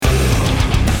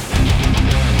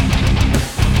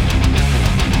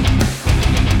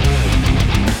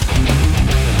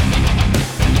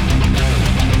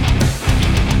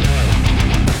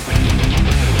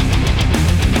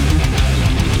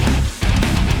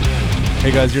Hey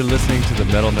guys, you're listening to the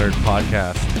Metal Nerd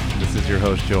Podcast. This is your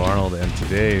host, Joe Arnold, and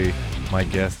today my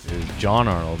guest is John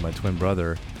Arnold, my twin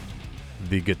brother,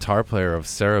 the guitar player of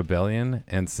Cerebellion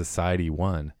and Society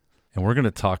One. And we're going to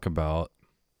talk about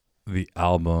the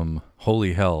album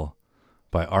Holy Hell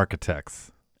by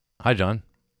Architects. Hi, John.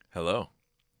 Hello.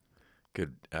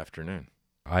 Good afternoon.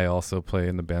 I also play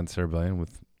in the band Cerebellion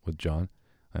with John.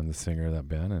 I'm the singer of that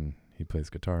band, and he plays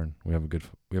guitar, and we have a good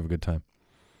time.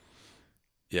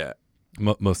 Yeah.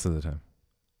 Most of the time.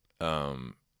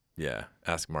 Yeah.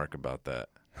 Ask Mark about that.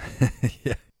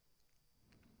 Yeah.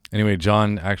 Anyway,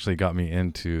 John actually got me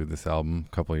into this album a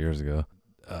couple of years ago.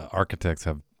 Architects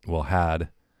had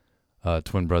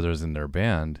twin brothers in their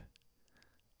band,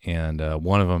 and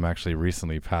one of them actually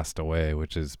recently passed away,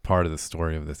 which is part of the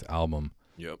story of this album.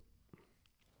 Yep.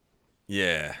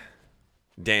 Yeah.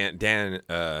 Dan,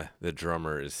 the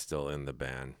drummer, is still in the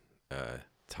band.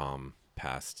 Tom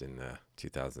passed in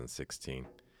 2016,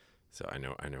 so I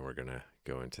know we're gonna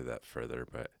go into that further,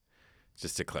 but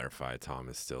just to clarify, Tom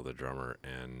is still the drummer,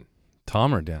 and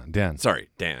Tom or Dan? Dan. Sorry,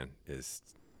 Dan is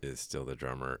still the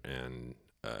drummer, and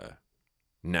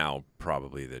now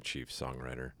probably the chief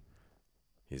songwriter.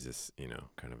 He's just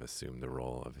kind of assumed the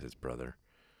role of his brother.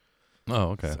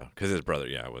 Oh, okay. Because his brother,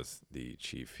 was the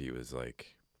chief. He was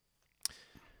like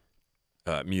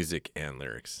music and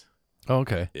lyrics. Oh,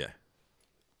 okay. Yeah.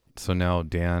 So now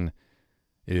Dan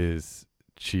is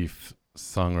chief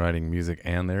songwriting, music,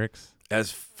 and lyrics?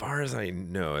 As far as I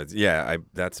know,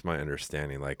 that's my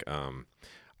understanding. Like,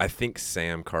 I think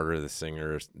Sam Carter, the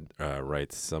singer,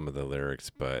 writes some of the lyrics,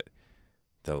 but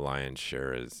the lion's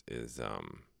share is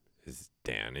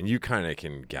Dan. And you kind of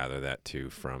can gather that too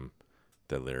from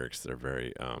the lyrics. They're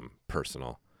very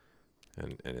personal,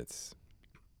 and it's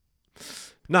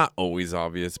not always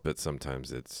obvious, but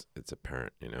sometimes it's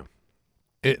apparent,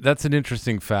 That's an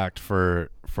interesting fact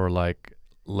for like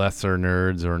lesser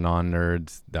nerds or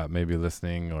non-nerds that may be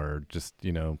listening, or just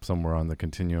somewhere on the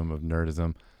continuum of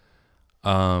nerdism.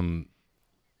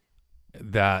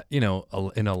 That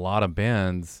in a lot of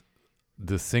bands,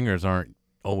 the singers aren't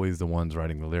always the ones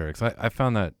writing the lyrics. I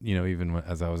found that even when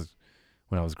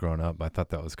I was growing up, I thought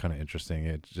that was kind of interesting.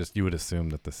 It just, you would assume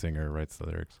that the singer writes the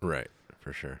lyrics. Right,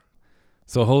 for sure.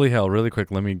 So Holy Hell, really quick,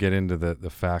 let me get into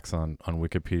the facts on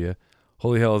Wikipedia.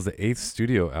 Holy Hell is the 8th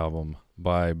studio album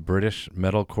by British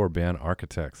metalcore band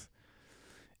Architects.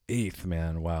 8th,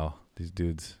 man. Wow. These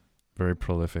dudes, very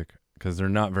prolific, because they're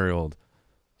not very old.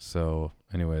 So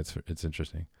anyway, it's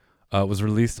interesting. It was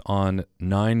released on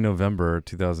 9 November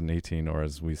 2018, or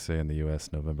as we say in the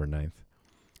U.S., November 9th,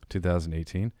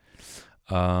 2018.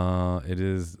 It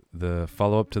is the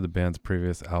follow-up to the band's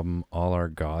previous album, All Our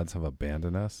Gods Have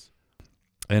Abandoned Us,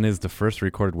 and is the first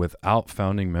recorded without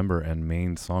founding member and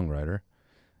main songwriter,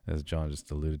 as John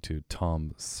just alluded to,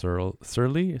 Tom Searle.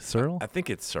 Searle? I think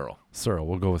it's Searle. Searle.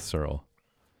 We'll go with Searle.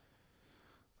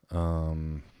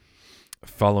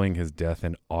 Following his death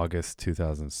in August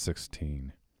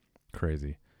 2016.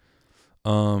 Crazy.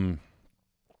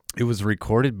 It was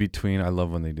recorded between, I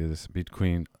love when they do this,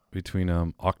 between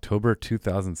October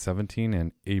 2017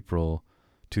 and April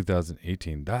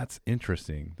 2018. That's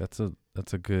interesting. That's a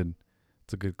good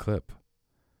clip.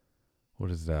 What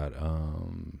is that?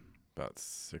 About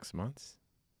 6 months.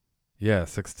 Yeah,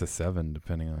 6 to 7,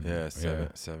 depending on. Yeah,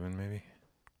 seven maybe.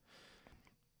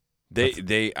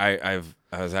 I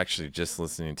was actually just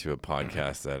listening to a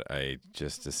podcast that I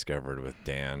just discovered with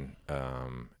Dan,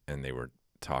 and they were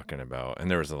talking about, and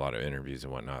there was a lot of interviews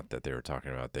and whatnot that they were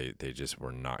talking about. They just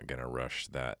were not going to rush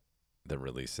the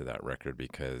release of that record,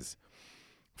 because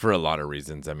for a lot of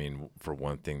reasons. I mean, for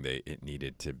one thing, it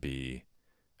needed to be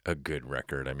a good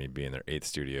record. I mean, being their 8th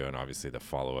studio, and obviously the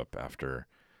follow up after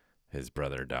his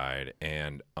brother died,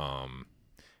 and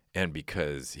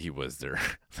because he was their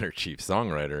chief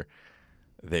songwriter,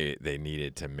 they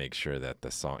needed to make sure that the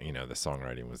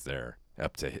songwriting was there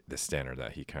up to the standard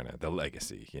that he the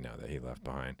legacy, that he left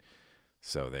behind.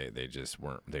 So they just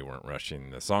weren't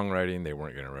rushing the songwriting. They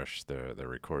weren't going to rush the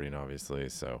recording, obviously.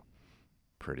 So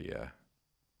pretty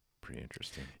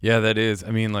interesting. Yeah, that is.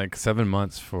 I mean, like 7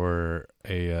 months for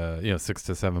 6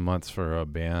 to 7 months for a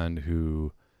band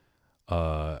who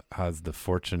has the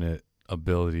fortunate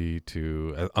ability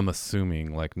to, I'm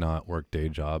assuming, like, not work day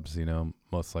jobs.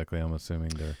 Most likely, I'm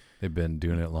assuming they've been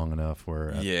doing it long enough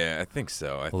where I think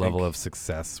so. I think level of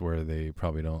success where they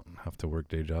probably don't have to work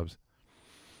day jobs.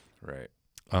 Right.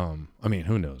 I mean,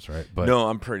 who knows, right? But no,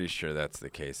 I'm pretty sure that's the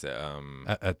case.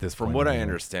 At this from point, what I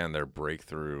understand, their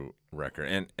breakthrough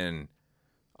record, and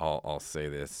I'll say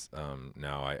this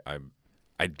now,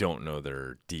 I don't know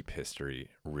their deep history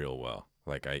real well.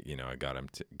 Like I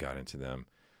got into them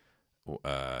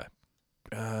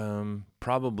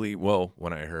Probably. Well,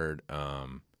 when I heard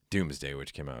Doomsday,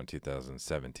 which came out in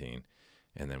 2017,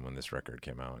 and then when this record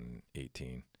came out in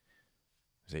 18, it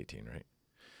was 18, right?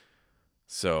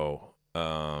 So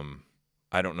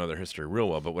I don't know their history real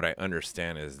well, but what I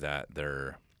understand is that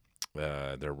their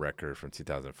record from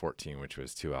 2014, which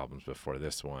was 2 albums before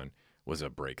this one, was a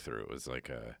breakthrough. It was like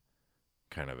a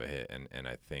kind of a hit, and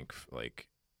I think like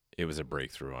it was a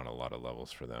breakthrough on a lot of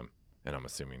levels for them, and I'm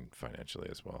assuming financially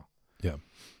as well. Yeah.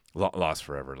 Lost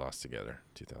Forever, Lost Together,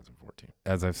 2014.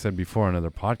 As I've said before on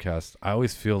other podcasts, I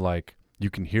always feel like you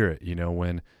can hear it, you know,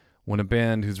 when a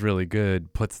band who's really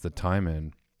good puts the time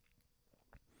in,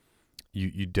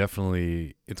 you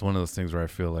definitely, it's one of those things where I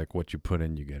feel like what you put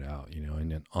in, you get out, you know. And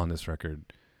then on this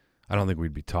record, I don't think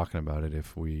we'd be talking about it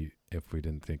if we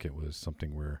didn't think it was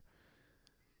something where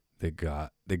they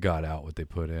got out what they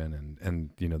put in, and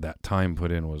you know, that time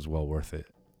put in was well worth it.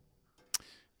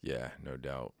 Yeah, no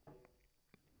doubt.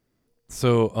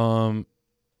 So, a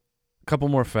couple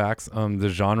more facts. The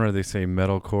genre, they say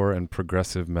metalcore and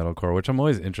progressive metalcore, which I'm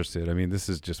always interested. I mean, this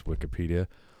is just Wikipedia,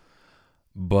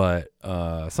 but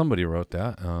somebody wrote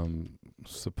that,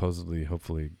 supposedly,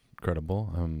 hopefully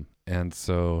credible. And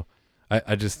so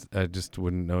I just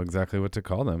wouldn't know exactly what to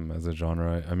call them as a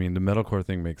genre. I mean, the metalcore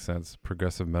thing makes sense.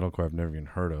 Progressive metalcore, I've never even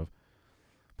heard of,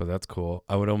 but that's cool.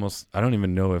 I don't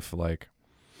even know if like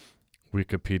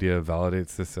Wikipedia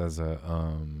validates this as a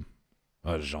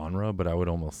genre, but I would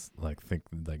almost like think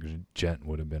like gent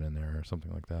would have been in there or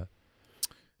something like that.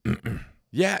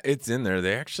 Yeah, it's in there.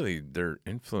 Their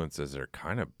influences are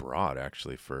kind of broad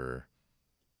actually for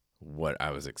what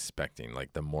I was expecting.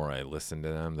 Like the more I listen to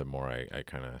them, the more I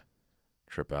kind of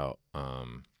trip out.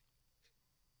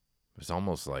 There's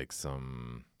almost like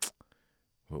some,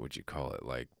 what would you call it?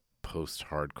 Like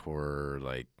post-hardcore,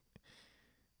 like,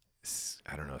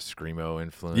 I don't know, screamo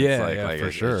influence. Yeah, like for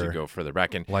as sure. you go further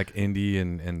back, and like indie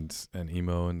and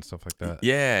emo and stuff like that.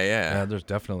 yeah. There's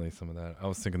definitely some of that. I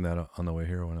was thinking that on the way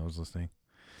here when I was listening.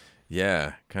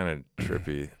 Yeah, kind of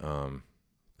trippy.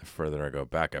 The further I go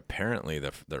back, apparently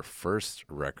their first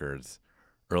records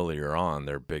earlier on,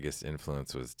 their biggest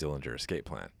influence was Dillinger Escape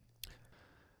Plan.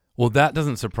 Well, that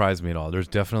doesn't surprise me at all. There's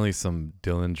definitely some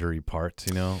Dillinger parts,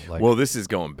 you know. Like, well, this is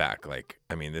going back. Like,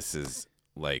 I mean, this is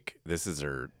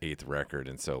their 8th record,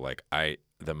 and so like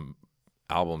the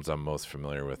albums I'm most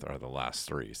familiar with are the last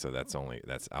 3. So that's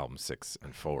album 6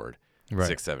 and forward, right.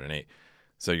 6, 7, and 8.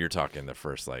 So you're talking the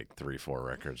first like 3-4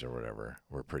 records or whatever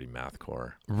were pretty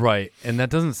mathcore. Right. And that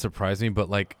doesn't surprise me,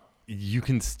 but like you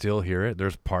can still hear it.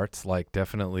 There's parts like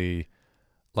definitely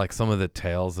like some of the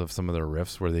tails of some of their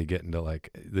riffs where they get into like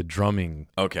the drumming.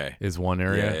 Okay. Is one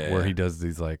area where he does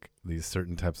these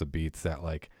certain types of beats that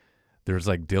like there's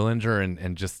like Dillinger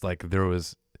and just like there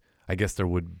was, I guess there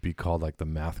would be called like the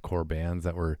mathcore bands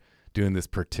that were doing this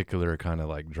particular kind of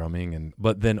like drumming.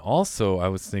 But then also I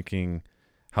was thinking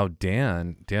how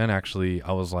Dan actually,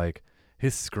 I was like,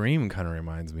 his scream kind of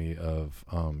reminds me of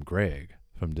Greg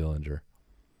from Dillinger.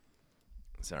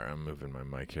 Sorry, I'm moving my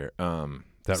mic here. Sam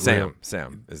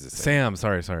is the same.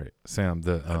 Sorry. Sam,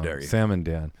 How dare you. Sam and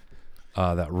Dan.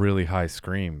 That really high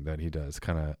scream that he does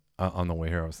kind of on the way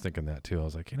here. I was thinking that too. I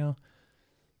was like, you know.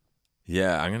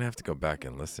 Yeah, I'm going to have to go back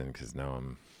and listen because now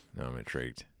I'm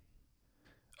intrigued.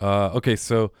 Okay,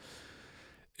 so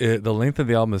the length of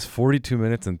the album is 42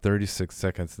 minutes and 36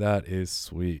 seconds. That is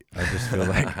sweet. I just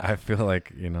feel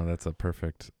like, you know, that's a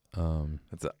perfect.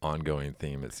 That's an ongoing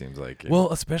theme. It seems like. Well,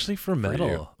 especially for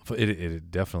metal, it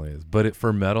definitely is. But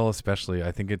for metal, especially,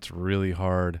 I think it's really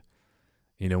hard.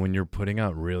 You know, when you're putting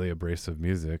out really abrasive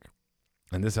music,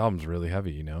 and this album's really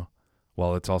heavy. You know,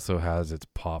 while it also has its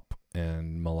pop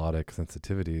and melodic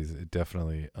sensitivities, it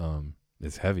definitely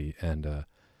is heavy, and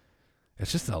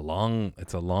it's just a long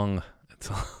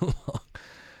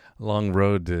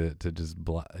road to just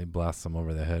blast them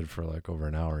over the head for like over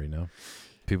an hour, you know.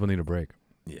 People need a break.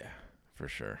 Yeah, for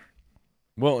sure.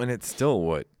 Well, and it's still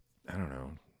what, I don't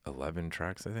know, 11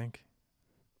 tracks, I think.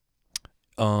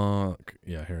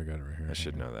 Yeah, here I got it right here. I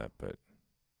should know that, but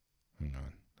hang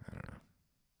on. I don't know.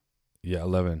 Yeah,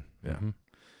 11. Yeah. Mm-hmm.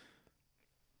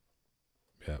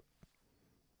 Yep.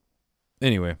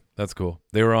 Anyway, that's cool.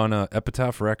 They were on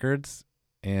Epitaph Records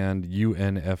and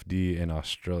UNFD in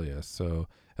Australia. So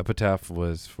Epitaph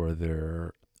was for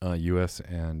their US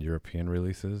and European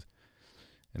releases,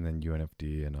 and then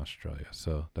UNFD in Australia.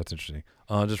 So that's interesting.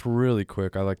 Just really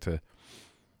quick, I like to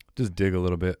just dig a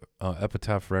little bit.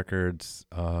 Epitaph Records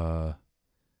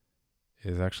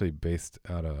is actually based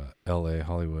out of LA,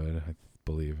 Hollywood, I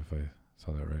believe, if I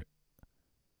saw that right.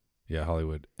 Yeah,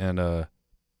 Hollywood. And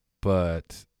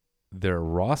but their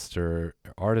roster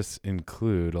artists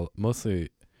include mostly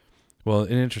Well,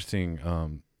 an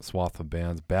interesting swath of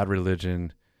bands. Bad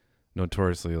Religion,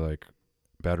 notoriously like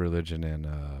Bad Religion and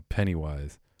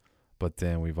Pennywise. But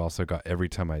then we've also got Every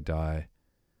Time I Die,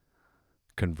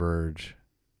 Converge.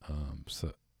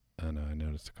 So, and I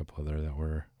noticed a couple other that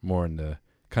were more in the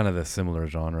kind of the similar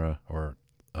genre or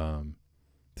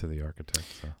to the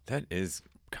Architects. So. That is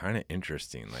kind of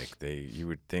interesting. Like you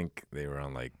would think they were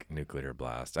on like Nuclear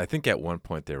Blast. I think at one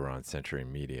point they were on Century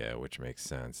Media, which makes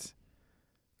sense.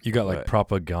 You got like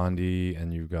Propagandhi,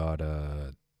 and you got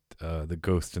The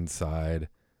Ghost Inside.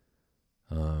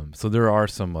 So there are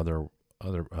some other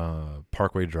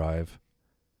Parkway Drive.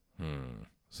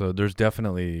 So there's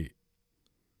definitely.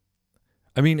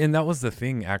 I mean, and that was the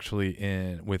thing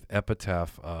actually with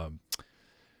Epitaph.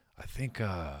 I think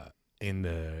in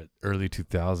the early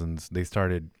 2000s they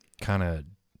started kind of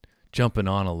jumping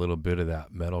on a little bit of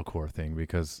that metalcore thing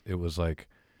because it was like,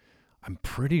 I'm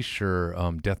pretty sure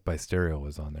Death by Stereo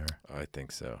was on there. I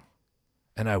think so.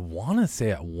 And I want to say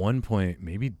at one point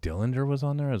maybe Dillinger was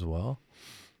on there as well.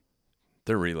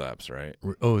 They're Relapse, right?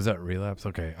 Oh, is that Relapse?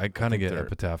 Okay. I kind of get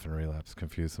Epitaph and Relapse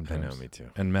confused sometimes. I know, me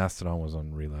too. And Mastodon was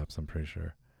on Relapse, I'm pretty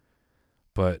sure.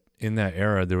 But in that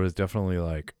era, there was definitely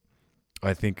like,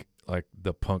 I think like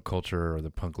the punk culture or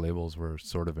the punk labels were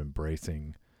sort of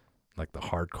embracing like the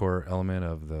hardcore element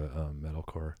of the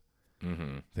metalcore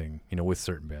thing, with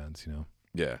certain bands,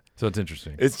 Yeah. So it's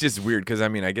interesting. It's just weird because, I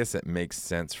mean, I guess it makes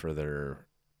sense for their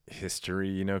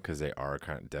history, because they are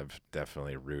kind of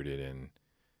definitely rooted in,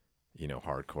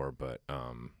 hardcore.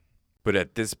 But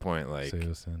at this point, like,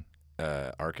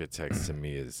 Architects to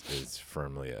me is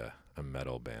firmly a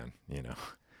metal band,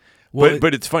 Well,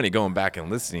 but it's funny going back and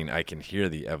listening. I can hear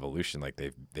the evolution. Like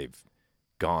they've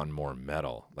gone more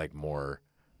metal, like more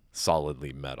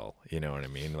solidly metal. You know what I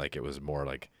mean? Like it was more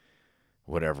like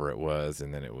whatever it was,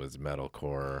 and then it was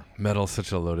metalcore. Metal's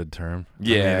such a loaded term.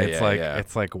 Yeah, I mean,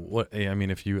 it's like what I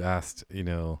mean. If you asked,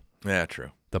 yeah,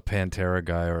 true, the Pantera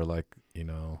guy or like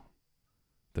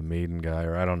the Maiden guy,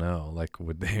 or I don't know, like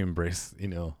would they embrace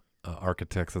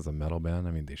Architects as a metal band?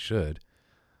 I mean, they should.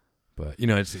 But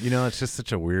it's just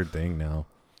such a weird thing now.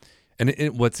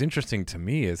 And what's interesting to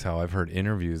me is how I've heard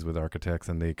interviews with Architects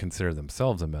and they consider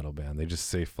themselves a metal band. They just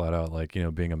say flat out like,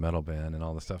 being a metal band and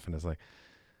all this stuff, and it's like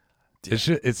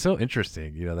it's so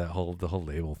interesting, the whole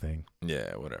label thing.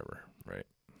 Yeah, whatever, right?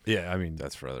 Yeah, I mean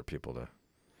that's for other people to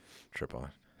trip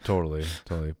on. Totally.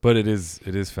 But it is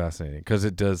fascinating because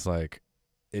it does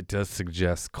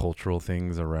suggest cultural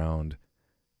things around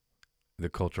the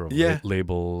culture of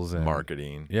labels and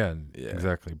marketing. Yeah,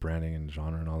 exactly. Branding and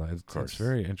genre and all that. It's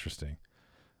very interesting.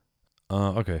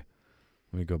 Okay.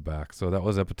 Let me go back. So that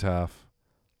was Epitaph.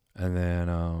 And then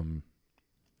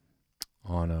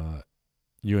on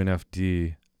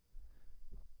UNFD,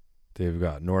 they've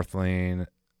got Northlane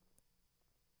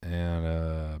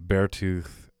and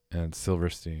Beartooth and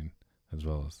Silverstein as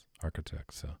well as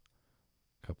Architects. So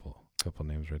couple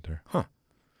names right there. Huh.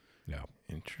 Yeah.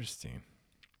 Interesting.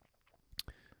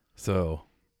 So,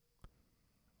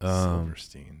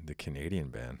 Silverstein, the Canadian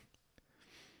band.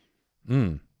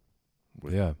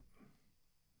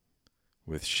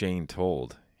 With Shane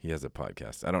Told. He has a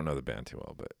podcast. I don't know the band too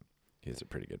well, but he has a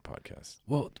pretty good podcast.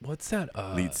 Well, what's that?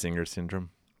 Lead Singer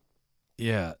Syndrome.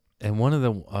 Yeah, and one of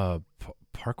the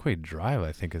Parkway Drive,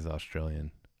 I think, is Australian,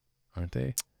 aren't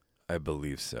they? I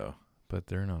believe so. But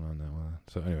they're not on that one.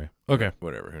 So anyway, okay.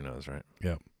 Whatever, who knows, right?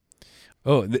 Yeah.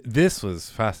 Oh, this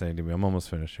was fascinating to me. I'm almost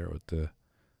finished here with the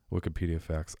Wikipedia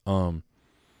facts.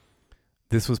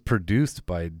 This was produced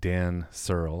by Dan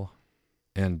Searle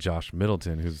and Josh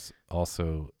Middleton, who's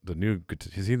also the new.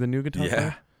 Is he the new guitar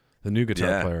player? The new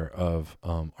guitar player of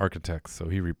Architects. So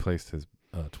he replaced his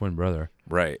twin brother.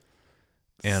 Right.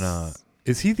 And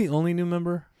is he the only new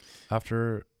member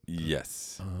after?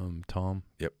 Yes. Tom.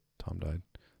 Yep. Tom died.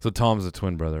 So Tom's a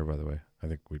twin brother, by the way. I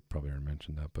think we probably already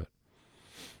mentioned that, but.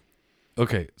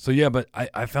 Okay, so yeah, but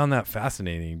I found that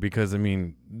fascinating because, I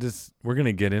mean, we're going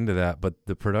to get into that, but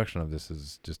the production of this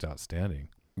is just outstanding.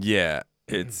 Yeah,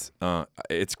 it's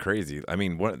crazy. I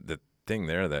mean, the thing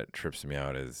there that trips me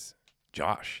out is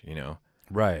Josh,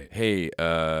 Right. Hey,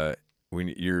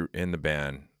 you're in the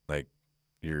band, like,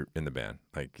 you're in the band.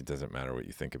 Like, it doesn't matter what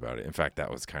you think about it. In fact,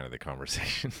 that was kind of the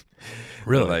conversation.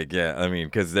 Really? Like, yeah, I mean,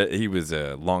 because he was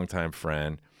a longtime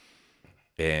friend,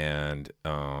 and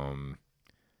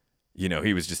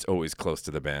he was just always close to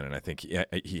the band, and I think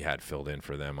he had filled in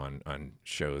for them on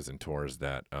shows and tours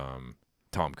that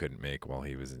Tom couldn't make while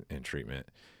he was in treatment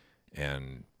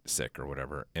and sick or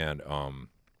whatever. And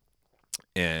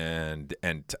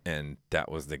that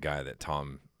was the guy that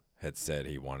Tom had said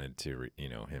he wanted to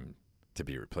him to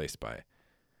be replaced by.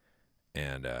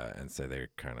 and so they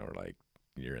kind of were like,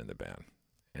 "You're in the band."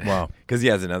 Wow. Because he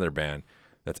has another band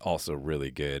that's also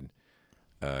really good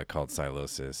called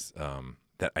Silosis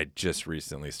that I just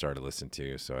recently started listening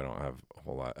to, so I don't have a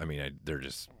whole lot. I mean, they're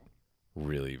just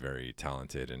really very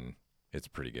talented, and it's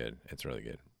pretty good. It's really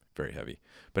good, very heavy.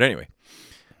 But anyway,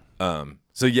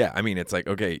 so yeah, I mean, it's like,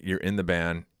 okay, you're in the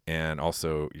band, and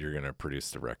also you're gonna produce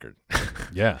the record.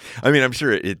 Yeah. I mean, I'm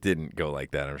sure it didn't go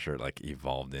like that. I'm sure it like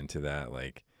evolved into that,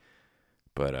 like,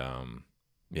 but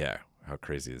yeah, how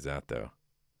crazy is that though?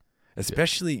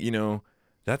 Especially, you know,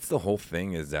 that's the whole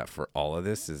thing, is that for all of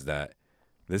this is that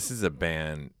this is a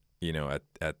band, you know,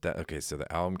 at that. Okay, so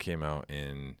the album came out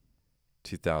in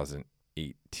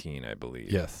 2018, I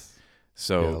believe. Yes.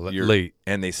 So Yeah, you're late.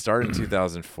 and they started in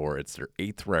 2004. It's their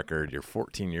 8th record. You're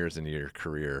 14 years into your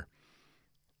career.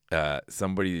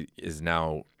 Somebody is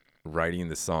now writing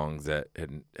the songs that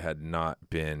had not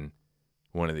been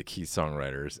one of the key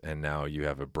songwriters, and now you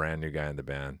have a brand new guy in the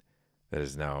band that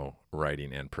is now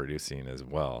writing and producing as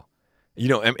well. You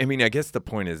know, I mean, I guess the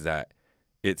point is that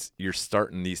you're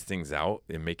starting these things out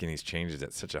and making these changes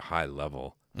at such a high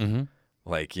level. Mm-hmm.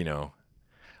 Like, you know,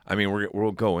 I mean,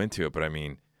 we'll go into it, but I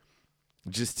mean,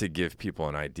 just to give people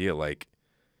an idea, like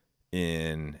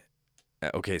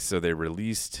okay, so they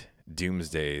released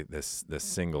Doomsday, this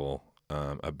single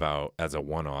about as a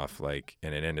one-off, like,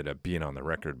 and it ended up being on the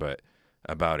record, but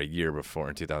about a year before,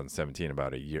 in 2017,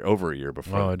 over a year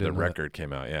before the record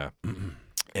came out, yeah.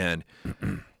 And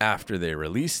after they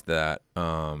released that,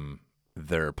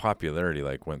 their popularity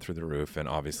like went through the roof, and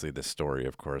obviously the story,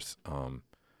 of course,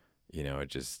 you know, it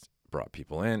just brought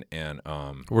people in, and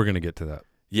we're gonna get to that.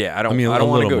 yeah, I don't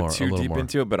want to go too deep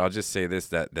into it, but I'll just say this,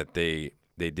 that they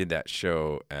did that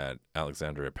show at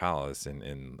Alexandria Palace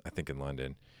in I think in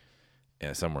London,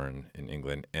 somewhere in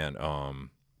England, and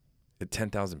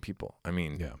 10,000 people. I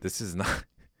mean, yeah. This is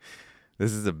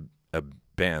a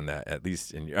band that, at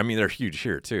least I mean, they're huge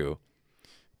here too,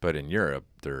 but in Europe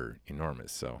they're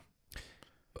enormous. So,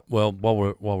 well, while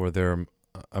we're there,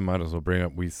 I might as well bring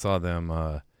up, we saw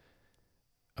them.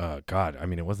 God, I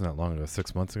mean, it wasn't that long ago.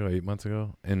 6 months ago, 8 months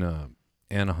ago, in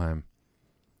Anaheim,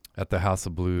 at the House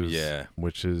of Blues. Yeah,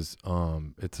 which is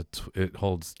it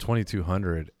holds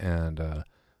 2,200, and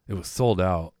it was sold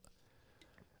out.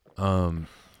 And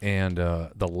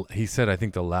he said, I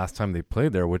think the last time they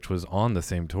played there, which was on the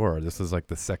same tour, this is like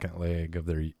the second leg of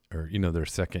their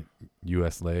second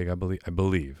U.S. leg, I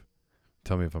believe.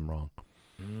 Tell me if I'm wrong.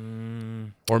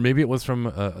 Or maybe it was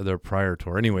from their prior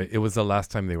tour. Anyway, it was the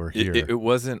last time they were here. It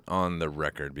wasn't on the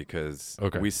record, because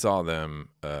okay. we saw them.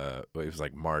 It was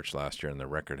like March last year, and the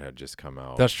record had just come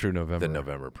out. That's true, November. The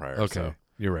November prior. Okay, so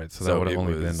you're right. So that would have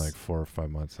only been like 4 or 5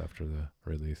 months after the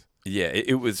release. Yeah,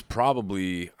 it was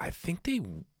probably, I think they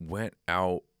went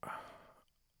out,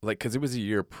 like, because it was a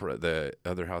year, the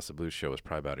other House of Blues show was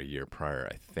probably about a year prior,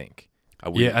 I think. I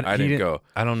didn't go.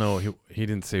 I don't know. He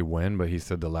didn't say when, but he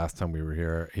said the last time we were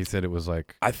here, he said it was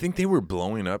like, I think they were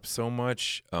blowing up so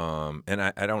much, and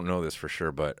I don't know this for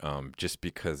sure, but just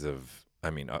because of,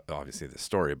 I mean, obviously the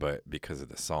story, but because of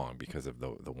the song, because of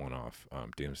the one-off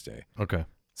Doomsday. Okay.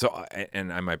 So,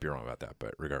 and I might be wrong about that,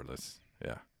 but regardless,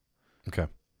 yeah. Okay.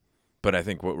 But I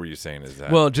think what were you saying is that,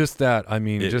 well, just that, I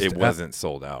mean, it wasn't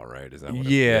sold out, right? Is that what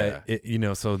yeah. You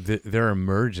know, so their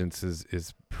emergence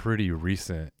is pretty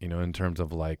recent, you know, in terms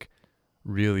of like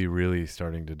really, really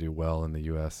starting to do well in the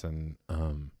U.S. And,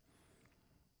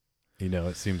 you know,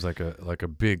 it seems like a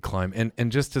big climb.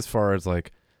 And just as far as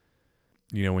like,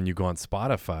 you know, when you go on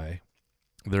Spotify,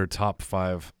 their top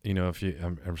 5, you know,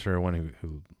 I'm sure everyone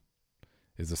who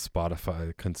is a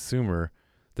Spotify consumer,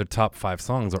 their top 5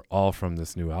 songs are all from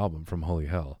this new album, from Holy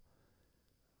Hell.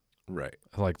 Right.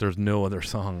 Like, there's no other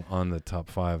song on the top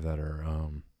 5 that are,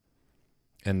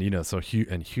 and, you know, so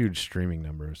huge streaming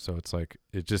numbers. So it's like,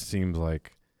 it just seems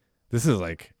like this is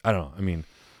like, I don't know. I mean,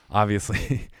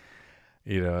 obviously,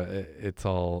 you know, it's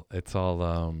all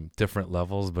different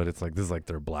levels, but it's like, this is like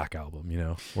their Black album, you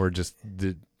know, where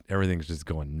everything's just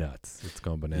going nuts. It's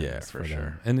going bananas. Yeah, for sure.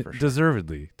 Them. And for sure.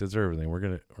 deservedly, we're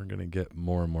gonna get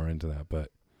more and more into that. But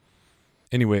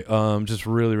anyway, just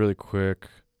really, really quick.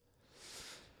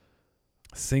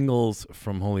 Singles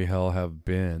from Holy Hell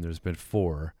there's been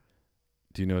 4.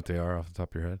 Do you know what they are off the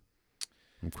top of your head?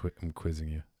 I'm quizzing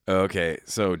you. Okay,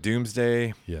 so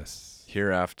Doomsday. Yes.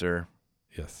 Hereafter.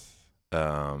 Yes.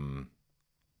 What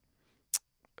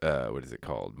is it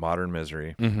called? Modern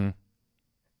Misery. Mm-hmm.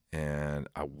 And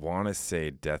I want to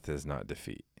say Death Is Not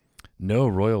Defeat. No,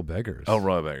 Royal Beggars. Oh,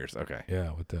 Royal Beggars. Okay.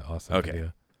 Yeah, with the awesome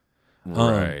video.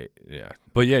 Right. Yeah.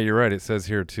 But yeah, you're right. It says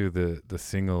here too, the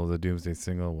single, the Doomsday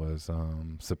single was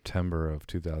September of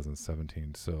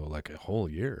 2017. So like a whole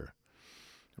year.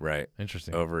 Right.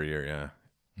 Interesting. Over a year, yeah.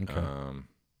 Okay.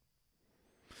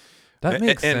 That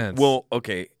makes sense. Well,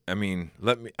 okay. I mean,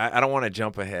 I don't want to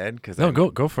jump ahead because no,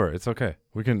 go for it. It's okay.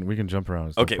 We can jump around.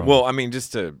 It's no okay. problem. Well, I mean,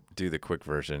 just to do the quick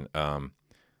version.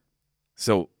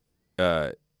 So,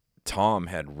 Tom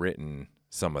had written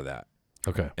some of that,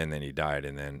 Okay. and then he died,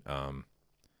 and then,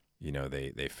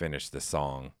 they finished the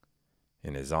song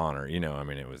in his honor. I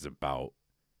mean, it was about,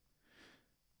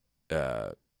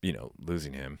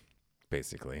 losing him,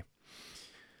 basically,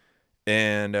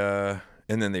 and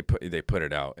then they put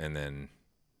it out, and then,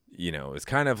 it's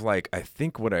kind of like, I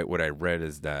think what I read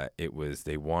is that it was,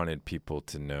 they wanted people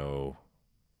to know,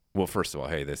 well, first of all,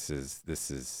 hey, this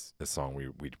is a song we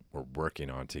were working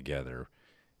on together,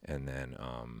 and then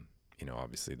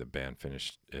obviously the band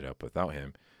finished it up without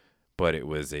him, but it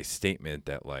was a statement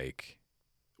that, like,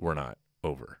 we're not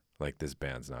over, like, this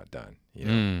band's not done, you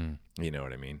know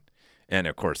what I mean? And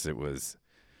of course it was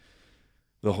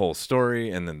the whole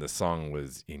story, and then the song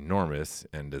was enormous,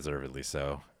 and deservedly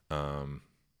so. And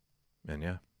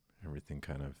yeah, everything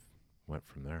kind of went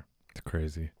from there. It's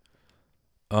crazy.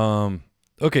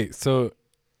 Okay, so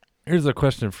here's a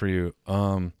question for you.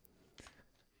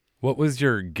 What was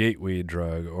your gateway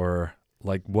drug, or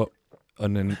like what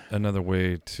another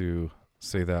way to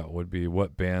say that would be,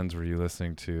 what bands were you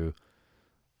listening to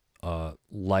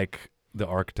like the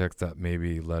Architects that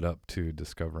maybe led up to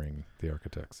discovering the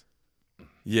Architects?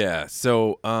 Yeah,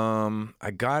 so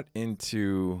I got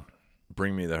into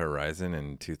Bring Me the Horizon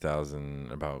in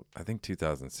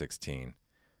 2016,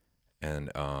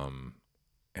 and I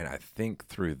think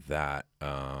through that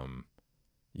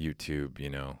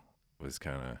YouTube, was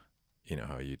kind of,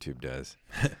 how YouTube does,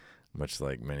 much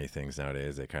like many things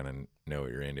nowadays, they kind of know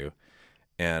what you're into,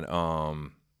 and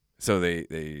so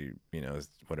they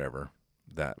whatever,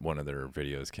 that one of their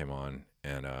videos came on,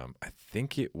 and I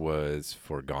think it was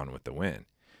for Gone with the Wind.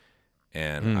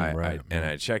 And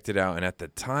I checked it out, and at the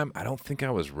time, I don't think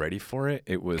I was ready for it.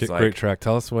 It was great track.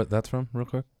 Tell us what that's from, real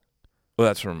quick. Well,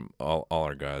 that's from All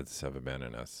Our Gods Have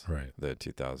Abandoned Us, right? The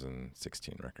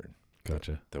 2016 record.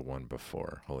 Gotcha. The one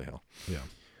before Holy Hell. Yeah.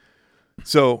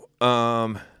 So,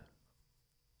 I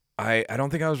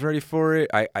don't think I was ready for it.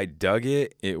 I dug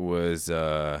it. It was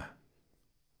good.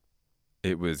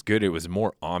 It was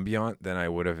more ambient than I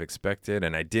would have expected,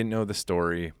 and I didn't know the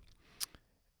story.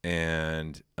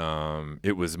 And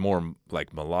it was more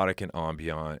like melodic and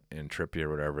ambient and trippy or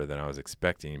whatever than I was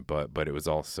expecting, but it was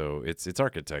also, it's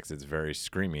Architects. It's very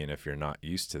screamy, and if you're not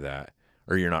used to that,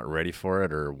 or you're not ready for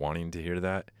it, or wanting to hear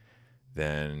that,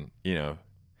 then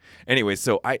anyway,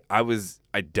 so I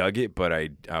dug it, but I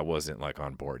wasn't like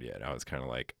on board yet. I was kind of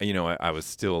like, I was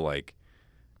still like,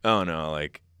 oh no,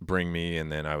 like Bring Me,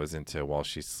 and then I was into While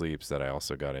She Sleeps, that I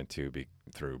also got into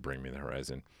through Bring Me the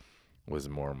Horizon. Was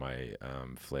more my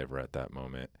flavor at that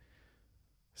moment.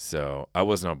 So I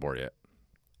wasn't on board yet.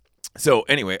 So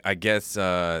anyway, I guess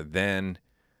then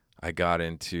I got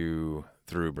into,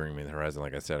 through Bring Me the Horizon,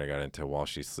 like I said, I got into While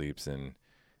She Sleeps and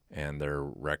their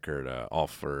record, All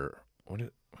For, what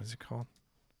is it called?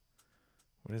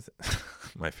 What is it?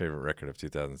 My favorite record of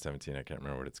 2017. I can't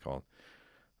remember what it's called.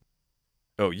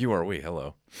 Oh, You Are We.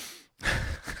 Hello.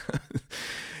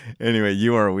 Anyway,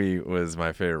 You Are We was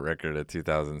my favorite record of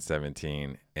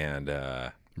 2017, and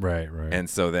right. And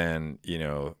so then,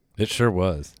 it sure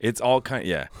was. It's all kind,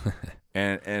 yeah,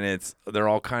 and they're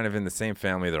all kind of in the same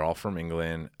family. They're all from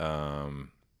England.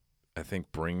 I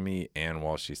think Bring Me and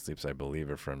While She Sleeps, I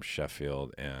believe, are from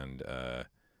Sheffield, and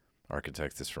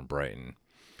Architects is from Brighton.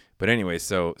 But anyway,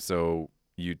 so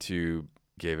YouTube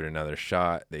gave it another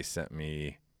shot. They sent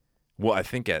me, well, I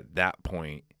think at that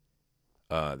point,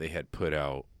 they had put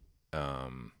out,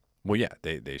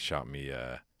 they shot me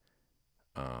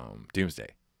Doomsday,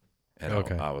 and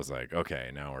okay. I was like,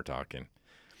 okay, now we're talking,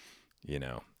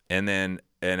 and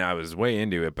I was way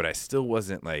into it, but I still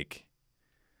wasn't like,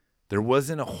 there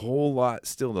wasn't a whole lot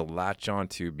still to latch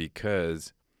onto,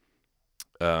 because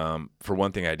for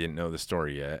one thing, I didn't know the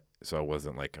story yet, so I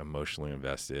wasn't like emotionally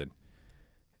invested.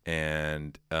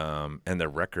 And the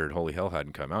record Holy Hell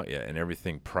hadn't come out yet, and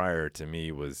everything prior to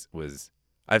me was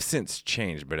I've since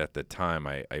changed, but at the time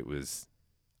I was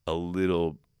a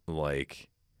little like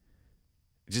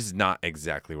just not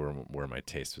exactly where my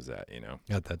taste was at,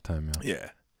 At that time, yeah. Yeah.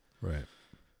 Right.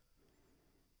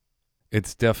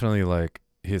 It's definitely like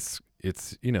it's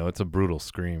a brutal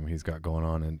scream he's got going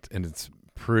on, and it's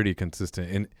pretty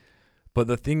consistent. But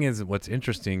the thing is, what's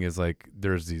interesting is like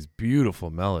there's these beautiful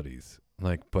melodies,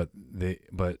 like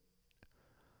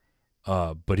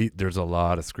there's a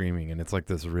lot of screaming, and it's like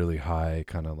this really high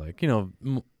kind of like,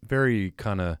 very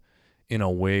kind of, in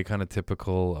a way, kind of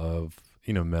typical of,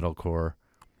 metalcore.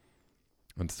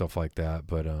 and stuff like that.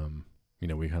 But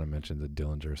we kind of mentioned the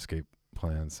Dillinger Escape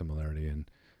Plan similarity, and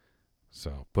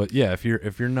so. But yeah, if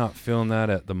you're not feeling that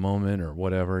at the moment or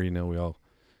whatever, we all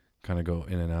kind of go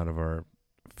in and out of our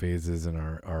phases and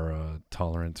our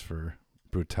tolerance for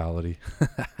brutality.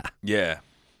 Yeah.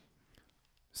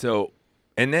 So,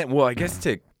 and then, well, I guess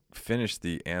to finish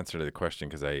the answer to the question,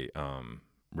 because I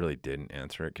really didn't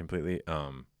answer it completely.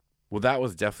 Well, that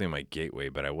was definitely my gateway,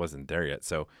 but I wasn't there yet.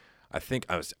 So, I think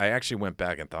I actually went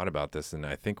back and thought about this, and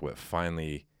I think what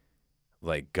finally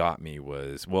like got me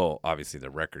was, well, obviously the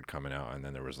record coming out, and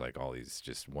then there was like all these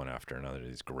just one after another,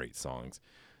 these great songs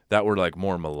that were like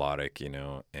more melodic,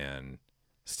 and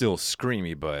still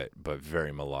screamy, but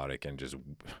very melodic and just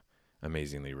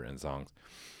amazingly written songs.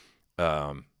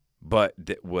 But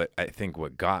what I think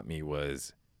what got me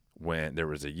was when there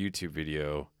was a YouTube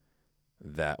video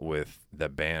that with the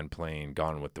band playing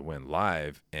Gone with the Wind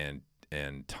live, and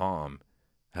Tom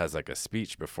has like a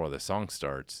speech before the song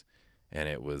starts, and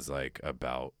it was like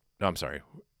about, no, I'm sorry,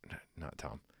 not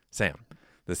Tom, Sam,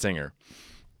 the singer,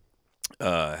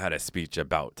 had a speech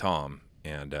about Tom,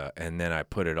 and then I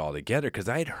put it all together because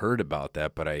I had heard about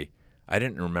that, but I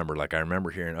didn't remember. Like I remember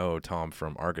hearing, oh, Tom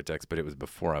from Architects, but it was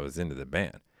before I was into the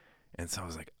band. And so I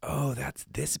was like, oh, that's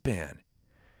this band.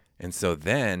 And so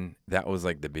then that was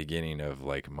like the beginning of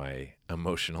like my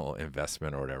emotional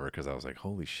investment or whatever, because I was like,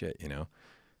 holy shit,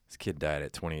 this kid died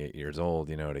at 28 years old,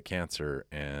 to cancer.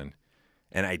 And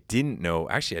I didn't know,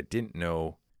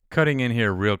 Cutting in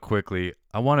here real quickly,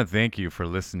 I want to thank you for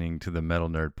listening to the Metal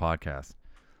Nerd Podcast.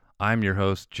 I'm your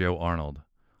host, Joe Arnold.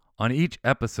 On each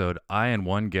episode, I and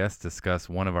one guest discuss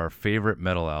one of our favorite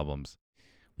metal albums.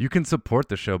 You can support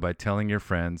the show by telling your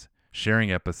friends,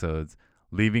 sharing episodes,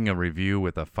 leaving a review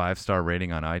with a 5-star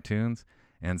rating on iTunes,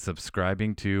 and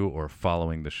subscribing to or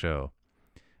following the show.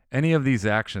 Any of these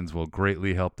actions will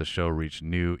greatly help the show reach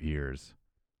new ears.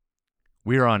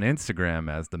 We are on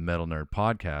Instagram as the Metal Nerd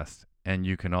Podcast, and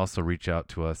you can also reach out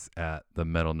to us at the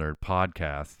Metal Nerd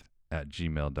Podcast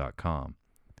 @gmail.com.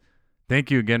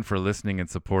 Thank you again for listening and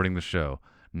supporting the show.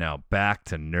 Now back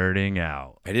to nerding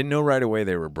out. I didn't know right away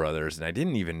they were brothers, and I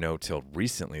didn't even know till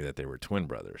recently that they were twin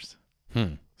brothers.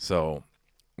 So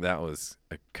that was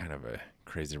a kind of a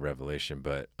crazy revelation,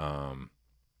 but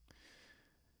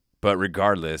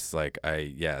regardless, like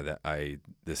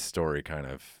this story kind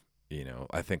of,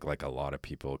 I think like a lot of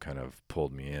people kind of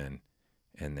pulled me in,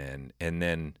 and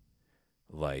then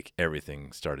like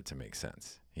everything started to make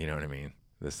sense. You know what I mean?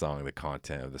 The song, the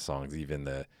content of the songs, even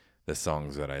the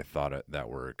songs that I thought that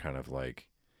were kind of like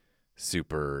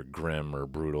super grim or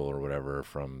brutal or whatever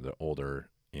from the older,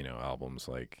 albums,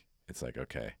 like it's like,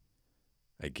 okay,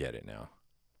 I get it now.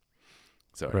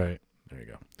 So right. There you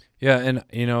go. Yeah,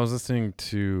 and I was listening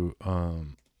to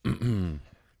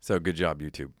so good job,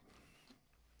 YouTube.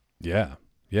 Yeah,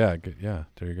 good. Yeah,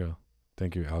 there you go.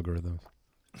 Thank you, algorithms.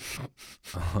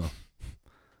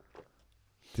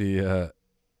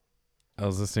 I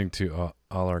was listening to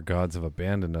All Our Gods Have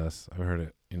Abandoned Us. I've heard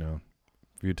it, a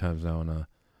few times now,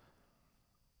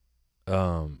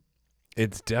 and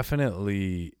it's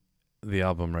definitely the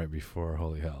album right before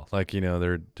Holy Hell. Like,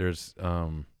 there's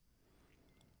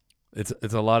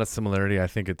it's a lot of similarity. I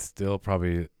think it's still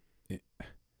probably,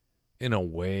 in a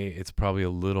way, it's probably a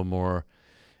little more,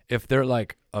 if they're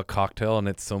like a cocktail and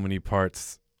it's so many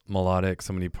parts melodic,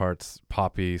 so many parts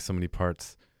poppy, so many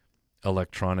parts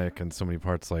electronic, and so many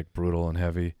parts like brutal and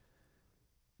heavy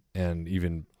and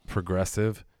even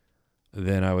progressive,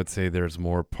 then I would say there's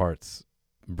more parts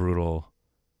brutal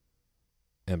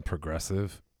and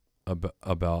progressive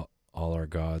about All Our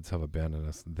Gods Have Abandoned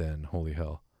Us than Holy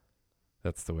Hell.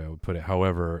 That's the way I would put it.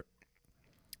 However,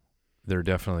 they're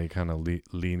definitely kind of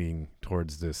leaning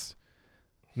towards this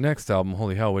next album,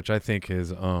 Holy Hell, which I think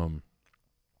is a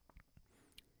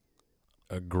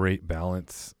great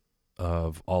balance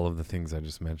of all of the things I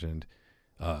just mentioned,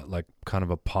 like kind of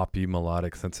a poppy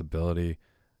melodic sensibility,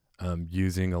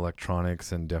 using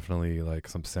electronics and definitely like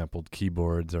some sampled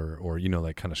keyboards or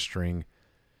like kind of string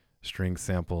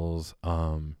samples,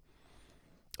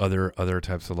 other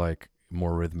types of like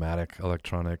more rhythmic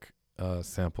electronic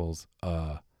samples,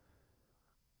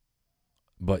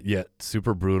 but yet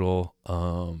super brutal,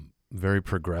 very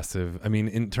progressive. I mean,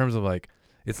 in terms of like,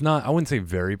 it's not, I wouldn't say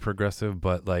very progressive,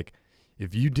 but like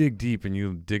if you dig deep and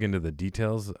you dig into the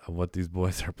details of what these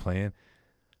boys are playing,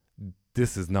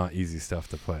 this is not easy stuff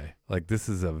to play. Like this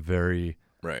is a very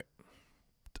right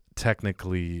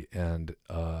technically and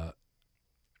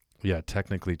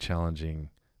technically challenging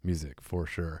music for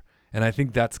sure. And I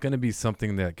think that's going to be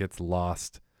something that gets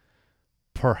lost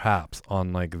perhaps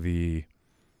on like the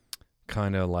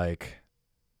kind of like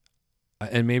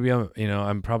and maybe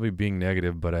I'm probably being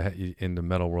negative, but in the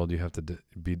metal world, you have to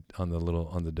be on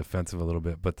the defensive a little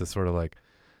bit. But the sort of like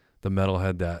the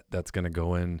metalhead that's going to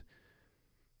go in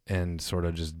and sort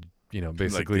of just,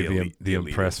 basically Like the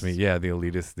impress me. elitists. Yeah. The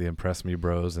elitists, the impress me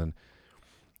bros. And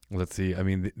let's see. I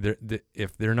mean,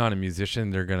 if they're not a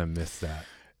musician, they're going to miss that.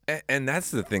 And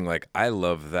that's the thing. Like, I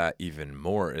love that even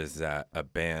more is that a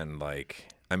band like,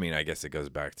 I mean, I guess it goes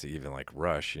back to even like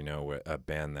Rush, a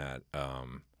band that,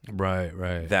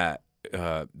 Right. that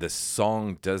the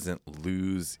song doesn't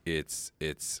lose its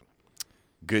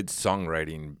good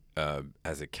songwriting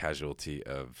as a casualty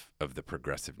of the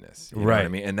progressiveness. You know what I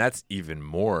Right. mean? And that's even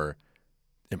more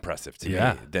impressive to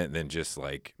Yeah. me than just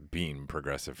like being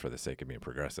progressive for the sake of being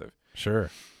progressive. Sure.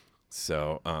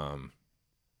 So,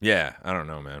 yeah, I don't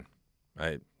know, man.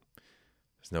 There's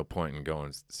no point in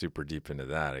going super deep into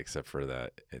that, except for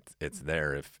that it's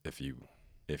there if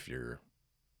you're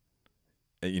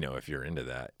if you're into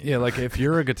that. Yeah, like if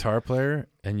you're a guitar player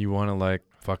and you want to like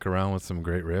fuck around with some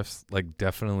great riffs, like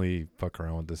definitely fuck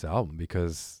around with this album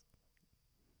because,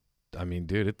 I mean,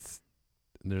 dude,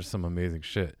 there's some amazing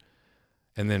shit.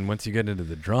 And then once you get into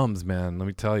the drums, man, let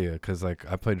me tell you, because like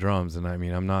I play drums, and I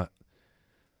mean I'm not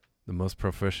the most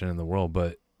proficient in the world,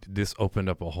 but this opened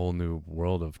up a whole new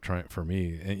world of trying for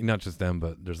me, and not just them,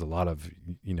 but there's a lot of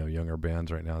younger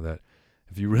bands right now that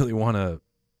if you really want to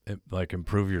like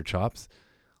improve your chops,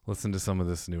 listen to some of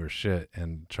this newer shit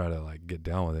and try to like get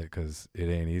down with it because it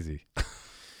ain't easy.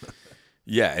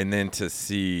 Yeah, and then to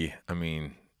see, I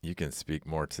mean, you can speak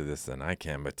more to this than I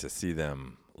can, but to see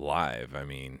them live, I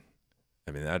mean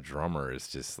that drummer is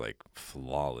just like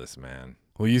flawless, man.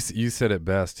 Well, you said it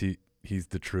best. He's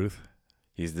the truth.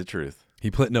 He's the truth. He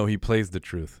plays the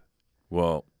truth.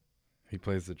 Well, He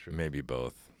plays the truth. maybe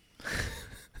both.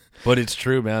 But it's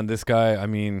true, man. This guy, I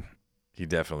mean, He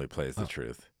definitely plays the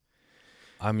truth.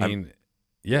 I mean,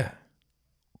 yeah.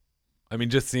 I mean,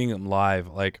 just seeing him live,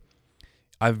 like,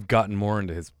 I've gotten more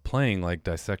into his playing, like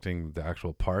dissecting the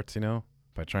actual parts,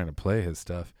 by trying to play his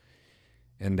stuff.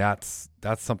 And that's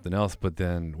something else. But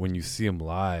then when you see him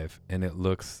live and it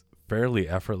looks fairly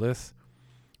effortless,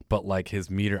 but like his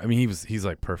meter, I mean, he's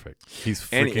like perfect. He's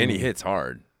freaking, And he hits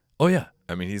hard. Oh yeah.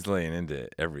 I mean, he's laying into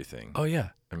everything. Oh yeah.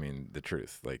 I mean, the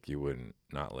truth. Like, you wouldn't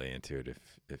not lay into it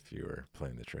if you were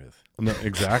playing the truth. No,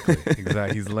 exactly.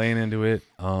 He's laying into it.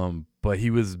 But he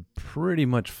was pretty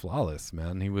much flawless,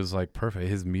 man. He was like perfect.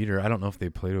 His meter, I don't know if they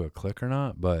play to a click or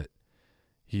not, but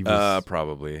he was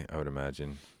Probably, I would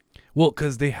imagine. well,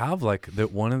 because they have like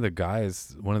one of the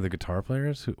guitar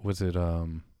players, who was it?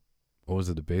 What was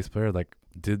it? The bass player, like,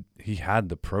 he had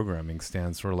the programming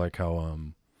stand, sort of like how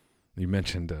you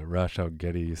mentioned Rush, how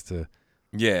Geddy used to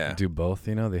do both.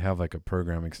 They have like a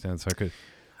programming stand, so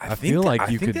I feel like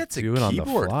you could do it on the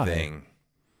fly. Thing.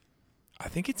 I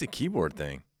think it's a keyboard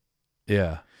thing.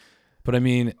 Yeah, but I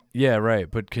mean, yeah, right.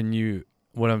 But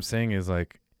what I'm saying is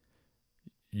like,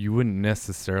 you wouldn't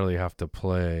necessarily have to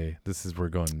play. This is, we're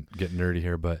going to get nerdy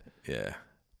here, but yeah,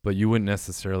 but you wouldn't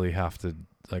necessarily have to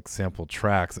like sample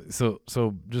tracks. So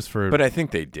just for, but I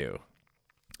think they do.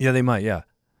 Yeah, they might. Yeah.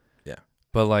 Yeah.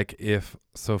 But like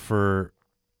for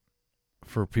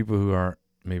people who aren't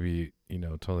maybe,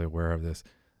 totally aware of this,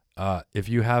 if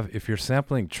you're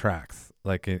sampling tracks,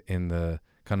 like in the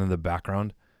kind of the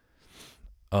background,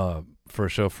 for a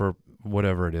show, for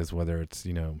whatever it is, whether it's,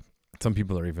 some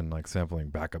people are even like sampling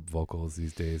backup vocals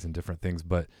these days and different things,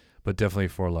 but definitely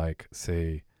for like,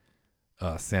 say,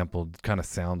 sampled kind of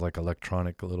sound like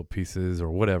electronic little pieces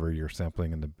or whatever you're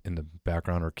sampling in the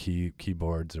background, or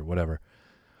keyboards or whatever,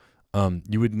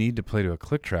 you would need to play to a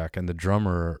click track, and the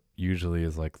drummer usually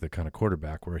is like the kind of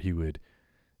quarterback where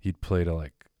he'd play to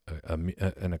like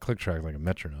a click track, like a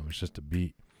metronome. It's just a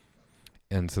beat,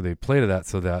 and so they play to that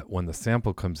so that when the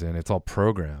sample comes in, it's all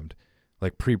programmed,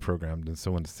 like pre-programmed, and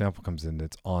so when the sample comes in,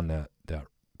 it's on that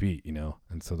beat,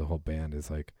 and so the whole band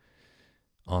is like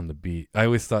on the beat. I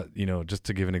always thought, just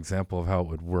to give an example of how it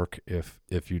would work if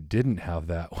you didn't have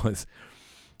that, was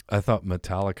I thought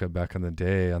Metallica back in the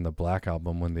day on the Black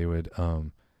Album, when they would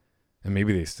and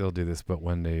maybe they still do this, but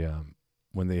when they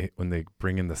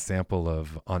bring in the sample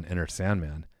of on Enter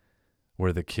Sandman,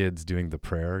 where the kid's doing the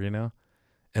prayer,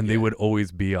 and they would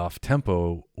always be off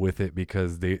tempo with it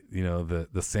because they,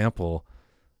 the sample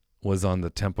was on the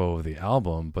tempo of the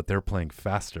album, but they're playing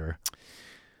faster.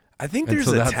 I think And there's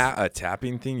so a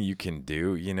tapping thing you can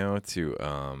do,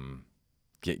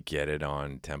 to get it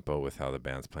on tempo with how the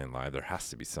band's playing live. There has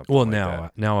to be something. Well,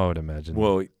 like now I would imagine.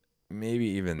 Well, maybe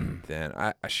even then.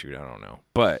 I don't know.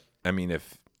 But I mean,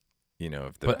 if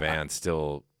the band's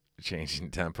still changing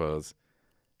tempos,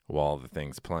 while the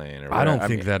thing's playing. Or I don't whatever.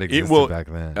 think mean, that it existed will- back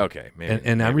then. Okay, maybe.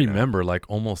 And I maybe not. remember like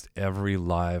almost every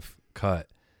live cut,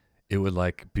 it would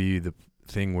like be the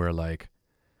thing where like,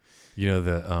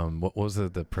 the what was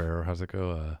it, the prayer? How's it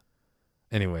go?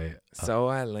 Anyway, So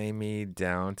I lay me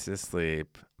down to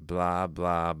sleep. Blah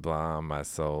blah blah. My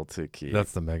soul to keep.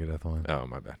 that's the Megadeth one. Oh,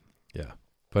 my bad.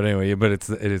 But anyway, but it's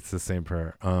the same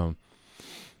prayer. But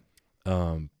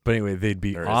anyway, they'd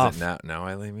be Or off. is it now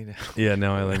I lay me down? Yeah,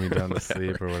 now I lay me down to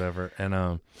sleep or whatever.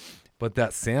 And but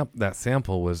that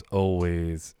sample was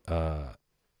always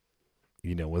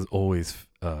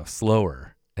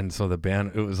slower. And so the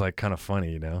band, it was like kind of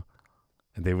funny, and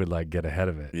they would like get ahead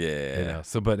of it. Yeah.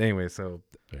 So but anyway, so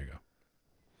there you go.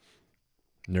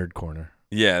 Nerd corner.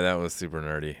 Yeah, that was super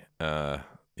nerdy.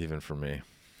 Even for me.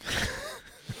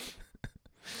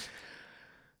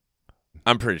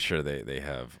 I'm pretty sure they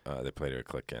have they play to a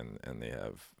click and they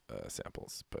have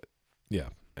samples, but Yeah.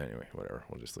 anyway, whatever.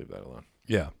 We'll just leave that alone.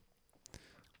 Yeah.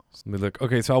 So let me look.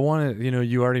 Okay, so I wanted,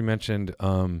 you already mentioned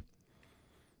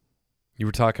you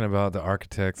were talking about the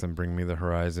Architects and Bring Me the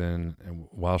Horizon and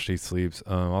While She Sleeps.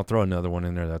 I'll throw another one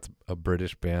in there. That's a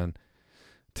British band,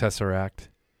 Tesseract.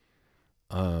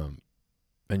 And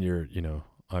you're,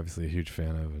 obviously a huge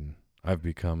fan of, and I've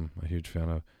become a huge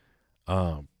fan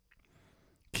of.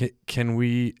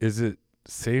 Is it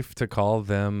safe to call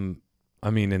them,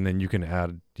 and then you can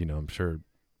add, I'm sure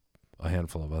a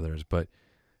handful of others, but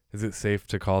is it safe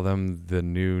to call them the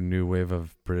new wave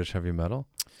of British heavy metal?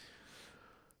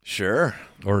 Sure.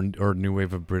 Or new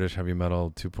wave of British heavy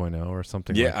metal 2.0 or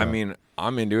something like that? Yeah,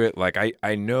 I'm into it. Like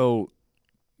I know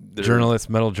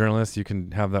metal journalists, you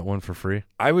can have that one for free.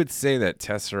 I would say that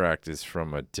Tesseract is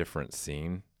from a different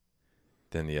scene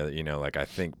than the other. Like I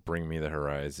think Bring Me the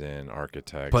Horizon,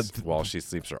 Architects, But While She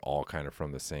Sleeps are all kind of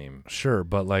from the same Sure,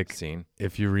 but like scene.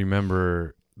 if you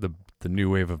remember the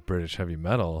new wave of British heavy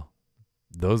metal,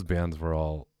 those bands were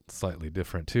all slightly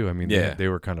different too. Yeah. They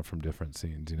were kind of from different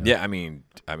scenes, Yeah,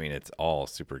 it's all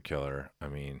super killer.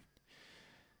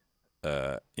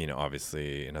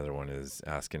 Obviously another one is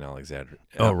Asking Alexandria.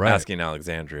 Oh, right. Asking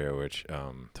Alexandria, which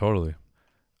Totally.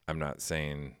 I'm not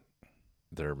saying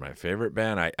they're my favorite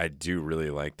band. I do really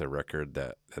like the record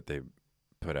that they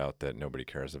put out that nobody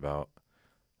cares about.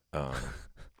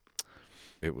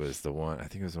 It was the one, I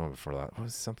think it was the one before that. What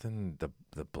was something,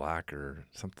 the Black or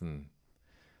something?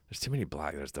 There's too many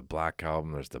Black. There's the Black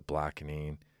album. There's the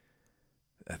Blackening.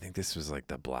 I think this was like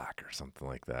the Black or something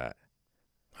like that.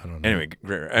 I don't know. Anyway,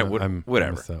 I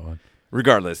whatever. missed that one.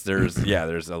 Regardless, there's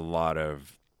a lot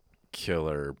of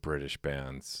killer British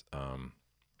bands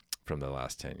from the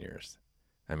last 10 years.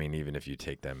 Even if you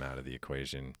take them out of the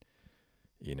equation,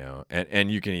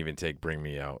 and you can even take Bring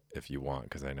Me out if you want,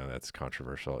 because I know that's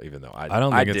controversial, even though I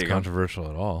don't think it's dig 'em. controversial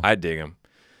at all. I dig them.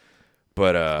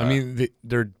 But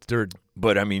they're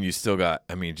but you still got,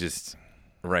 just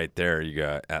right there, you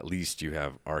got, at least you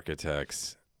have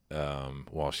Architects,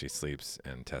 While She Sleeps,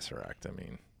 and Tesseract.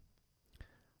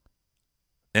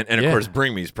 And of course,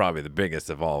 Bring Me is probably the biggest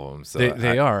of all of them. So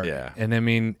they are. Yeah. And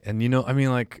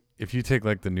like if you take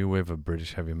like the new wave of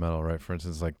British heavy metal, right? For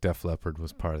instance, like Def Leppard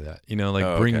was part of that.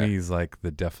 Bring okay. Me's like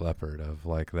the Def Leppard of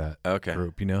like that Okay.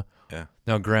 group, Yeah.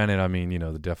 Now, granted,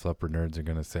 the Def Leppard nerds are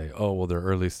gonna say, oh, well, their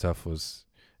early stuff was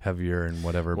heavier and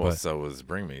whatever, Well, but so was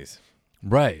Bring Me's.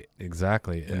 right,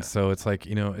 exactly. Yeah. And so it's like,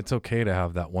 it's okay to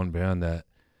have that one band that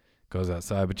goes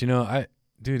outside, but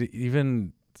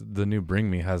even the new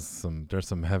Bring Me has there's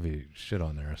some heavy shit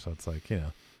on there, so it's like,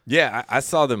 Yeah, I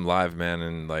saw them live, man,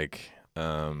 and like,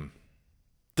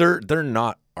 they're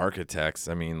not Architects.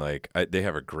 They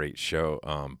have a great show.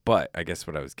 But I guess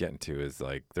what I was getting to is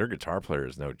like their guitar player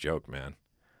is no joke, man.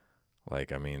 Like,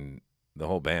 the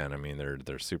whole band,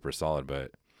 they're super solid,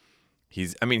 but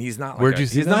he's not like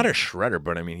he's not a shredder,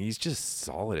 but he's just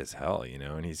solid as hell,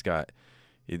 and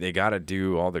they got to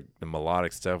do all the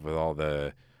melodic stuff with all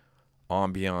the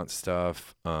ambient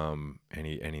stuff, and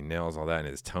he nails all that, and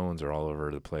his tones are all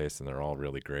over the place, and they're all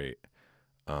really great.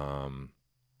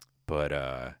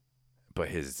 But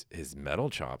his metal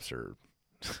chops are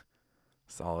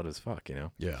solid as fuck,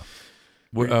 Yeah.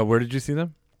 Where did you see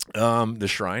them? The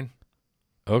Shrine.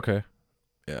 Okay.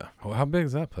 Yeah. Oh, how big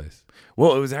is that place?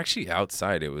 Well, it was actually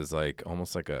outside. It was like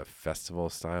almost like a festival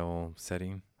style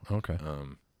setting. Okay.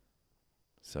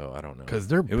 So I don't know. Because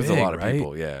they're it was a lot of right?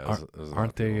 people. Yeah. It was a lot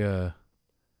of people.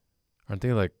 Aren't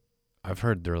they like? I've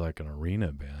heard they're like an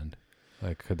arena band.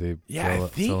 Like, could they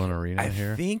fill an arena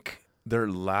here? I think their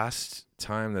last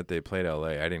time that they played LA,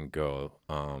 I didn't go.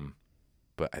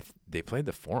 But they played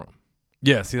the Forum.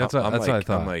 Yeah. See, that's what I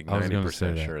thought. I'm like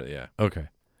 90% sure. Yeah. Okay.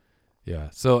 Yeah.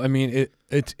 So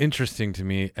it's interesting to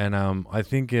me, and I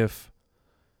think if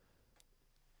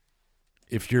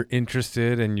if you're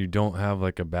interested and you don't have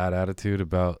like a bad attitude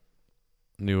about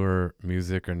newer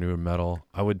music or newer metal,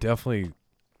 I would definitely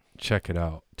check it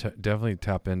out. Definitely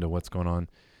tap into what's going on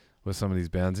with some of these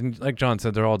bands. And like John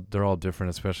said, they're all different.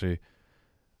 Especially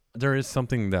there is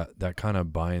something that kind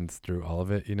of binds through all of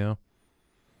it. You know,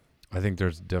 I think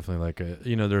there's definitely like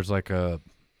there's like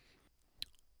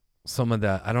some of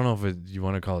that. I don't know if you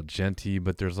want to call it genty,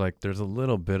 but there's a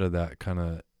little bit of that kind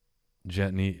of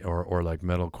genty or like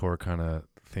metalcore kind of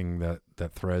thing that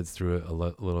threads through it, a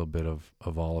little bit of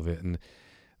all of it. And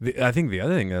I think the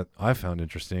other thing that I found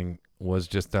interesting was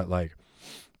just that like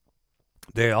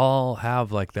they all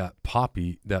have like that pop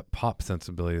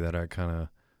sensibility that I kind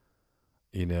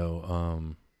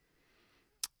of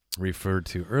referred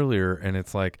to earlier. And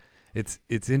it's like it's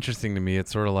interesting to me.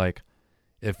 It's sort of like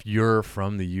if you're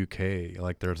from the UK,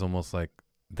 like there's almost like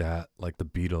that, like the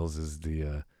Beatles is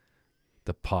the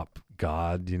pop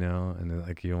god, and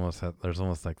like you almost have, there's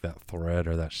almost like that thread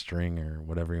or that string or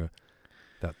whatever,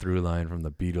 that through line from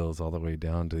the Beatles all the way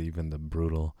down to even the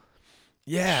brutal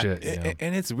shit,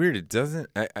 and it's weird. It doesn't,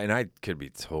 and I could be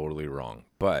totally wrong,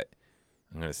 but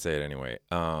I'm gonna say it anyway.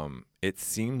 It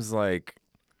seems like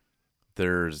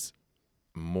there's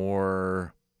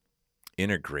more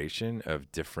integration of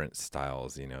different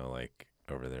styles, like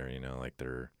over there, like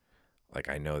they're like,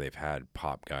 I know they've had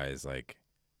pop guys like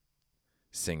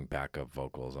sing backup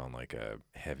vocals on like a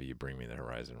heavy Bring Me the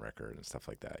Horizon record and stuff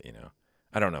like that,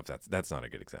 I don't know if that's not a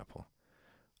good example,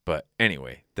 but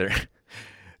anyway,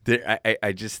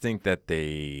 I just think that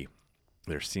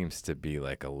there seems to be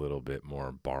like a little bit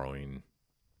more borrowing,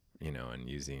 and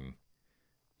using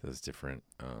those different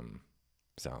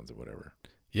sounds or whatever.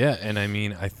 Yeah, and I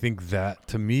mean, I think that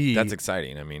to me, that's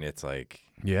exciting. I mean, it's like,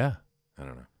 yeah, I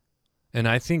don't know. And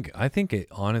I think it,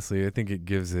 honestly, I think it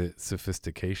gives it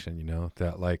sophistication,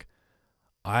 that like,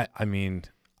 I mean,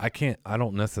 I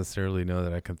don't necessarily know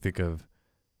that I can think of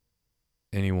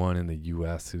anyone in the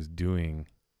US who's doing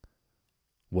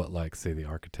what, like, say the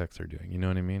Architects are doing. You know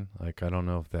what I mean? Like, I don't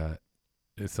know if that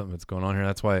is something that's going on here.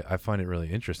 That's why I find it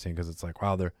really interesting, because it's like,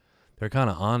 wow, they're kind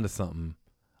of on to something.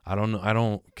 I don't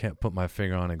know. Can't put my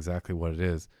finger on exactly what it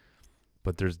is,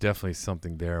 but there's definitely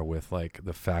something there with like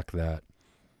the fact that,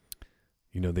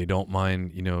 they don't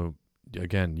mind,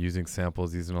 again, using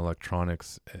samples, using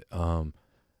electronics,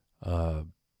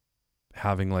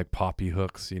 having like poppy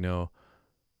hooks,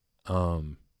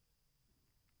 of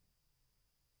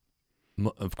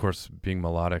course being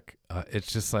melodic.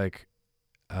 It's just like,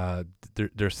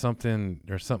 there's something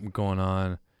going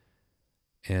on,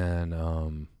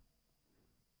 and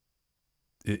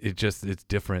it's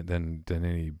different than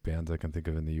any bands I can think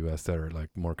of in the US that are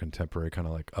like more contemporary, kind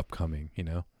of like upcoming,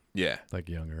 Yeah. like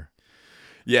younger.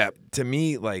 Yeah. To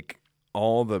me, like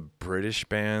all the British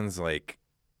bands, like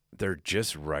they're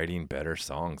just writing better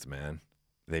songs, man.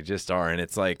 They just are. And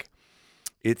it's like,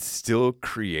 it's still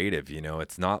creative,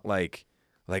 it's not like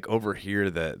over here,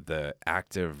 the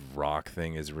active rock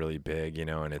thing is really big,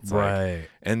 and it's right. Like,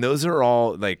 and those are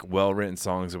all like well-written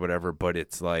songs or whatever, but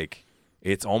it's like,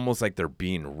 it's almost like they're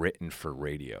being written for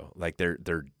radio. Like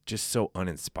they're just so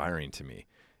uninspiring to me.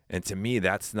 And to me,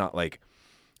 that's not like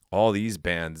all these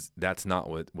bands. That's not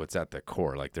what's at the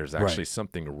core. Like there's actually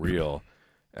something real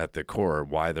at the core,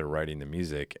 why they're writing the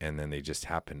music. And then they just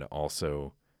happen to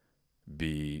also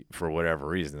be, for whatever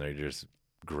reason, they're just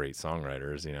great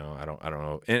songwriters. I don't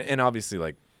know. And obviously,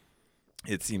 like,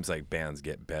 it seems like bands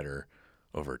get better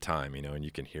over time, and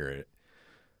you can hear it.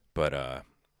 But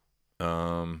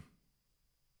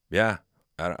yeah,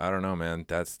 I don't know, man.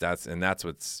 That's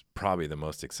what's probably the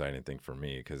most exciting thing for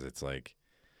me, because it's like,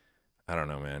 I don't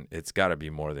know, man. It's got to be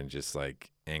more than just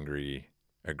like angry,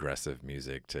 aggressive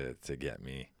music to get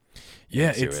me.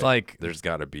 Yeah, it's it. Like there's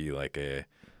got to be like a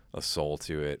soul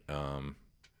to it,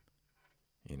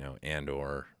 and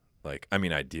or like, I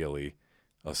mean, ideally,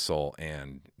 a soul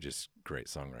and just great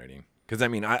songwriting. Because I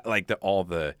mean, I like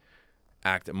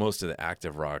most of the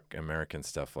active rock American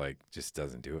stuff, like, just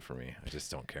doesn't do it for me. I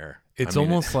just don't care. It's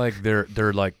almost like they're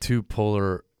like two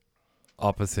polar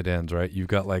opposite ends, right? You've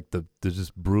got like the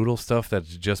just brutal stuff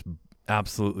that's just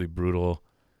absolutely brutal,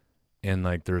 and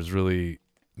like there's really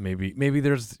maybe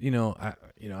there's I'm not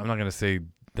gonna say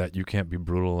that you can't be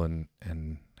brutal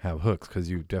and have hooks,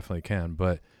 because you definitely can,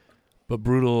 but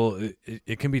brutal,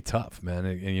 it can be tough, man,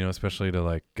 and especially to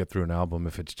like get through an album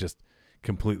if it's just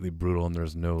completely brutal and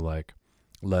there's no like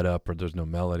let up or there's no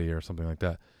melody or something like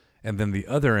that. And then the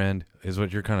other end is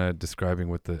what you're kind of describing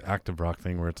with the active rock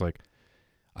thing, where it's like,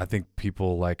 I think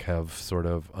people like have sort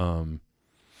of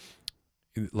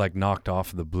like knocked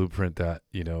off the blueprint that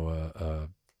a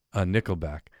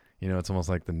Nickelback, it's almost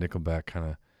like the Nickelback kind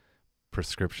of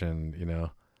prescription,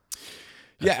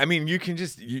 Yeah, I mean, you can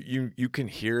just you can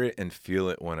hear it and feel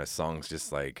it when a song's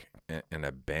just like in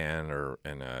a band or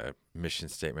in a mission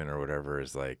statement or whatever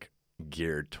is like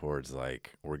geared towards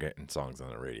like we're getting songs on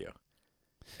the radio,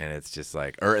 and it's just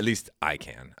like, or at least I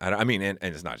can. I mean, and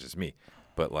it's not just me,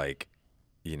 but like,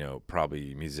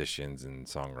 probably musicians and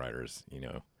songwriters.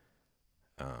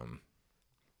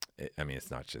 I mean,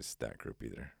 it's not just that group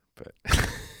either, but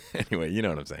anyway, you know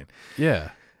what I'm saying.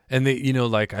 Yeah. And they,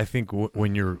 like I think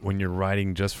when you're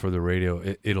writing just for the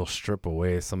radio, it'll strip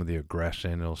away some of the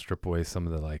aggression. It'll strip away some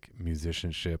of the like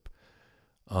musicianship.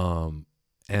 And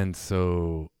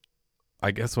so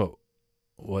I guess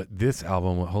what this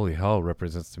album, what Holy Hell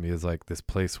represents to me is like this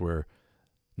place where,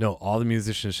 no, all the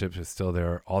musicianship is still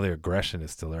there. All the aggression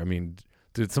is still there. I mean,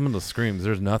 dude, some of the screams,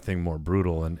 there's nothing more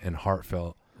brutal and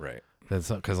heartfelt. Right.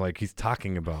 Because like he's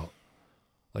talking about,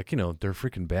 like, their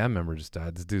freaking band member just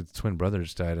died. This dude's twin brother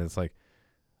just died. And it's like,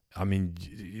 I mean,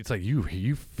 it's like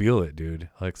you feel it, dude.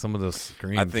 Like some of those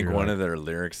screams. I think one of their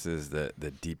lyrics is the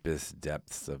deepest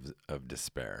depths of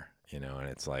despair, and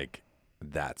it's like,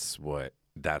 that's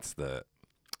the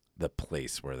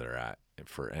place where they're at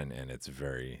and it's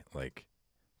very like,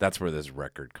 that's where this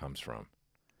record comes from.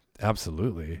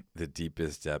 Absolutely. The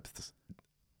deepest depths.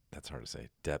 That's hard to say.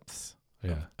 Depths.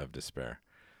 Yeah. Of despair.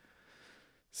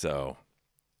 So,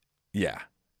 yeah.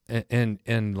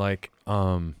 And like,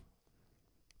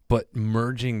 but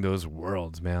merging those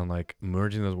worlds, man, like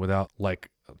merging those without like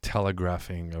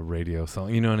telegraphing a radio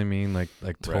song, you know what I mean? Like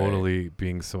totally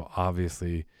being so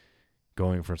obviously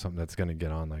going for something that's going to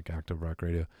get on like active rock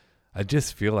radio. I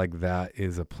just feel like that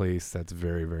is a place that's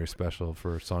very, very special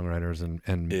for songwriters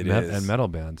and metal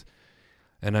bands.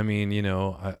 And I mean,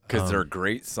 because they're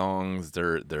great songs.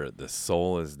 They're the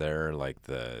soul is there. Like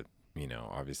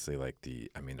obviously like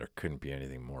there couldn't be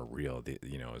anything more real.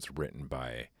 It's written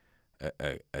by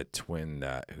a twin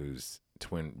whose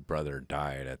twin brother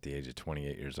died at the age of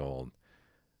 28 years old.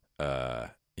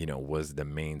 Was the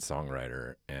main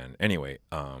songwriter. And anyway,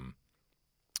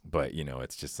 but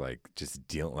it's just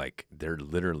like they're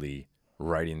literally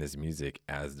writing this music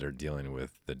as they're dealing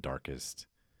with the darkest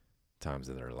times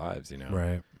of their lives,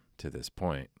 right to this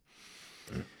point.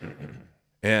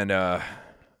 And yeah,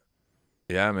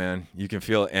 man, you can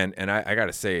feel it. And I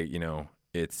gotta say,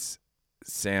 it's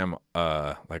Sam,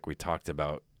 like we talked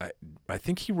about, I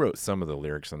think he wrote some of the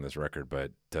lyrics on this record,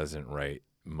 but doesn't write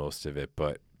most of it.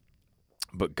 But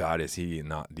God, is he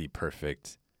not the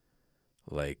perfect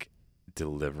like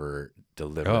deliverer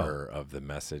of the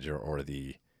message or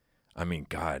the, I mean,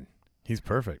 God, he's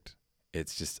perfect.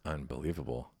 It's just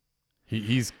unbelievable.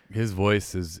 His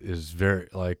voice is very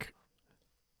like,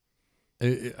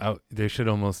 they should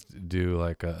almost do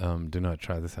like a do not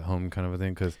try this at home kind of a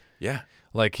thing, because yeah,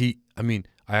 like I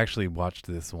actually watched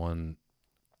this one,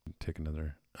 take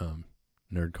another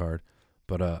nerd card,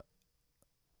 but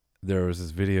there was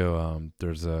this video,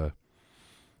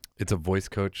 it's a voice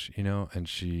coach, and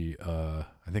she I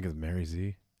think it's Mary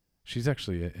Z. She's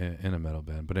actually in a metal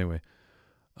band, but anyway,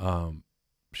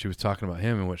 she was talking about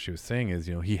him, and what she was saying is,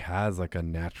 he has like a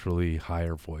naturally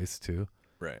higher voice too.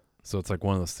 Right. So it's like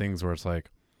one of those things where it's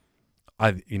like,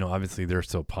 obviously they're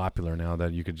so popular now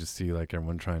that you could just see like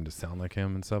everyone trying to sound like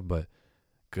him and stuff, but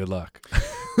good luck.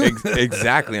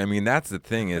 Exactly. I mean, that's the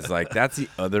thing is like, that's the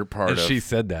other part and of. She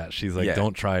said that. She's like, yeah.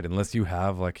 Don't try it unless you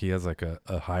have like, he has like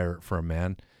a higher, for a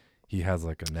man, he has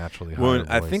like a naturally higher voice.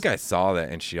 I think I saw that,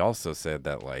 and she also said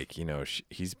that like,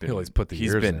 he's been,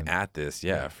 he's been at this,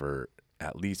 for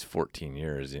at least 14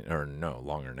 years, or no,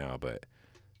 longer now, but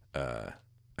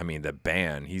I mean, the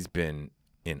band, he's been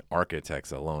in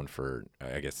Architects alone for,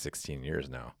 I guess, 16 years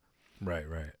now. Right.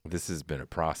 This has been a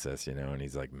process, and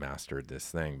he's like mastered this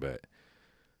thing. But,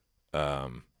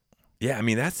 yeah, I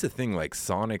mean, that's the thing. Like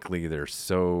sonically, they're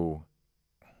so,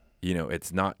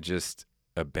 it's not just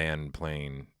a band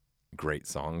playing great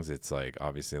songs. It's like,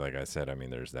 obviously, like I said, I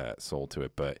mean, there's that soul to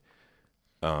it. But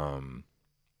I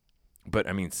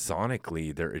mean,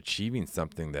 sonically, they're achieving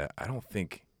something that I don't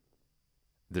think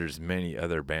there's many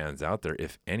other bands out there,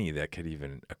 if any, that could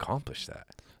even accomplish that.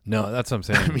 No, that's what I'm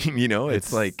saying. I mean,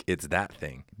 it's like, it's that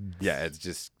thing. Yeah, it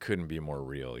just couldn't be more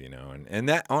real, and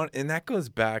that goes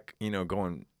back,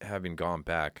 having gone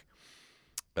back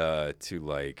to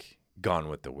like Gone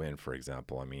with the Wind, for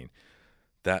example. I mean,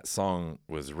 that song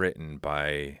was written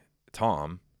by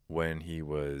Tom when he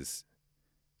was,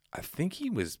 I think he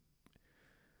was,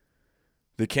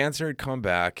 the cancer had come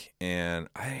back, and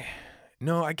I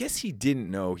guess he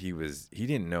didn't know he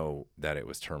didn't know that it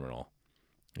was terminal,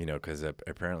 because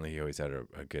apparently he always had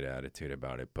a good attitude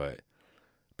about it. But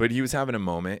he was having a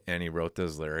moment, and he wrote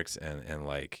those lyrics, and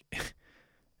like,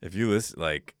 if you listen,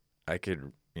 like I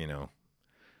could,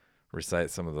 recite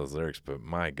some of those lyrics, but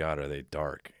my God, are they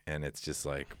dark? And it's just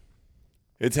like,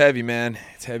 it's heavy, man.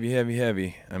 It's heavy, heavy,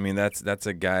 heavy. I mean, that's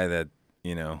a guy that,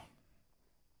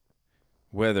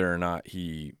 whether or not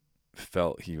he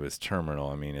felt he was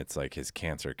terminal, I mean, it's like his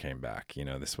cancer came back.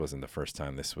 This wasn't the first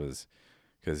time. This was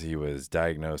because he was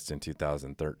diagnosed in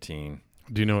 2013.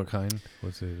 Do you know what kind?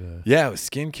 Was it? Yeah, it was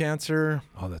skin cancer.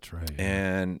 Oh, that's right. Yeah.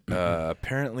 And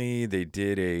apparently they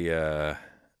did a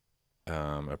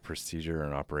procedure,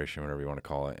 an operation, whatever you want to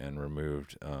call it, and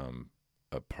removed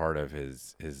a part of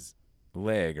his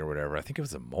leg or whatever. I think it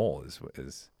was a mole. I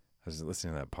was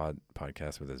listening to that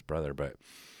podcast with his brother, but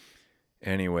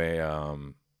anyway,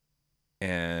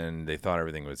 and they thought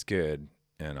everything was good,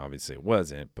 and obviously it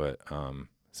wasn't. But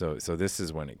so this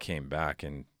is when it came back,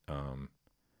 and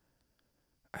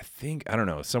I think, I don't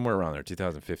know, somewhere around there,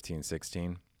 2015,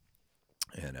 16,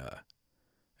 and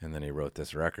then he wrote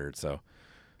this record. So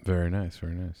very nice,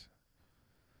 very nice.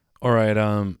 All right,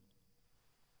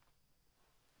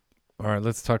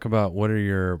 let's talk about what are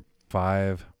your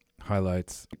 5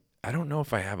 highlights. I don't know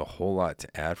if I have a whole lot to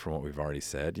add from what we've already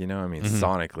said. I mean, Mhm.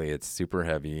 sonically, it's super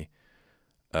heavy,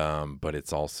 but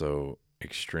it's also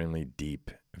extremely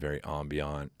deep, very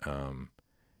ambient.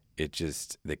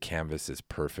 The canvas is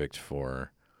perfect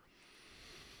for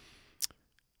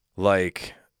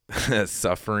like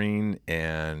suffering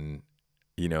and,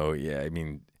 I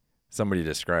mean, somebody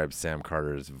described Sam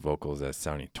Carter's vocals as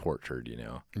sounding tortured,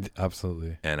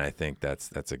 Absolutely. and I think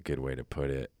that's a good way to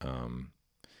put it.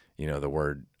 The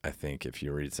word, I think if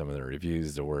you read some of the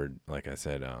reviews, the word, like I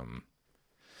said,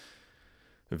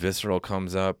 visceral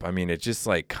comes up. I mean, it's just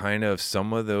like kind of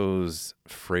some of those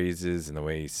phrases and the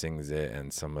way he sings it,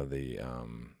 and some of the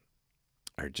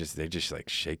they just like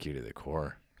shake you to the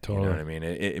core. Totally. You know what I mean?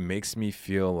 It makes me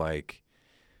feel like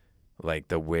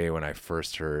the way when I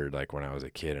first heard, like when I was a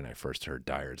kid and I first heard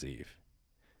Dyer's Eve.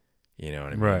 You know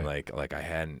what I mean? Right. Like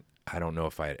I don't know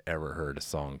if I had ever heard a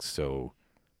song so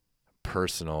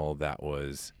personal that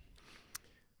was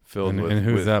filled with. And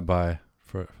who's with, that by?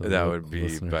 For that would be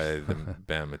listeners. by the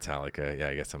band Metallica. Yeah,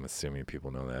 I guess I'm assuming people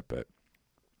know that, but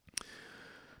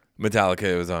Metallica,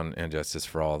 it was on And Justice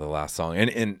for All, the last song.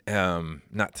 And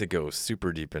not to go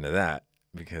super deep into that,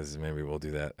 because maybe we'll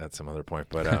do that at some other point,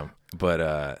 but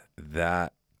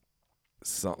that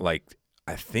song, like,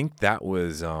 I think that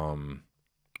was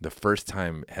the first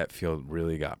time Hetfield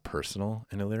really got personal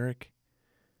in a lyric.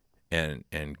 And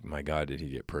my God, did he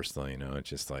get personal, it's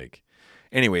just like,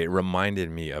 anyway, it reminded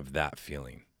me of that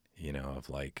feeling, of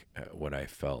like what I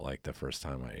felt like the first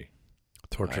time I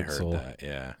Tortured heard Soul. that.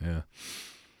 Yeah. Yeah.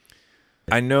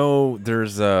 I know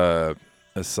there's a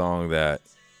song that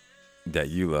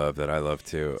you love that I love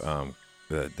too.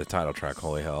 The title track,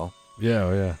 Holy Hell. Yeah,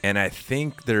 oh yeah. And I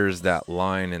think there's that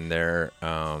line in there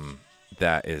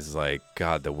that is like,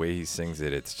 God, the way he sings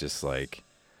it, it's just like,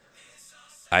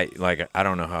 I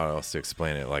don't know how else to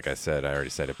explain it. Like I said, I already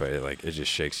said it, but it just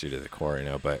shakes you to the core,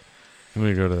 but Let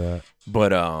me go to that.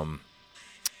 But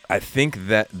I think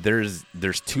that there's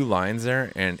 2 lines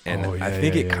there, and I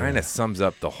think it kind of sums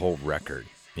up the whole record.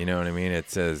 You know what I mean? It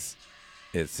says,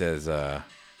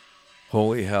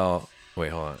 "Holy hell!" Wait,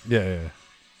 hold on. Yeah.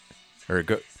 Or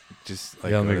go, just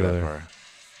like Yeah, I'll go make to it that there. part.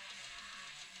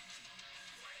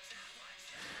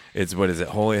 It's, what is it?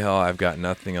 Holy hell! I've got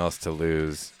nothing else to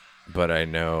lose, but I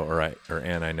know,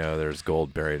 and I know there's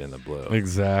gold buried in the blue.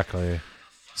 Exactly.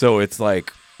 So it's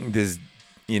like this,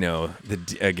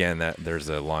 again, that there's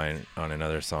a line on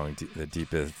another song, the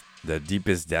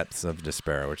deepest depths of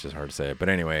despair, which is hard to say, but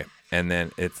anyway, and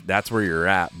then that's where you're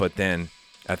at. But then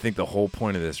I think the whole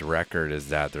point of this record is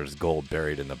that there's gold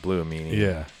buried in the blue,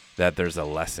 meaning that there's a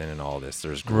lesson in all this.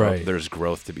 There's growth, Right. There's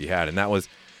growth to be had, and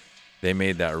they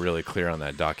made that really clear on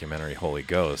that documentary Holy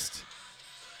Ghost.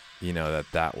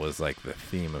 That was like the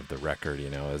theme of the record.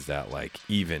 Is that like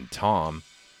even Tom,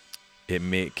 it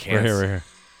made cancer. Right here.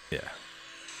 Yeah.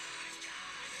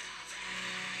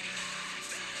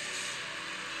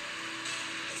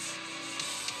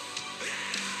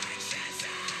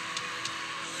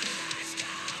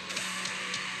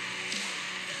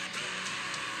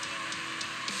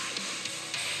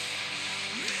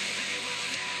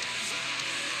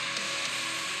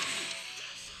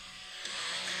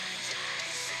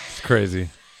 It's crazy.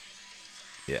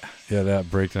 Yeah. Yeah,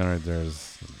 that breakdown right there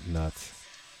is nuts.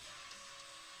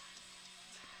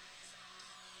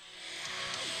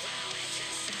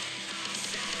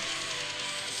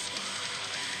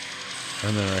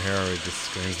 And then right here where he just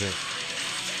screams it.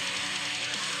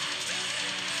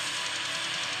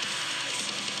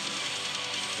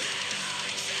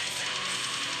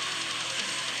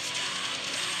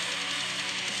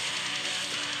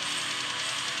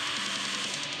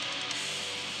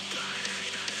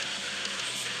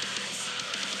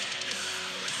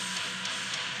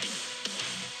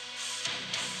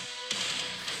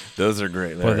 Those are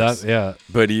great But lyrics. that, yeah,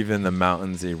 But even the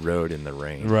mountains erode in the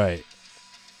rain. right.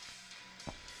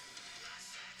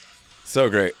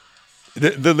 So great.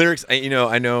 The lyrics,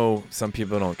 I know some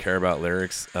people don't care about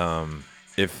lyrics.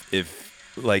 If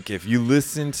you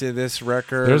listen to this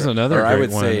record, There's another or great I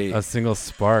would one. say A single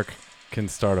spark can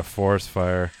start a forest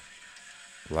fire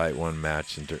light one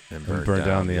match and and burn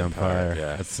down the empire.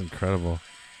 Yeah, That's incredible.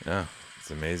 yeah,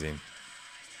 it's amazing.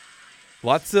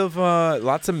 Lots of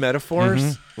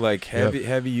metaphors, like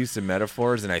heavy use of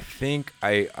metaphors, and I think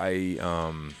I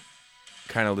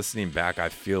kind of listening back, I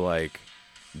feel like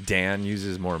Dan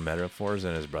uses more metaphors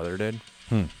than his brother did.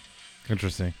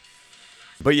 Interesting.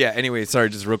 But yeah, anyway, sorry,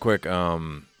 just real quick.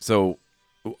 So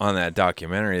on that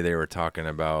documentary, they were talking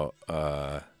about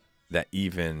that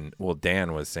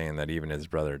Dan was saying that even his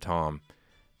brother Tom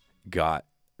got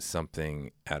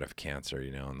something out of cancer,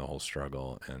 and the whole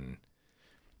struggle, and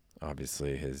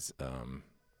obviously his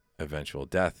eventual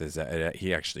death is that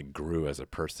he actually grew as a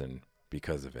person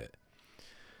because of it.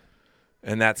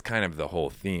 And that's kind of the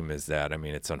whole theme, is that, I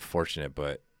mean, it's unfortunate,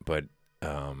 but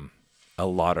a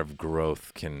lot of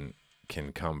growth can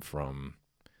come from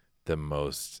the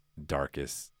most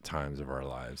darkest times of our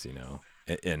lives,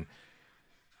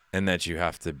 and that you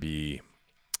have to be,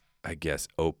 I guess,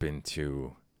 open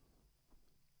to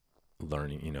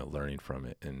learning from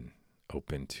it and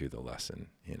open to the lesson,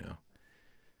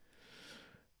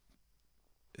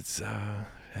 It's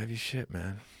heavy shit,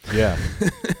 man. Yeah.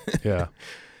 Yeah.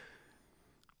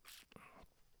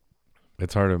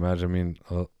 It's hard to imagine. I mean,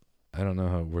 I don't know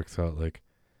how it works out, like,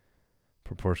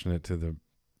 proportionate to the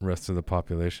rest of the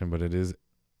population, but it is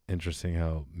interesting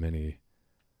how many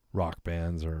rock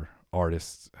bands or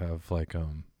artists have, like,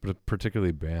 but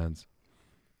particularly bands,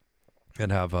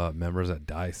 and have members that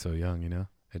die so young,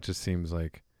 It just seems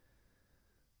like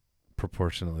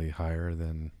proportionately higher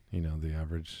than, the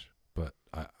average, but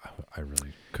I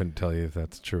really couldn't tell you if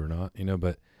that's true or not,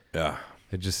 but Yeah.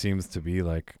 it just seems to be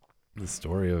like the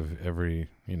story of every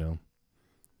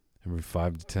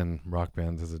 5 to 10 rock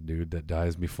bands is a dude that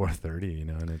dies before 30,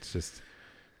 and it's just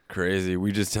Crazy.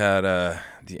 We just had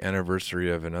the anniversary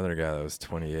of another guy that was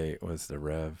 28, was the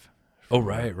Rev. Oh,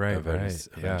 right. Avenged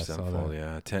Yeah, I saw Sevenfold,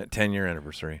 that. yeah. 10-year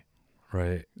anniversary.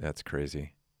 Right. That's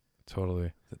crazy.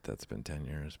 Totally. That's been 10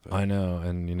 years. But I know,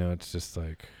 and it's just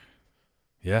like,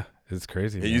 yeah, it's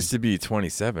crazy. it used to be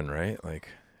 27, right? Like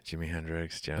Jimi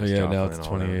Hendrix, Janis Joplin. Now it's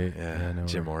 28. Yeah, no,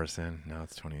 Jim Morrison. Now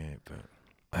it's 28.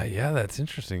 But yeah, that's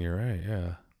interesting. You're right.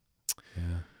 Yeah.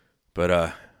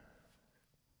 But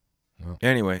well,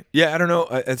 anyway, yeah, I don't know.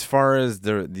 As far as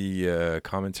the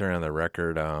commentary on the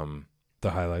record, the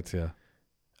highlights, yeah.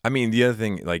 I mean, the other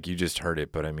thing, like, you just heard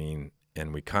it, but I mean,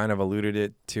 and we kind of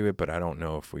alluded to it, but I don't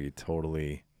know if we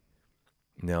totally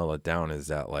nail it down, is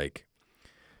that, like,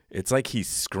 it's like he's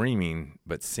screaming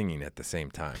but singing at the same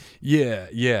time. Yeah.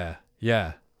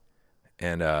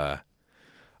 And I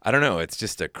don't know, it's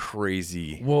just a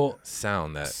crazy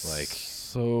sound that, like,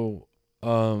 so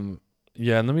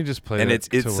yeah, and let me just play and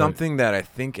that it's something that I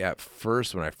think at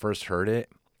first, when I first heard it,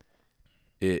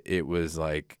 it was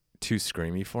like too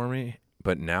screamy for me,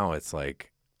 but now it's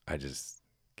like I just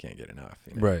can't get enough,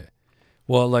 Right.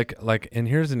 Well, like and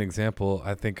here's an example.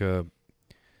 I think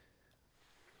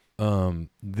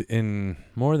in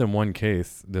more than one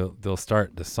case, they'll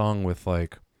start the song with,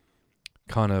 like,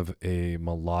 kind of a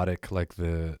melodic, like,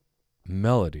 the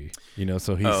melody,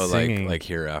 so he's singing like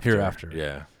hereafter.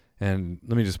 Yeah. And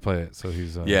let me just play it. So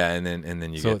he's yeah, and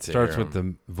then you so get it to starts hear with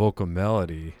the vocal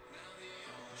melody,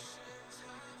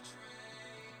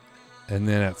 and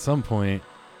then at some point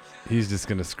he's just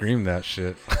gonna scream that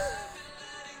shit.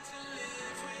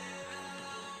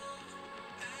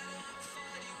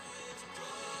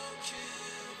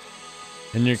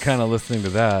 And you're kind of listening to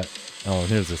that. Oh, and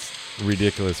here's this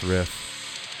ridiculous riff.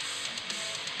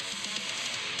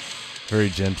 Very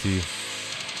genty.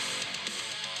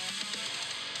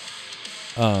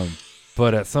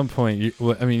 But at some point,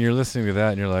 you're listening to that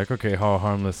and you're like, okay, how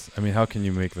harmless. I mean, how can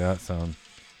you make that sound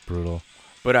brutal?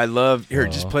 But I love,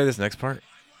 just play this next part.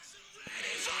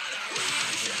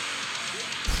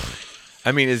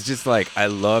 I mean, it's just like, I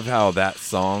love how that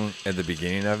song at the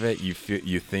beginning of it, you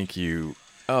think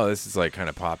this is like kind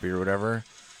of poppy or whatever,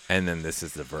 and then this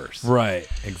is the verse. Right,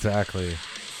 exactly.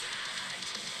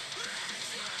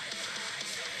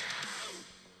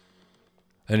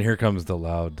 And here comes the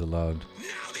loud.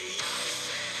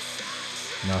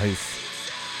 Now he's,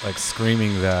 like,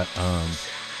 screaming that.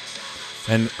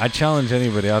 And I challenge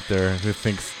anybody out there who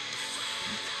thinks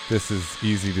this is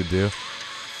easy to do,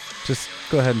 just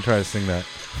go ahead and try to sing that.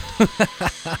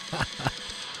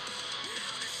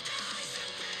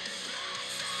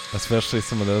 Especially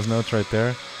some of those notes right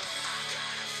there.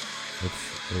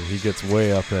 He gets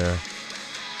way up there.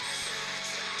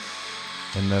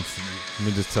 And let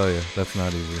me just tell you, that's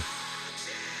not easy.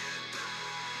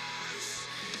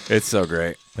 It's so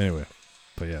great. Anyway,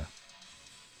 but yeah.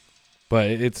 But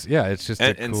it's just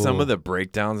and some of the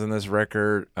breakdowns in this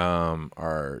record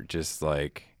are just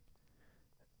like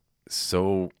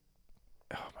so,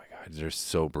 oh my God, they're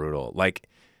so brutal. Like,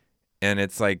 and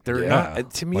it's like they're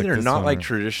not, to me, like they're not like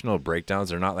traditional breakdowns.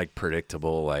 They're not like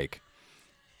predictable, like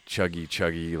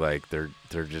chuggy, like they're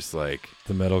just like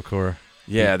the metalcore.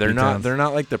 Yeah, they're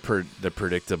not like the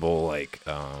predictable, like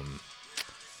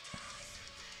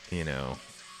you know,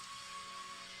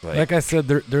 like I said,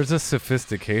 there's a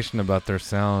sophistication about their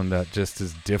sound that just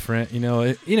is different,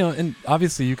 and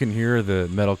obviously you can hear the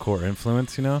metalcore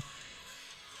influence,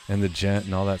 and the gent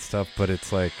and all that stuff, but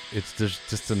it's like there's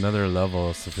just another level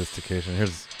of sophistication.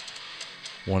 Here's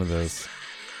one of those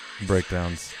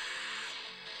breakdowns.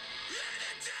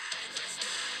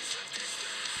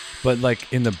 But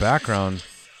like in the background,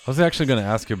 I was actually going to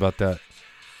ask you about that.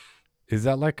 Is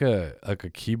that like a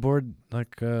keyboard,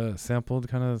 like sampled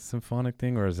kind of symphonic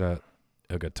thing, or is that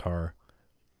a guitar?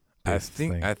 I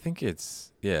think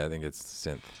it's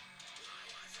synth.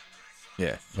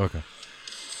 Yeah. Okay.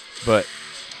 But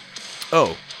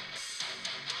so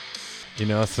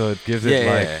it gives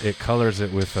it it colors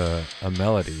it with a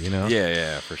melody,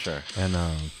 Yeah, for sure. And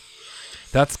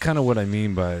that's kind of what I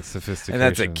mean by sophistication. And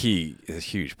that's a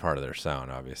huge part of their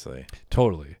sound, obviously.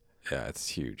 Totally. Yeah, it's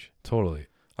huge. Totally.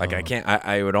 Like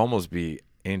I would almost be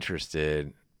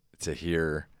interested to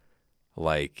hear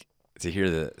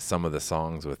some of the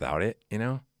songs without it,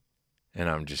 and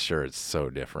I'm just sure it's so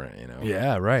different,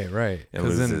 Yeah, right. It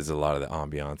loses a lot of the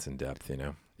ambiance and depth,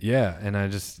 Yeah, and I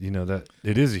just, that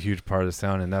it is a huge part of the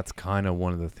sound, and that's kind of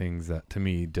one of the things that to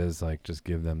me does like just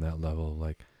give them that level of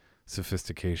like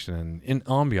sophistication and in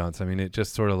ambiance. I mean, it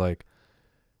just sort of like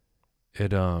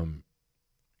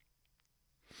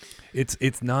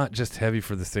it's not just heavy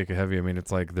for the sake of heavy. I mean,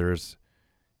 it's like there's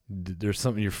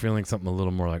something, you're feeling something a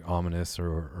little more like ominous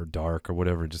or dark or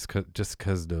whatever, just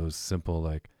cause those simple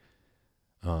like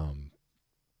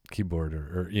keyboard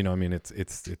or I mean,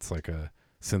 it's like a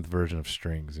synth version of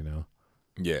strings,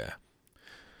 Yeah.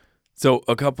 So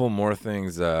a couple more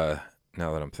things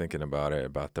now that I'm thinking about it,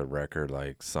 about the record,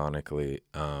 like sonically,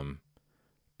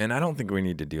 and I don't think we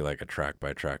need to do like a track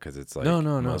by track because it's like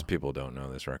most people don't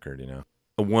know this record,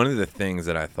 One of the things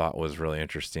that I thought was really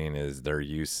interesting is their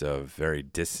use of very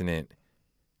dissonant,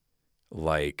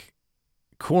 like,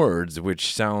 chords,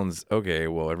 which sounds okay.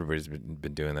 Well, everybody's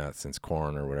been doing that since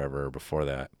Korn or whatever before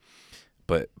that.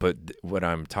 But what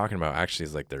I'm talking about actually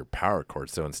is like their power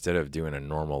chords. So instead of doing a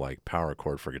normal like power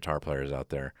chord for guitar players out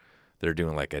there, they're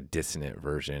doing like a dissonant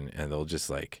version, and they'll just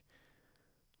like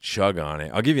chug on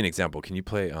it. I'll give you an example. Can you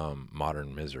play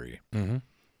Modern Misery? Mm-hmm.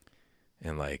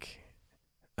 And like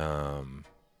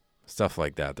stuff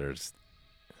like that.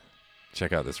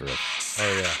 Check out this riff.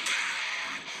 Oh yeah.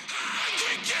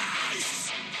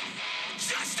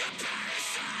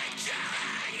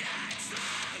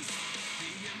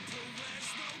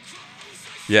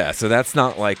 Yeah, so that's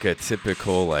not like a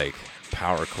typical like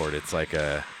power chord. It's like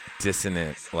a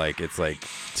dissonant, like it's like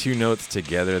two notes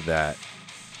together that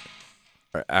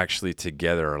are actually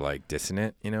together are like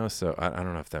dissonant, So I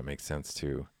don't know if that makes sense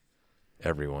to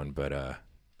everyone, but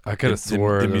I could have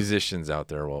swore the musicians out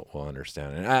there will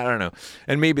understand. And I don't know.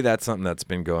 And maybe that's something that's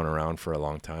been going around for a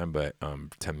long time, but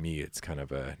to me it's kind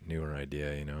of a newer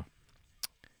idea,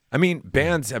 I mean,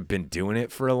 bands have been doing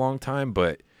it for a long time,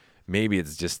 but maybe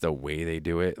it's just the way they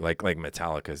do it. Like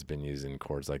Metallica's been using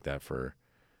chords like that for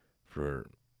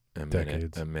a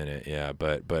minute. Yeah,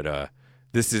 but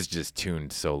this is just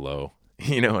tuned so low.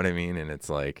 You know what I mean? And it's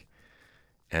like,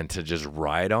 and to just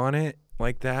ride on it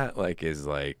like that, like is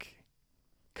like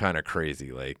kind of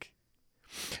crazy. Like,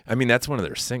 I mean, that's one of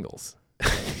their singles.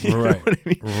 You know what I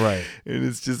mean? Right. And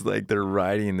it's just like they're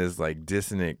riding this like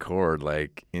dissonant chord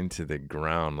like into the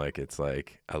ground. Like it's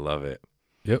like, I love it.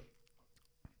 Yep.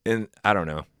 And I don't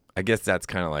know. I guess that's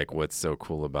kind of like what's so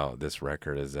cool about this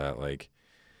record is that like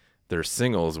they're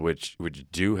singles which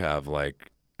do have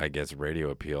like, I guess, radio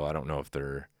appeal. I don't know if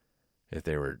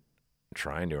they were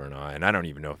trying to or not, and I don't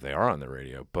even know if they are on the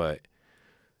radio, but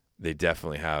they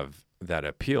definitely have that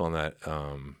appeal and that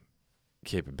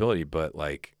capability. But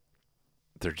like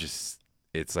they're just,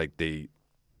 it's like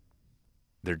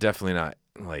they're definitely not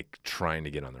like trying to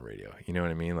get on the radio. You know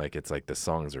what I mean? Like it's like the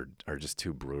songs are just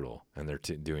too brutal, and they're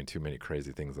doing too many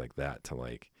crazy things like that to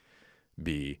like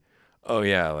be, oh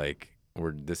yeah, like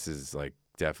this is like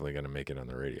definitely gonna make it on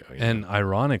the radio. And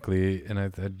ironically, and I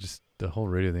just, the whole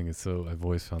radio thing is I've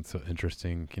always found so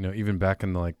interesting. Even back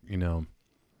in the, like,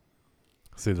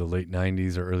 say the late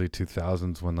 90s or early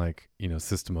 2000s when like, you know,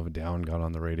 System of a Down got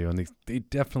on the radio, and they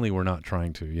definitely were not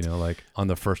trying to, you know, like on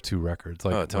the first two records,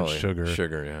 like totally.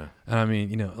 Sugar, yeah. And I mean,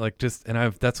 you know, like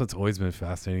that's what's always been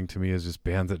fascinating to me is just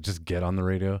bands that just get on the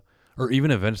radio, or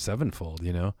even Avenged Sevenfold,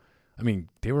 you know. I mean,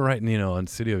 they were writing, you know, on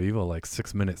City of Evil, like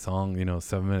 6-minute song, you know,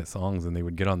 7-minute songs, and they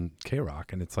would get on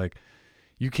K-Rock. And it's like,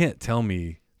 you can't tell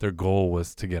me their goal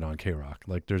was to get on K-Rock.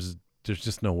 Like there's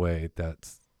just no way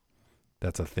that's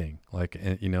a thing. Like,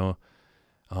 you know,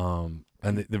 and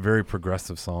the very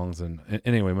progressive songs. And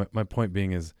anyway, my point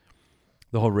being is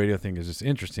the whole radio thing is just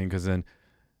interesting because then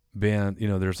you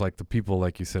know, there's like the people,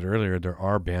 like you said earlier, there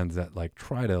are bands that like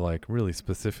try to like really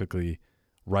specifically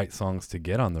write songs to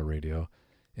get on the radio.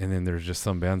 And then there's just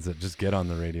some bands that just get on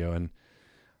the radio. And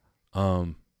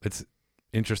it's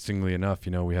interestingly enough,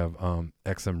 you know, we have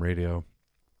XM radio.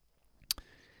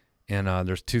 And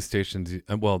there's two stations,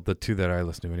 well, the two that I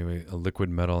listen to anyway, Liquid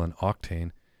Metal and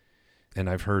Octane. And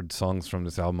I've heard songs from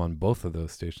this album on both of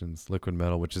those stations. Liquid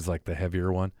Metal, which is like the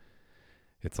heavier one.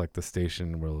 It's like the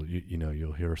station where, you know,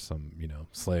 you'll hear some, you know,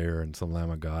 Slayer and some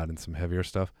Lamb of God and some heavier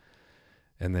stuff.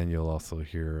 And then you'll also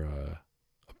hear,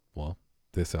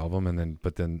 this album.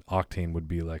 But then Octane would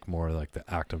be like more like the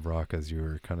active rock, as you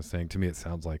were kind of saying. To me, it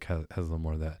sounds like has a little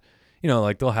more of that. You know,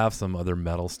 like they'll have some other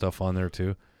metal stuff on there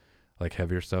too, like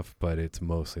heavier stuff, but it's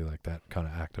mostly like that kind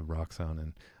of active rock sound.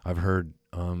 And I've heard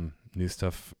new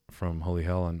stuff from Holy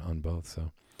Hell on both,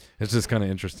 so it's just kind of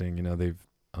interesting. You know, they've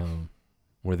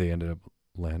where they ended up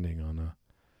landing on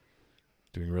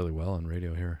doing really well on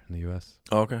radio here in the U.S.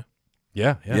 Oh, okay.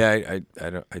 Yeah. I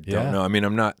don't know. I mean,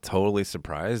 I'm not totally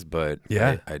surprised, but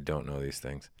I don't know these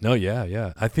things. No,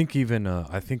 yeah. I think even I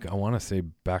want to say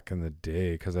back in the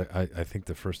day, because I think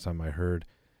the first time I heard,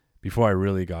 before I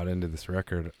really got into this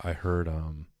record, I heard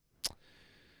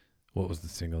what was the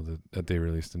single that they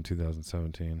released in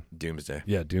 2017? Doomsday.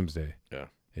 Yeah, Doomsday. Yeah.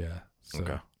 So,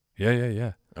 okay.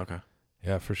 Yeah. Okay.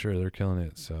 Yeah, for sure, they're killing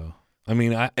it. So I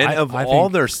mean, I all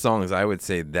their songs, I would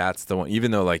say that's the one. Even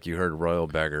though, like, you heard Royal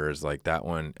Beggars, like that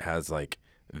one has like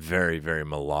very, very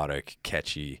melodic,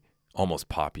 catchy, almost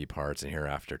poppy parts in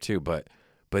Hereafter too. But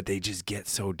they just get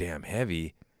so damn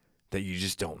heavy that you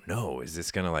just don't know, is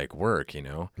this gonna like work? You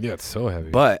know? Yeah, it's so heavy.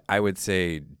 But I would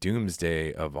say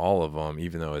Doomsday of all of them,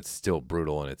 even though it's still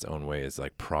brutal in its own way, is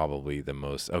like probably the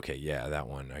most. Okay, yeah, that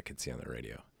one I could see on the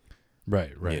radio.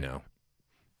 Right. You know.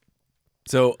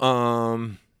 So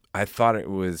I thought it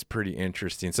was pretty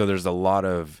interesting. So there's a lot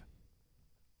of,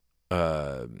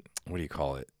 what do you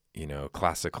call it? You know,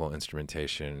 classical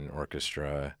instrumentation,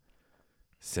 orchestra,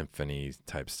 symphony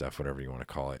type stuff, whatever you want to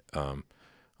call it, on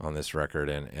this record.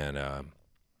 And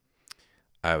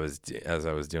as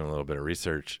I was doing a little bit of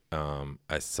research,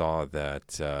 I saw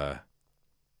that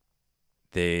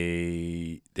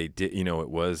they did, you know, it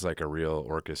was like a real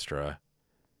orchestra.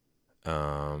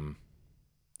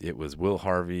 It was Will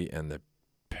Harvey and the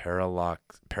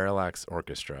Parallax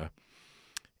Orchestra,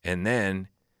 and then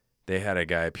they had a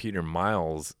guy, Peter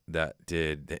Miles, that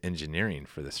did the engineering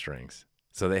for the strings.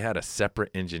 So they had a separate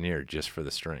engineer just for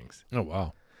the strings. Oh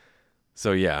wow.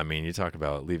 So yeah, I mean, you talk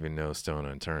about leaving no stone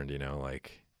unturned, you know,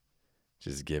 like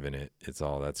just giving it its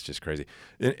all. That's just crazy.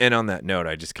 And on that note,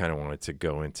 I just kind of wanted to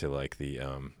go into like the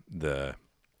I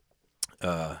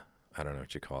don't know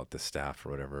what you call it, the staff or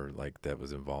whatever, like that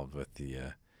was involved with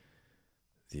the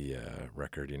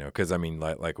record, you know, because I mean,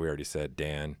 like we already said,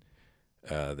 Dan,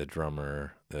 the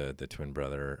drummer, the twin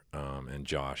brother, and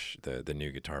Josh, the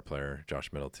new guitar player,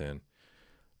 Josh Middleton,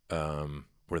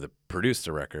 were the produced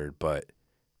the record, but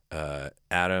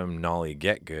Adam Nolly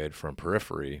Getgood from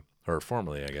Periphery, or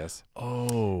formerly, I guess,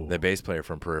 the bass player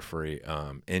from Periphery,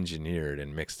 engineered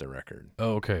and mixed the record.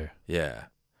 Oh, okay. Yeah.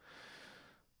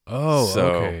 Oh,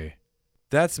 so, okay.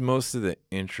 That's most of the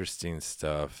interesting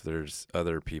stuff. There's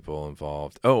other people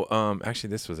involved. Oh, actually,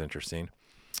 this was interesting.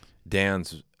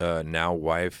 Dan's now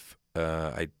wife,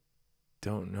 I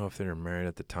don't know if they were married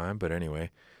at the time, but anyway,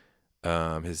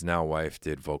 his now wife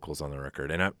did vocals on the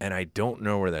record, and I don't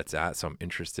know where that's at, so I'm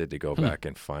interested to go back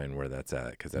and find where that's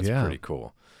at, because that's pretty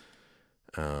cool.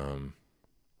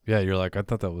 Yeah, you're like, I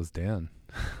thought that was Dan.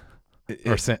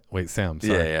 Or Sam. Wait, Sam.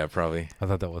 Sorry. Yeah, probably. I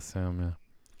thought that was Sam. Yeah.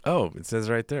 Oh, it says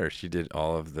right there she did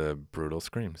all of the brutal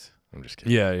screams. I'm just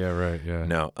kidding. Yeah, right, yeah.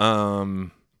 No.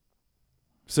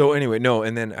 So anyway, no,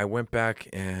 and then I went back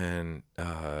and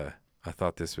I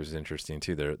thought this was interesting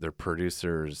too. They're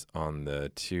producers on the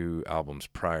two albums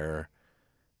prior,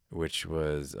 which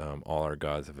was All Our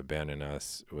Gods Have Abandoned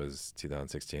Us was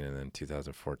 2016, and then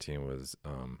 2014 was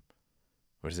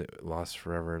what is it? Lost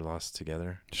Forever, Lost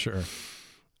Together. Sure.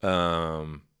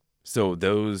 So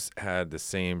those had the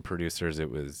same producers. It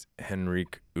was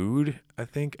Henrik Oud, I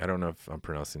think. I don't know if I'm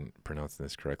pronouncing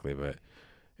this correctly, but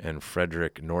and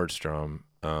Fredrik Nordstrom.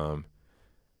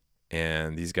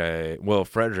 And these guys, well,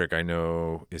 Fredrik I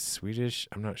know is Swedish.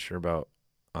 I'm not sure about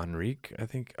Henrik. I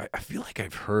think I feel like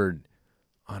I've heard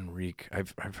Henrik.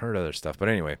 I've heard other stuff, but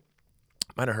anyway,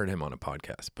 might have heard him on a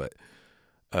podcast. But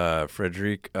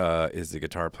Fredrik is the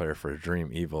guitar player for Dream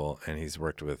Evil, and he's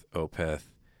worked with Opeth,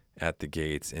 At the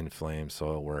Gates, In Flames,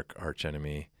 Soilwork, Arch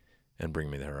Enemy, and Bring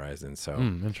Me the Horizon. So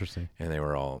Interesting. and they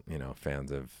were all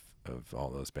fans of all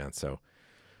those bands. So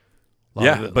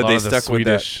But they stuck with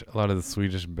that. A lot of the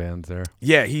Swedish bands there.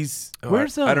 Yeah, he's.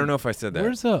 Where's I don't know if I said that.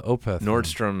 Where's Opeth?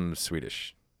 Nordstrom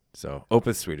Swedish. So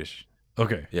Opeth Swedish.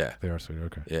 Okay. Yeah, they are Swedish.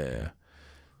 Okay. Yeah.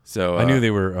 So I knew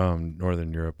they were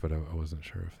Northern Europe, but I wasn't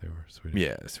sure if they were Swedish.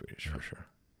 Yeah, Swedish for sure.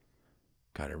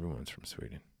 God, everyone's from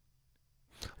Sweden.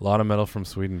 A lot of metal from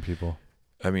Sweden, people.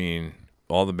 I mean,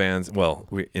 all the bands. Well,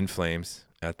 In Flames,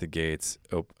 At the Gates.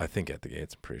 I think At the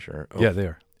Gates. I'm pretty sure. Yeah, they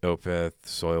are. Opeth,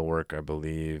 Soilwork, I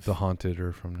believe. The Haunted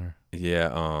are from there. Yeah,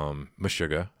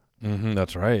 Meshuggah.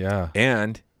 That's right, yeah.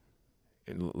 And,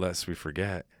 lest we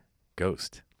forget,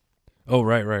 Ghost. Oh,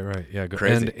 right. Yeah,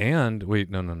 Crazy. And wait,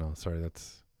 no. Sorry,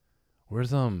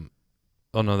 where's oh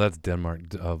no, that's Denmark.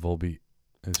 Volbeat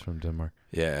is from Denmark.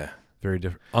 Yeah. Very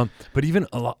different. But even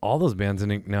all those bands,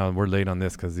 and now we're late on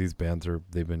this because these bands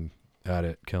they've been at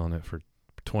it, killing it for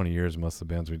 20 years. Most of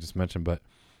the bands we just mentioned, but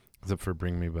except for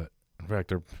Bring Me, but in fact,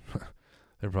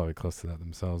 they're probably close to that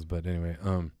themselves. But anyway,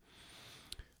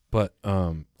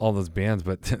 all those bands.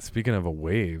 But speaking of a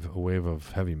wave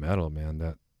of heavy metal, man,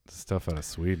 that stuff out of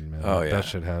Sweden, man. Oh, that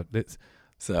should have.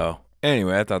 So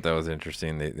anyway, I thought that was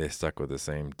interesting. They stuck with the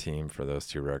same team for those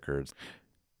two records,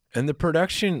 and the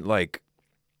production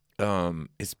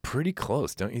is pretty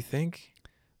close, don't you think?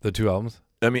 The two albums.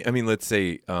 I mean, let's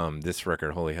say this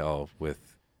record, Holy Hell,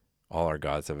 with All Our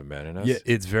Gods Have Abandoned Us. Yeah,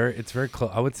 it's very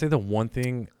close. I would say the one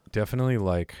thing definitely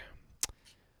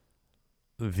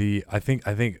I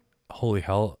think Holy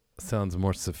Hell sounds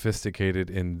more sophisticated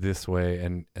in this way,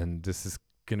 and this is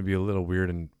going to be a little weird.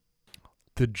 And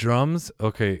the drums,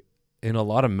 okay, in a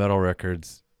lot of metal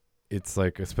records, it's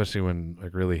especially when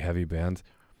really heavy bands,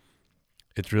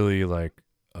 it's really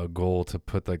a goal to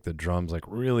put the drums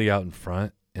really out in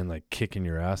front and kicking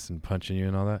your ass and punching you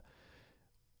and all that.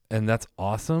 And that's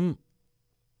awesome,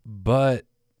 but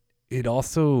it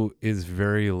also is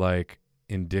very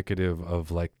indicative of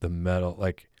the metal,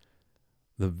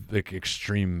 the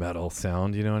extreme metal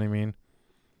sound, you know what I mean?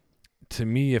 To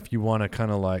me, if you want to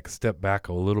kind of step back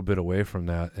a little bit away from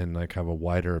that and have a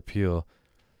wider appeal,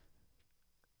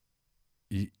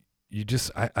 you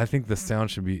just I think the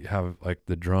sound should have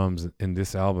the drums in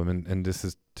this album, and this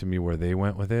is to me where they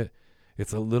went with it.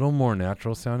 It's a little more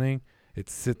natural sounding. It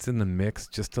sits in the mix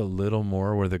just a little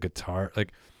more, where the guitar,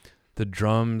 the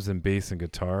drums and bass and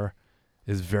guitar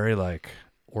is very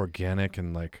organic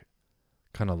and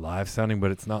kind of live sounding,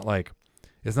 but it's not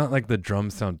the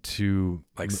drums sound too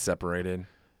separated.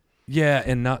 Yeah,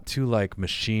 and not too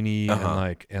machiney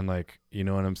and you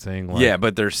know what I'm saying? Yeah,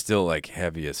 but they're still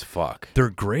heavy as fuck. They're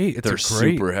great. They're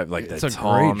super heavy. It's a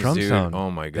great drum sound. Oh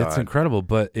my god, it's incredible.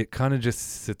 But it kind of just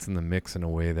sits in the mix in a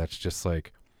way that's just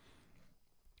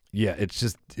yeah,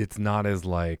 it's not as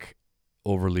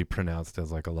overly pronounced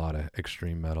as a lot of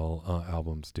extreme metal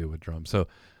albums do with drums. So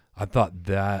I thought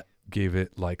that gave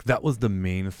it that was the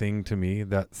main thing to me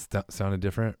that sounded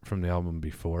different from the album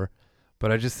before.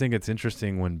 But I just think it's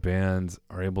interesting when bands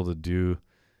are able to do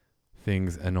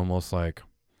things and almost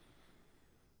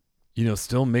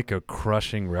still make a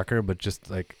crushing record, but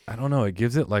just I don't know, it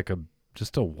gives it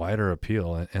just a wider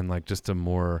appeal and just a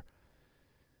more,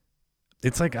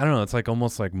 it's I don't know, it's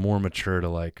almost more mature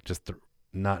to just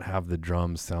not have the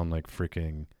drums sound like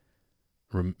freaking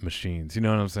machines. You know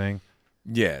what I'm saying?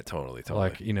 Yeah, totally.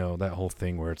 That whole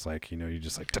thing where it's you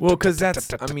just well, because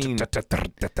that's, I mean,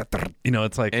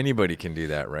 it's anybody can do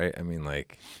that, right? I mean,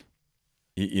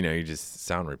 you just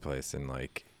sound replace and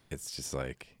it's just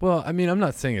well, I mean, I'm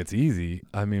not saying it's easy.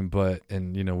 I mean, but,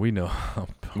 and we know how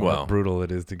brutal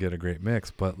it is to get a great mix,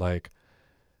 but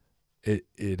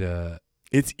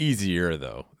it's easier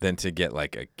though than to get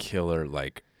a killer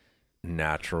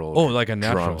natural a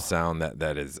natural drum sound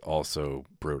that is also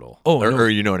brutal. Or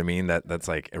you know what I mean, that's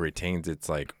it retains its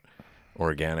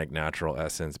organic natural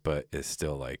essence, but is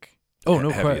still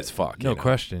heavy as fuck. No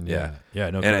question. Yeah. No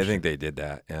and question. I think they did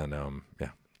that, and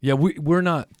yeah, we're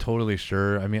not totally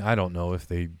sure. I mean, I don't know if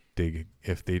they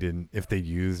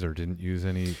used or didn't use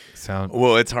any sound.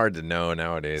 Well, it's hard to know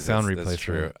nowadays. Sound that's replacement.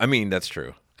 True. I mean, that's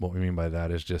true. What we mean by that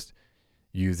is just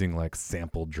using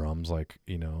sample drums,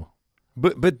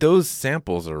 But those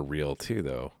samples are real too,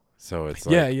 though. So it's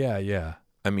like, yeah.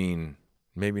 I mean,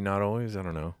 maybe not always. I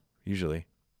don't know. Usually.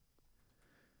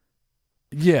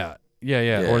 Yeah. Or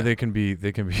Yeah. they can be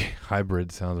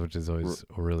hybrid sounds, which is always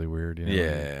really weird. You know,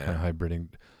 Yeah. kind of hybriding,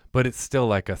 but it's still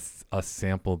like a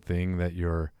sampled thing that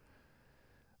you're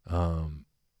kind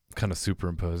of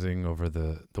superimposing over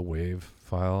the wave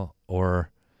file,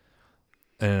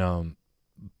 and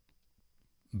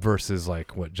versus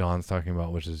like what John's talking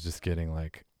about, which is just getting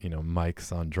like, you know,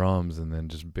 mics on drums and then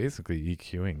just basically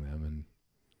EQing them and,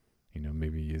 you know,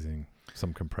 maybe using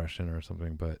some compression or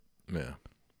something, but Yeah.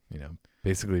 you know,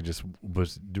 basically just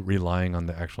was relying on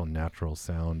the actual natural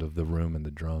sound of the room and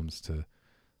the drums to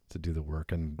do the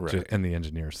work and Right. and the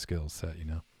engineer's skill set, you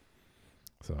know.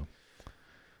 So,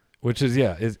 which is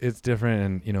it's different,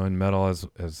 and you know, in metal,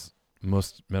 as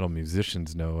most metal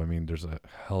musicians know, I mean, there's a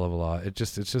hell of a lot. It's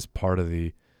just part of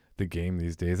the game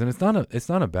these days, and it's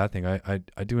not a bad thing.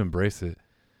 I do embrace it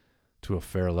to a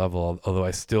fair level, although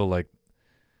I still like.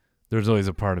 There's always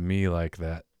a part of me like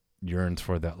that yearns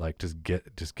for that, like just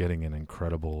getting an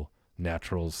incredible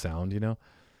natural sound, you know.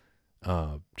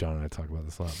 John and I talk about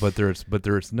this a lot, but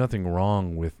there's nothing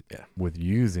wrong with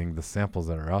using the samples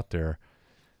that are out there,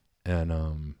 and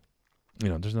you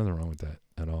know, there's nothing wrong with that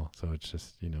at all. So it's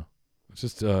just, you know, it's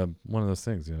just one of those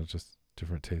things, you know, it's just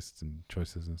different tastes and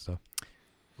choices and stuff.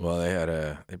 Well,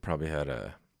 they probably had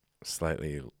a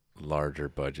slightly larger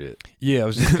budget. Yeah, I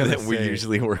was just gonna that we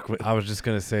usually work with. I was just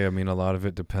gonna say, I mean, a lot of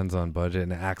it depends on budget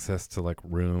and access to like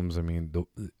rooms. I mean,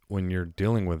 when you're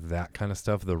dealing with that kind of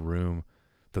stuff, the room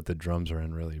that the drums are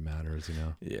in really matters, you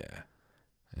know. Yeah.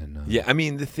 And yeah, I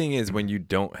mean, the thing is, when you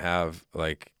don't have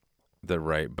like the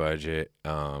right budget,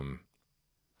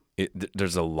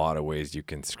 there's a lot of ways you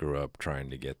can screw up trying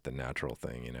to get the natural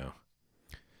thing, you know.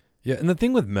 Yeah, and the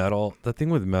thing with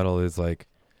metal is like,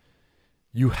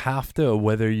 you have to,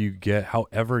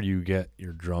 however you get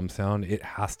your drum sound, it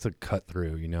has to cut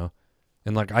through, you know.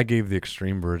 And like, I gave the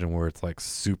extreme version where it's like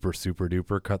super super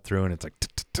duper cut through, and it's like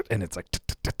and it's like,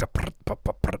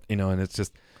 you know, and it's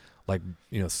just like,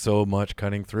 you know, so much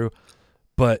cutting through.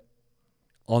 But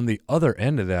on the other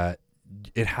end of that,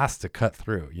 it has to cut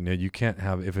through, you know. You can't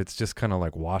have, if it's just kind of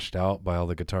like washed out by all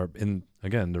the guitar. And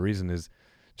again, the reason is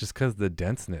just because the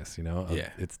denseness, you know.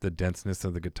 It's the denseness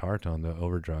of the guitar tone, the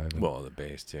overdrive, and, well, the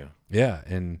bass too.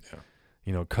 And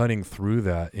you know, cutting through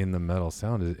that in the metal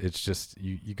sound, it's just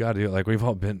you got to, like, we've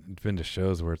all been to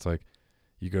shows where it's like,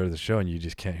 you go to the show and you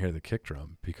just can't hear the kick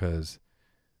drum because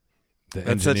the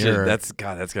engineer. That's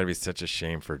got to be such a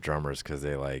shame for drummers, because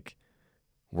they like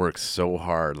work so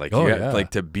hard. Like, like,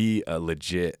 to be a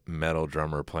legit metal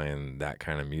drummer playing that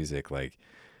kind of music, like,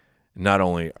 not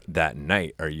only that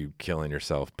night are you killing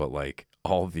yourself, but like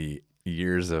all the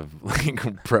years of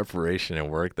like preparation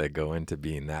and work that go into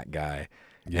being that guy.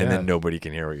 Yeah. And then nobody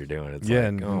can hear what you're doing. It's like,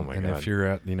 and, oh my God. And if you're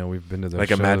at, you know, we've been to those like,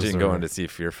 shows, imagine going to see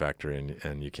Fear Factory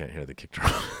and you can't hear the kick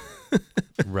drum.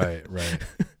 Right.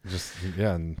 Just,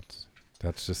 and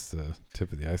that's just the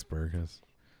tip of the iceberg as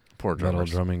poor drummers.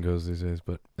 Metal drumming goes these days.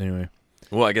 But anyway.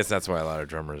 Well, I guess that's why a lot of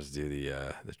drummers do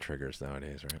the triggers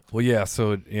nowadays, right? Well, yeah.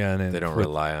 So, yeah. And they don't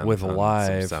rely on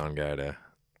live some sound guy to.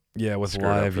 Yeah. With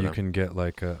live, you can get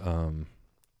like a,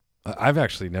 I've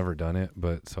actually never done it,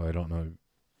 but so I don't know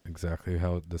exactly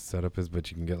how the setup is, but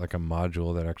you can get like a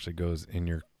module that actually goes in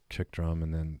your kick drum,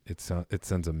 and then it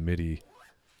sends a MIDI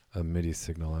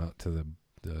signal out to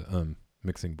the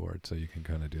mixing board, so you can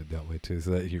kind of do it that way too, so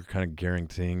that you're kind of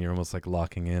guaranteeing, you're almost like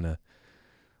locking in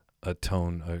a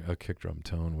tone, a kick drum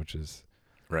tone, which is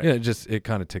right. Yeah, it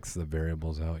kind of takes the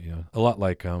variables out, you know, a lot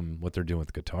like what they're doing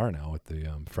with guitar now with the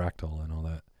fractal and all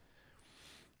that,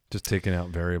 just taking out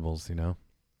variables, you know.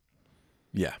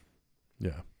 Yeah.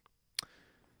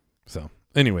 So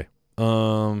anyway,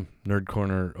 nerd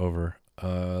corner over.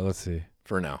 Let's see.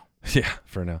 For now. Yeah,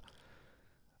 for now.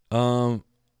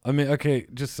 I mean, okay,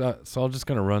 just so I'm just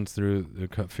gonna run through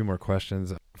a few more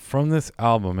questions from this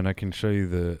album, and I can show you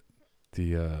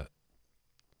the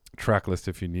track list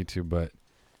if you need to. But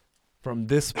from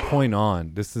this point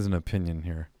on, this is an opinion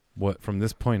here. From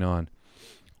this point on,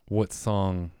 what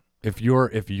song? If you're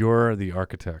the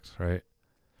Architects, right?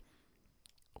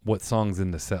 What song's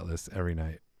in the set list every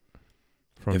night?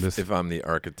 If I'm the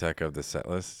architect of the set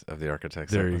list of the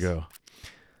Architects, there you go.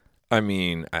 I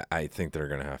mean, I think they're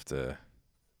gonna have to.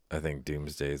 I think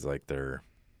Doomsday's like their,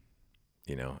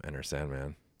 you know, Enter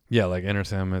Sandman. Yeah, like Enter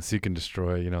Sandman, Seek and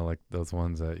Destroy. You know, like those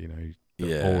ones that, you know,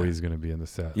 they're always gonna be in the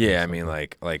set. Yeah, I mean,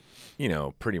 like you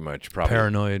know, pretty much probably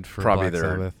Paranoid for probably Black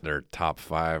Sabbath. Their top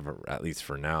 5, or at least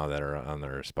for now, that are on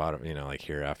their spot. You know, like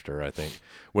Hereafter. I think.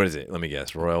 What is it? Let me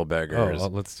guess. Royal Beggars. Oh,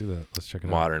 let's do that. Let's check it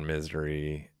out. Modern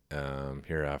Misery.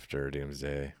 Hereafter,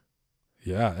 Doomsday.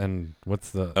 Yeah, and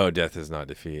what's the? Oh, Death Is Not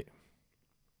Defeat.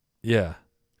 Yeah,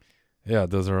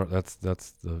 Those are that's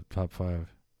the top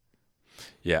 5.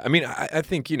 Yeah, I mean, I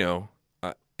think and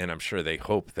I'm sure they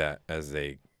hope that as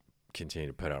they continue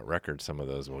to put out records, some of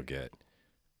those will get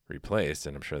replaced,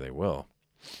 and I'm sure they will.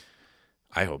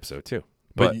 I hope so too.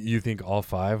 But you think all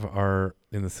 5 are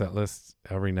in the set list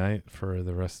every night for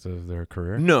the rest of their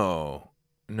career? No,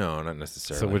 not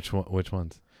necessarily. So which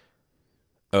ones?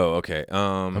 Oh, okay.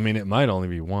 I mean, it might only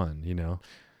be one.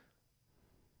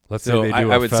 Let's say So they do I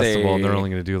a would festival and they're say- only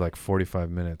going to do like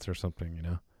 45 minutes or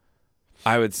something.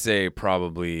 I would say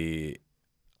probably.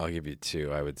 I'll give you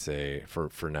 2. I would say for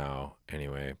now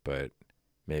anyway, but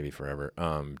maybe forever.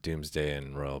 Doomsday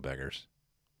and Royal Beggars.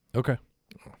 Okay.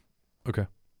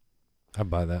 I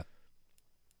buy that.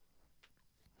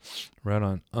 Right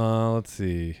on. Let's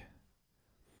see.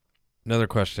 Another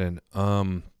question.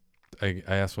 I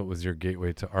asked what was your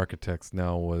gateway to Architects.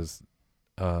 Now was,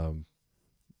 the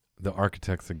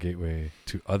Architects a gateway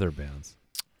to other bands?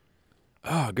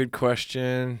 Oh, good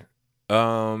question.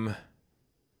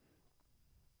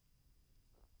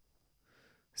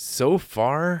 So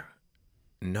far,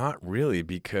 not really,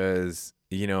 because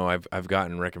I've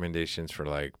gotten recommendations for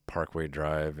like Parkway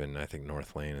Drive and I think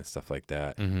North Lane and stuff like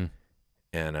that, Mm-hmm.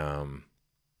 and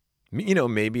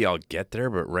maybe I'll get there,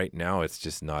 but right now it's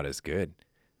just not as good,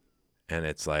 and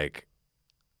it's like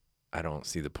I don't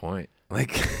see the point.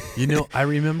 Like, I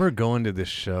remember going to this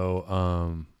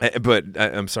show. but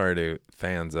I'm sorry to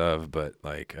fans of, but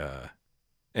like,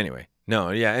 anyway,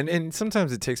 no, yeah, and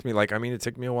sometimes it takes me it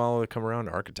took me a while to come around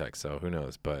to Architects, so who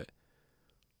knows, but.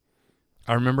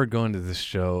 I remember going to this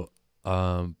show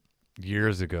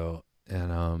years ago,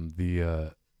 and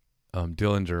the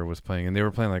Dillinger was playing, and they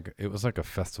were playing like it was like a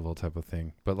festival type of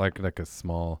thing, but like a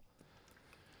small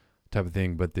type of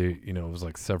thing. But it was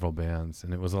like several bands,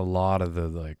 and it was a lot of the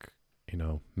like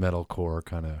metalcore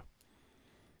kind of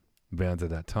bands at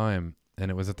that time. And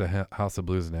it was at the House of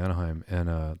Blues in Anaheim, and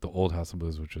the old House of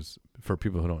Blues, which was, for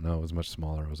people who don't know, it was much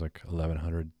smaller. It was like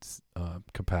 1,100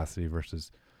 capacity versus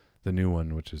the new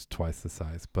one, which is twice the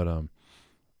size. But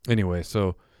anyway,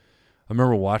 so I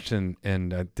remember watching,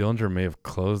 and Dillinger may have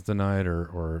closed the night,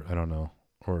 or I don't know,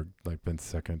 or like been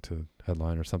second to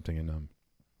headline or something. And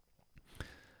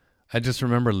I just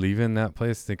remember leaving that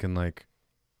place thinking like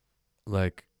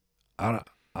I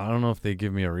don't know if they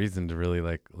give me a reason to really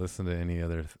like listen to any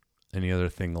other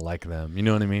thing like them. You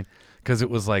know what I mean? Because it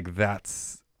was like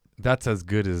that's as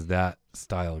good as that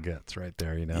style gets right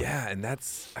there. Yeah, and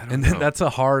that's I don't And know. then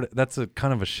that's a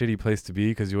kind of a shitty place to be,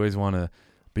 because you always want to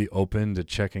be open to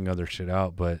checking other shit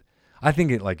out. But I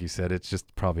think it, like you said, it's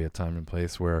just probably a time and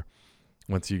place where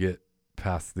once you get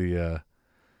past the,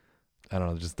 I don't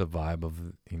know, just the vibe of,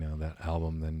 that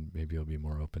album, then maybe you'll be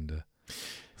more open to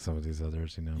some of these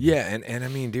others, Yeah, and I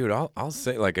mean, dude, I'll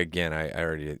say, like, again, I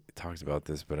already talked about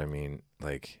this, but I mean,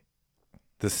 like,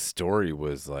 the story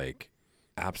was like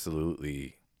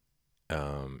absolutely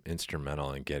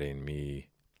instrumental in getting me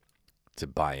to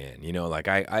buy in. Like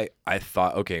I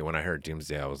thought, okay, when I heard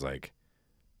Doomsday, I was like,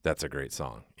 that's a great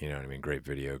song. You know what I mean? Great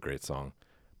video, great song.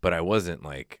 But I wasn't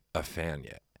like a fan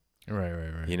yet. Right.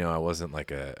 I wasn't like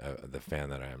the fan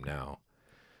that I am now.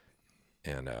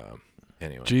 And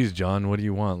anyway. Geez, John, what do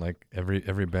you want? Like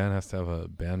every band has to have a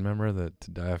band member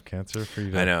to die of cancer for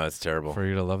you to, I know, it's terrible. for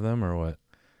you to love them, or what?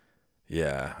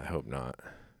 Yeah, I hope not.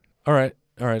 All right.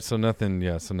 So nothing.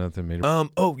 Yeah. So nothing major.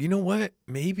 Oh, you know what?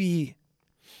 Maybe.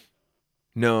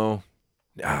 No.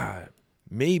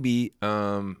 Maybe.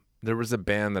 There was a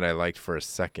band that I liked for a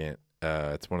second.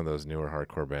 It's one of those newer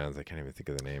hardcore bands. I can't even think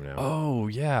of the name now. Oh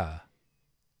yeah.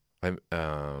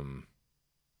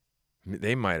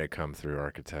 They might have come through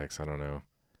Architects. I don't know.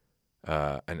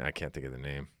 And I can't think of the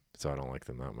name, so I don't like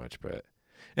them that much. But,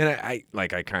 and I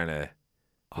kind of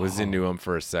was into them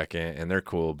for a second, and they're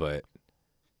cool, but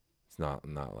it's not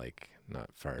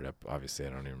fired up. Obviously, I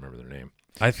don't even remember their name.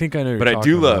 I think I know. But I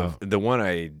do love the one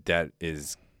that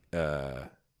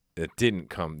didn't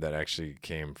come, that actually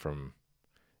came from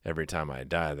Every Time I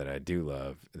Die, that I do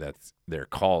love. They're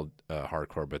called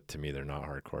hardcore, but to me they're not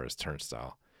hardcore. Is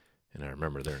Turnstile, and I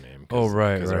remember their name.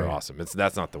 Because they're awesome.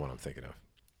 That's not the one I'm thinking of.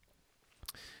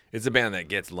 It's a band that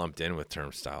gets lumped in with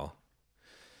Turnstile,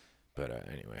 but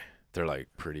anyway, they're like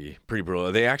pretty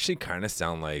brutal. They actually kind of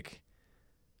sound like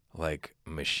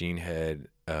Machine Head.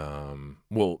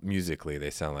 Well, musically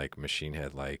they sound like Machine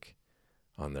Head, like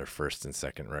on their first and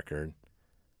second record.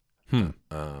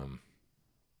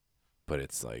 But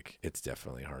it's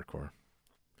definitely hardcore.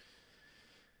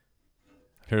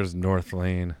 Here's North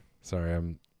Lane. Sorry,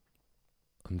 I'm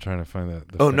I'm trying to find the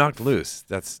Oh, Knocked Loose.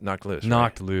 That's Knocked Loose.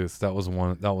 Knocked right? Loose. That was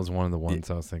one of the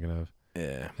ones I was thinking of.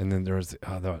 Yeah. And then there was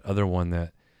the other one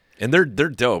that And they're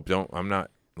dope. I'm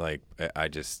not like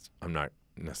I'm not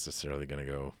necessarily gonna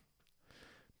go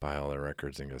buy all their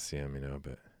records and go see them,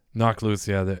 but Knocked Loose.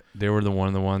 Yeah, they were one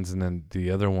of the ones, and then the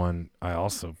other one I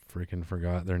also freaking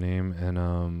forgot their name, and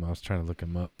I was trying to look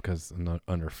them up because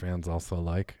under fans also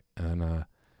like, and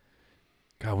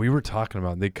God, we were talking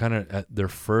about they kind of at their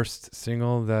first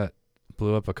single that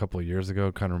blew up a couple of years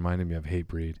ago kind of reminded me of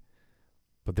Hatebreed,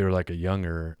 but they were like a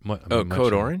younger.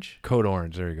 Code Orange. Code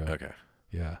Orange. There you go. Okay.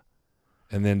 Yeah.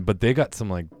 And then, but they got some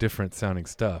like different sounding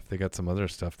stuff. They got some other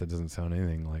stuff that doesn't sound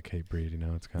anything like Hatebreed.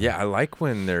 It's kind of. I like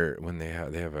when they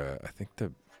have I think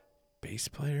the bass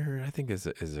player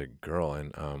is a girl,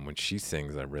 and when she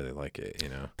sings, I really like it.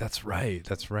 That's right.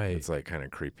 It's like kind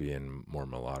of creepy and more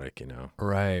melodic.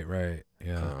 Right.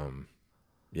 Yeah.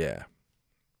 Yeah.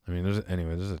 I mean,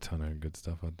 there's a ton of good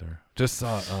stuff out there. Just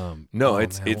saw.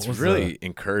 It's really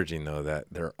encouraging though that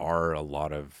there are a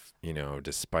lot of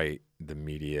despite the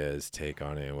media's take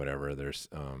on it and whatever, there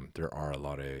are a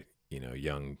lot of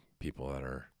young people that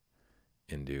are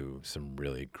into some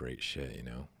really great shit,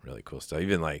 really cool stuff.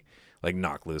 Even like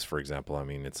Knocked Loose, for example. I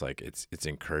mean, it's like it's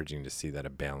encouraging to see that a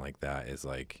band like that is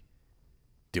like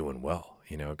doing well,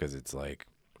 because it's like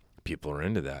people are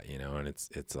into that, and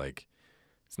it's like.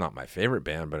 It's not my favorite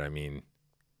band, but I mean,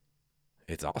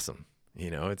 it's awesome.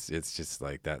 It's just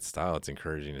like that style. It's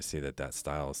encouraging to see that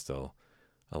style is still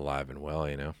alive and well.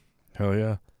 Hell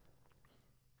yeah.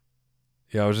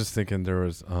 Yeah, I was just thinking there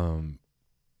was a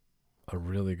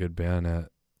really good band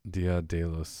at Dia de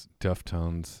los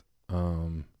Deftones.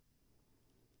 They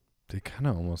kind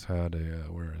of almost had a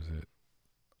where is it?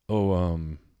 Oh,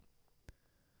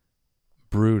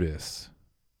 Brutus.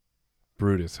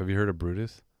 Have you heard of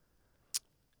Brutus?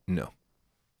 No.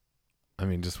 I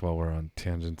mean, just while we're on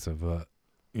tangents of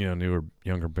newer,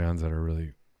 younger bands that are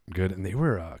really good, and they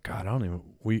were God, I don't even.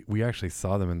 We actually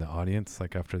saw them in the audience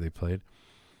like after they played,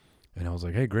 and I was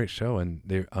like, hey, great show, and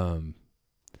they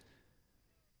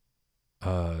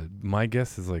my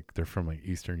guess is like they're from like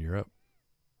Eastern Europe,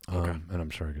 okay, and I'm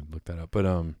sure I could look that up, but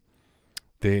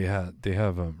they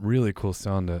have a really cool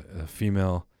sound. A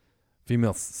female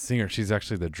singer. She's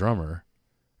actually the drummer,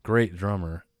 great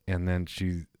drummer. And then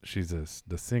she's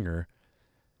the singer,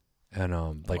 and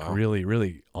wow. really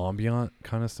really ambient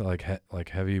kind of stuff, like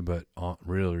heavy, but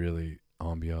really really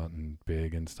ambient and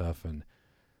big and stuff. And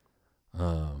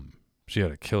she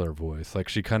had a killer voice. Like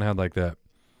she kind of had like that.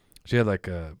 She had like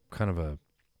a kind of a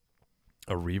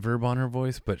reverb on her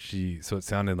voice, but so it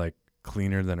sounded like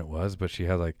cleaner than it was. But she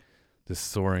had like this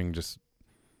soaring, just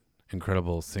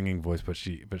incredible singing voice. But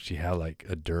she had like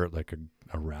a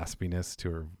raspiness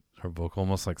to her vocal,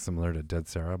 almost like similar to Dead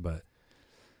Sarah, but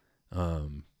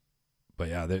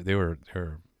yeah, they were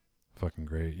fucking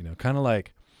great. Kind of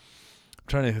like I'm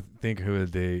trying to think who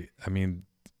they. I mean,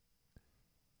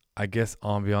 I guess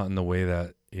ambient in the way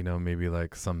that maybe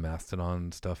like some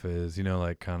Mastodon stuff is.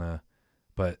 Like kind of,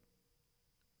 but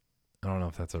I don't know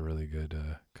if that's a really good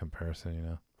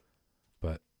comparison.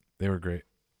 But they were great.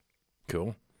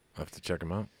 Cool. I'll have to check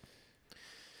them out.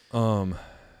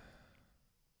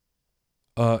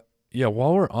 Yeah,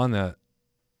 while we're on that,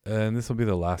 and this will be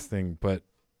the last thing, but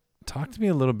talk to me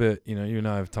a little bit, you and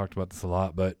I have talked about this a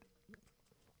lot, but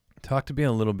talk to me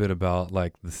a little bit about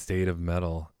like the state of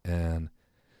metal. And,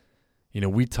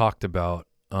 we talked about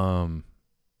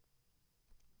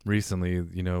recently,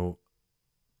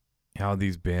 how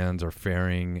these bands are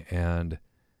faring, and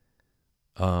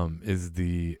is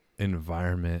the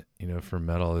environment, for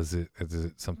metal, is it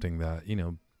something that,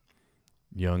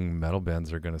 young metal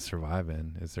bands are going to survive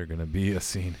in? Is there going to be a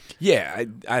scene? Yeah,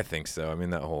 I think so. I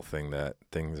mean, that whole thing that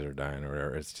things are dying or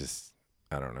whatever, it's just,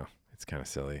 I don't know. It's kind of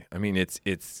silly. I mean, it's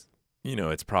it's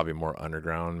probably more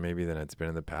underground maybe than it's been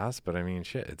in the past, but I mean,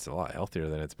 shit, it's a lot healthier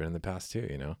than it's been in the past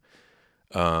too,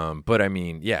 But I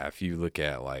mean, yeah, if you look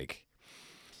at like,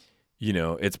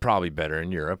 it's probably better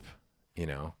in Europe,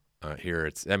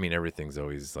 here everything's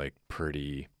always like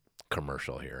pretty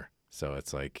commercial here. So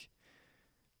it's like,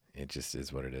 it just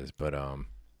is what it is. But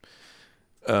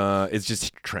it's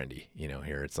just trendy,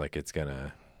 here. It's like it's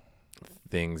gonna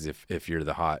things if you're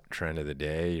the hot trend of the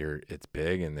day, it's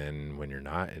big, and then when you're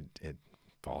not, it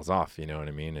falls off, you know what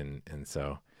I mean? And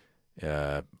so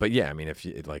but yeah, I mean, if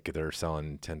you like they're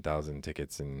selling 10,000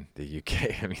 tickets in the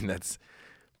UK, I mean that's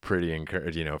pretty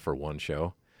encouraging, for one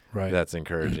show. Right. That's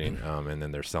encouraging. And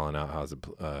then they're selling out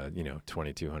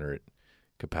 2,200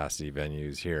 capacity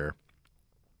venues here.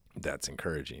 That's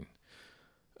encouraging.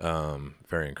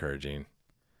 Very encouraging.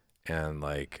 And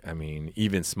like, I mean,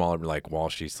 even smaller, like While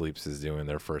She Sleeps is doing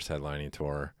their first headlining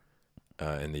tour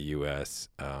in the U.S.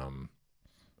 I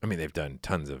mean, they've done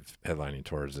tons of headlining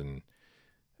tours and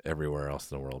everywhere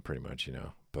else in the world, pretty much, you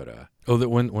know. But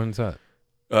when's that?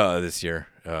 this year,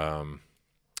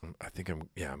 I think I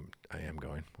am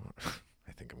going.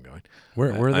 I think I'm going.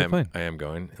 Where are they playing? I am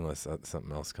going, unless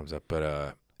something else comes up.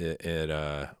 But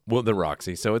well, the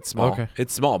Roxy. So it's small. Okay.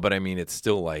 It's small, but I mean, it's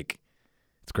still like,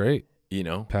 It's great. you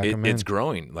know, Pack 'em in. it's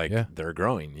growing. Like Yeah. they're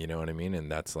growing. You know what I mean?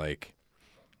 And that's like,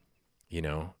 you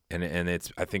know, and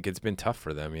it's, I think it's been tough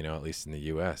for them, you know, at least in the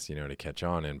U.S., you know, to catch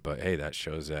on. But hey, that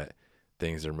shows that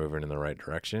things are moving in the right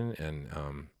direction. And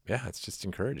yeah, it's just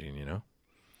encouraging, you know.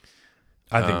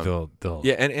 I think they'll.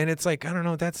 Yeah, and it's like, I don't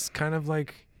know, that's kind of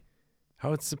like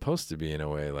how it's supposed to be in a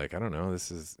way. Like, I don't know,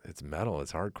 it's metal,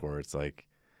 it's hardcore. It's like,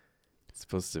 it's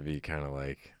supposed to be kind of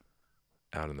like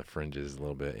out in the fringes a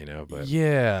little bit, you know, but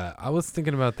Yeah, I was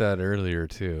thinking about that earlier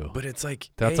too. but it's like,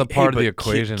 That's hey, a part of the but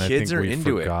equation I kids think are we've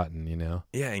into forgotten, you know?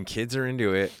 it. Yeah, and kids are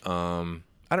into it.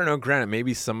 I don't know, granted,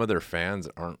 maybe some of their fans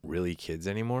aren't really kids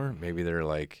anymore. Maybe they're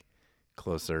like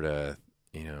closer to,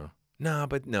 you know,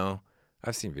 no.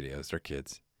 I've seen videos, they're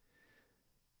kids.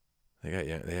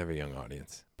 They have a young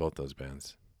audience, both those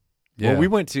bands. Yeah. Well, we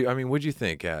went to, I mean, what'd you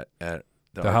think at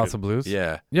the House of Blues?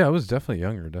 Yeah. Yeah, it was definitely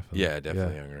younger, definitely. Yeah,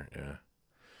 definitely younger. Yeah.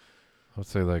 I would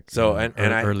say like So, you know,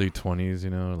 and I- early 20s,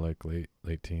 you know, like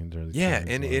late teens, early Yeah,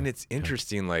 20s, and it's yeah.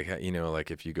 interesting, like, you know,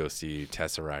 like if you go see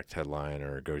Tesseract headline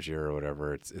or Gojira or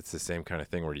whatever, it's the same kind of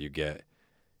thing where you get,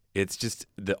 it's just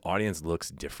the audience looks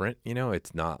different, you know.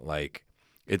 It's not like,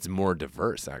 it's more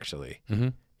diverse actually. Mm-hmm.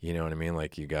 You know what I mean?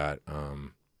 Like you got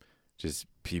just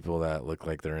people that look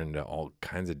like they're into all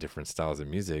kinds of different styles of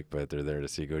music, but they're there to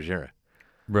see Gojira.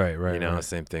 Right. You know, right.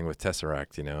 same thing with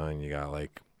Tesseract, you know, and you got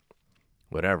like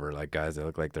whatever, like guys that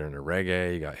look like they're into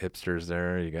reggae, you got hipsters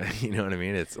there, you got, you know what I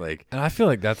mean? It's like, And I feel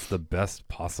like that's the best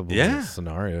possible Yeah.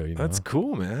 scenario, you know? that's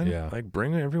cool, man. Yeah. Like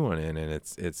bring everyone in, and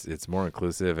it's more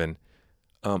inclusive. And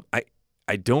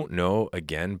I don't know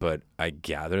again, but I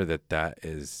gather that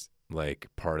is like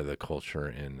part of the culture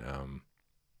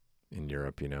in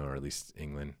Europe, you know, or at least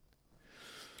England.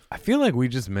 I feel like we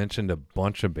just mentioned a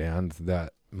bunch of bands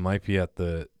that might be at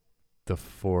the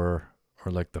fore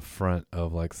or like the front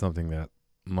of like something that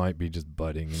might be just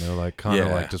budding, you know, like kind of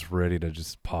Yeah. like just ready to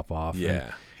just pop off. And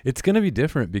Yeah. it's going to be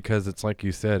different because it's like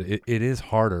you said, it is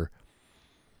harder.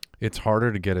 It's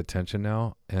harder to get attention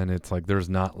now. And it's like, there's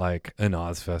not like an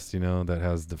Ozfest, you know, that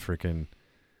has the freaking,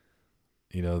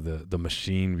 you know, the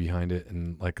machine behind it.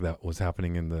 And like that was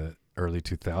happening in the early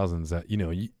 2000s that, you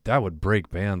know, that would break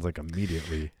bands like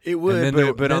immediately. It would, then but,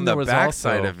 there- but then on there the was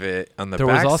backside also- of it, there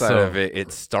was also-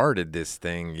 it started this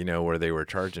thing, you know, where they were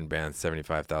charging bands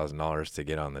 $75,000 to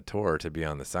get on the tour, to be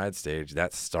on the side stage.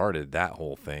 That started that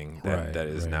whole thing that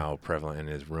is right. now prevalent and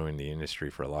has ruined the industry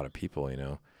for a lot of people, you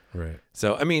know. Right.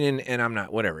 So, I mean, and I'm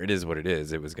not, whatever, it is what it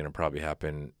is. It was going to probably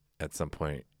happen at some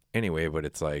point anyway, but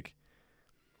it's like,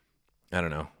 I don't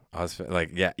know.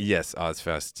 Yes,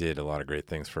 Ozfest did a lot of great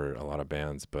things for a lot of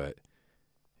bands, but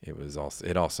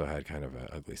it also had kind of an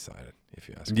ugly side, if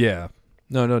you ask me. Yeah,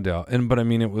 no doubt. But I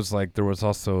mean, it was like there was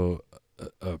also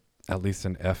at least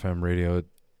an FM radio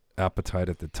appetite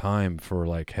at the time for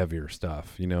like heavier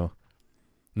stuff, you know,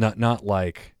 not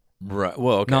like Right.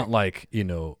 Well, okay. not like, you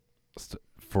know,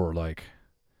 for like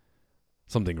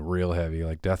something real heavy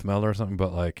like death metal or something,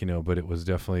 but like, you know, but it was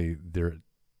definitely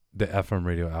the FM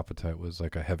radio appetite was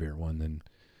like a heavier one than,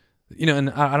 you know, and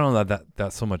I don't know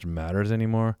that so much matters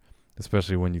anymore,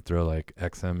 especially when you throw like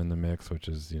XM in the mix, which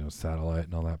is, you know, satellite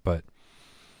and all that. But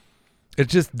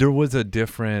it's just, there was a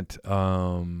different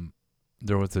kind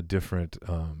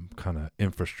of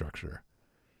infrastructure,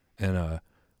 and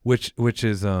which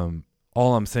is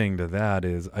all I'm saying to that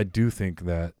is I do think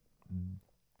that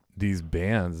these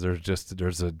bands,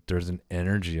 there's an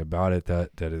energy about it that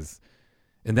is,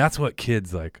 and that's what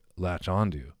kids like latch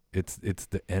onto. It's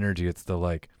the energy. It's the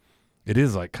like, it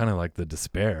is like kind of like the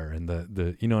despair and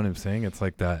the you know what I'm saying? It's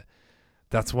like that.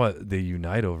 That's what they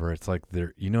unite over. It's like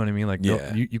they're, you know what I mean? Like,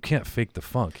 Yeah. you can't fake the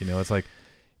funk. You know, it's like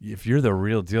if you're the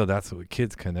real deal, that's what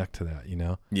kids connect to that. You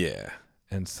know, Yeah.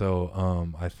 and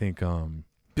so I think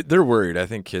But they're worried. I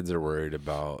think kids are worried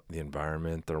about the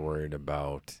environment. They're worried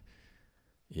about,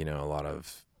 you know, a lot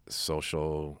of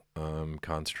social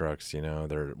constructs, you know.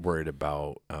 They're worried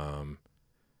about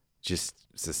just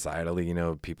societally, you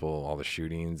know, people, all the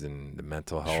shootings and the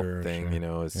mental health Sure, thing, sure. you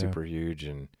know, is Yeah. super huge.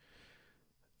 And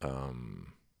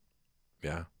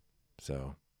yeah,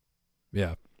 so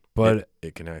yeah, but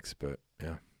it connects, but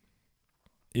yeah.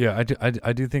 yeah,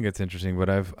 I do think it's interesting, but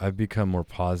I've become more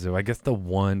positive. I guess the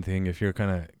one thing, if you're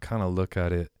kind of look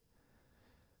at it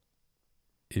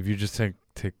if you just take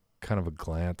kind of a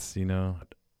glance,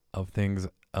 of things,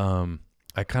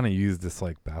 I kind of use this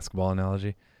like basketball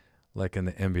analogy, like in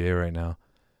the NBA right now.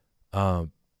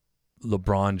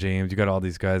 LeBron James, you got all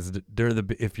these guys.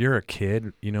 If you're a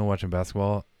kid, watching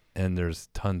basketball, and there's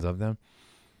tons of them,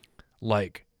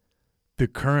 like the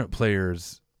current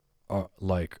players are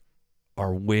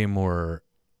way more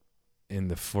in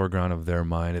the foreground of their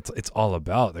mind. It's all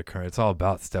about the current. It's all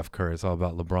about Steph Curry. It's all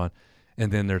about LeBron,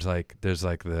 and then there's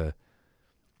the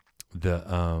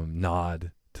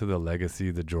nod to the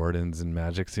legacy, the Jordans and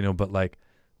Magics, but like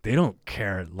they don't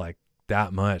care like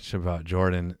that much about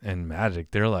Jordan and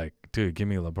Magic. They're like, dude, give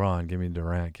me LeBron, give me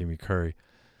Durant, give me Curry,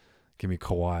 give me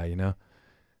Kawhi,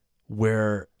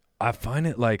 where I find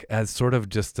it like as sort of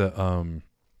just I'm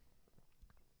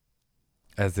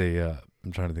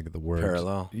trying to think of the word.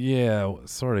 Parallel. Yeah,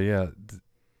 sort of, yeah.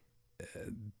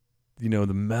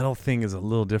 The metal thing is a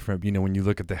little different. When you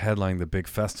look at the headline, the big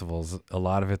festivals, a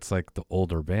lot of it's like the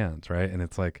older bands, right? And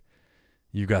it's like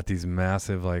you got these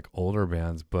massive like older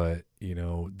bands, but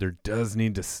there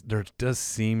does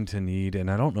seem to need, and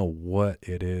I don't know what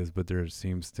it is, but there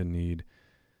seems to be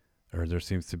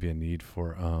a need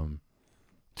for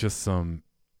just some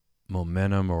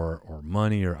momentum or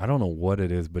money, or I don't know what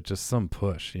it is, but just some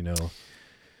push,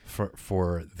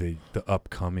 for the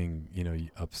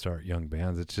upcoming, upstart young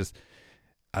bands. It's just,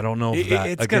 I don't know if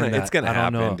it's gonna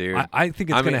happen, dude. I think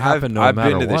it's gonna happen no matter what.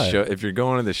 I've been to the show. If you're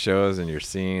going to the shows and you're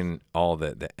seeing all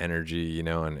the energy,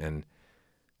 and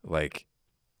like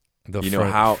the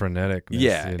how frenetic,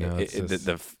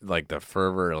 the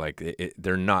fervor, like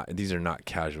these are not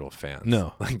casual fans.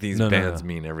 No, like these bands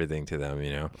mean everything to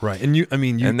them, right?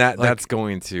 And that's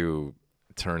going to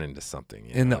turn into something.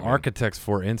 In the Architects,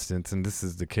 for instance, and this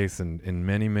is the case in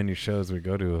many, many shows we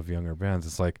go to of younger bands,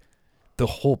 it's like the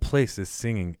whole place is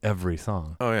singing every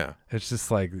song. Oh yeah. It's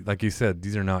just like you said,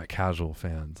 these are not casual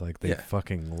fans. Like they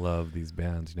fucking love these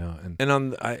bands,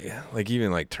 And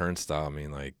even like Turnstile, I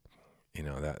mean, like,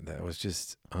 that was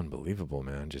just unbelievable,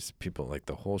 man. Just people, like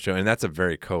the whole show. And that's a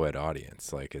very co-ed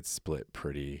audience. Like it's split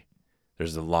pretty,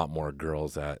 there's a lot more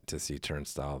girls to see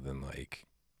Turnstile than like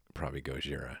probably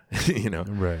Gojira,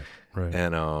 Right.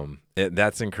 And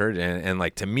that's encouraging. And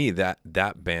like to me, that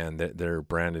band, they're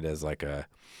branded as like as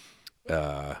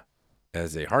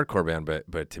a hardcore band,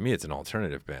 but to me it's an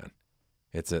alternative band.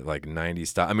 It's a like 90s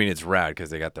style. I mean, it's rad because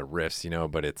they got the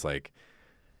riffs, but it's like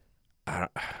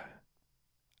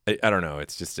I don't know.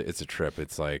 It's just it's a trip.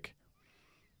 It's like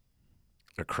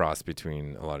a cross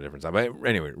between a lot of different stuff. But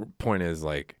anyway, point is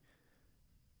like,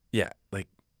 yeah, like,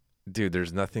 dude,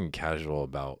 there's nothing casual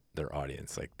about their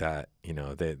audience like that.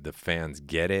 The fans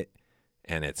get it,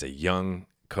 and it's a young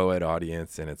co-ed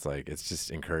audience, and it's like it's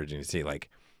just encouraging to see like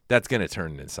that's gonna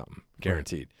turn into something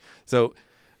guaranteed. Right. So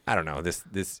I don't know.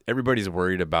 This everybody's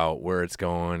worried about where it's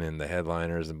going and the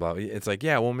headliners and blah. It's like,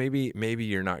 yeah, well, maybe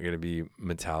you're not going to be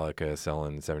Metallica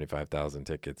selling 75,000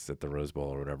 tickets at the Rose Bowl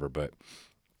or whatever, but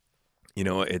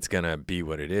it's going to be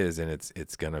what it is, and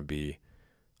it's going to be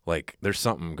like there's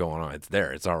something going on. It's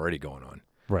there. It's already going on.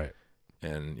 Right.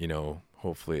 And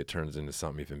hopefully it turns into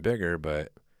something even bigger,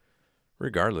 but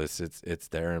regardless, it's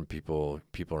there and people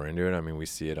are into it. I mean, we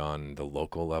see it on the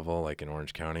local level, like in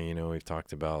Orange County, we've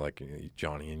talked about, like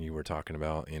Johnny and you were talking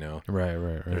about,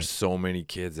 Right. There's so many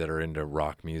kids that are into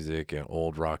rock music and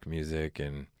old rock music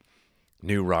and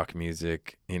new rock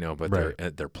music, but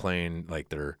they're playing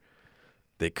like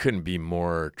they couldn't be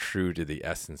more true to the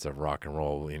essence of rock and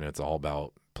roll. It's all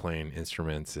about playing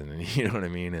instruments and you know what I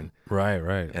mean? And right.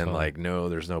 And totally. Like, no,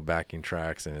 there's no backing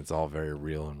tracks and it's all very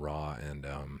real and raw. And,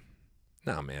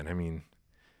 no, man. I mean,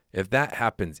 if that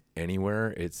happens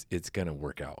anywhere, it's gonna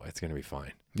work out. It's gonna be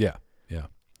fine. Yeah.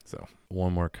 So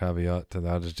one more caveat to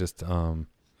that is just, I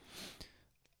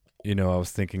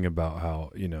was thinking about how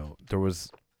there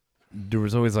was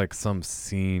always like some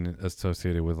scene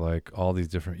associated with like all these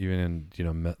different, even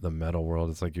in the metal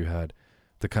world. It's like you had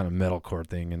the kind of metalcore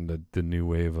thing and the new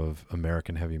wave of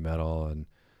American heavy metal and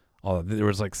all that. There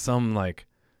was like some like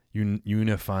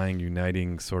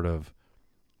uniting sort of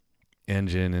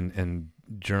engine and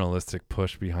journalistic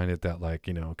push behind it that like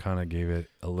kind of gave it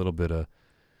a little bit of,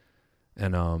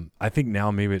 and I think now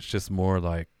maybe it's just more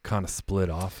like kind of splintered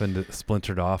off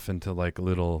into like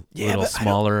little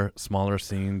smaller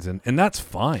scenes, and that's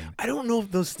fine. I don't know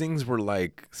if those things were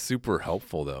like super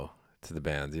helpful though to the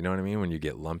bands. You know what I mean? When you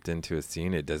get lumped into a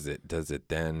scene, does it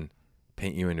then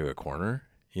paint you into a corner?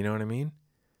 You know what I mean?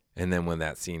 And then when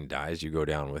that scene dies, you go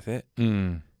down with it.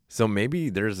 So maybe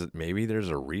there's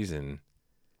a reason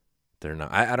they're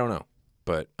not. I don't know,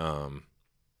 but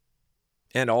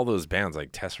and all those bands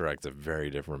like Tesseract's a very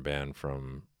different band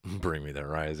from Bring Me the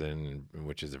Horizon,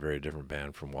 which is a very different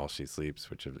band from While She Sleeps,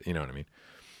 which is, you know what I mean?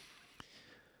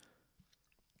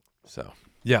 So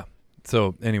Yeah.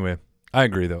 So anyway, I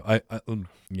agree though. I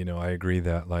I agree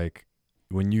that like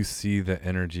when you see the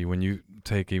energy, when you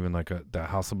take even like the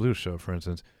House of Blues show, for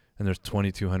instance, and there's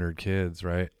 2,200 kids,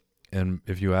 right? And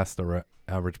if you ask the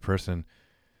average person,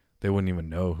 they wouldn't even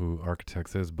know who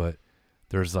Architects is, but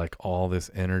there's like all this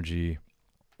energy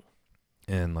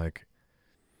and like,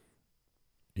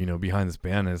 behind this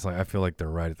band. And it's like, I feel like they're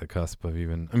right at the cusp of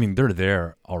even, I mean, they're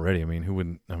there already. I mean,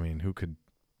 who could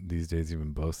these days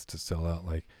even boast to sell out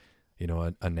like,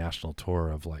 a national tour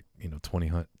of like,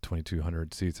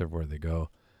 2,200 seats everywhere they go.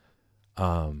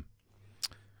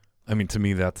 I mean, to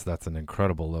me, that's an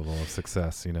incredible level of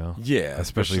success, yeah,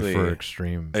 especially for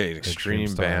extreme band,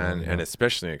 style, and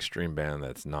especially an extreme band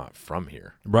that's not from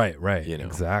here. Right.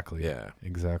 Exactly. Yeah.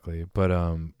 Exactly. But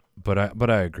I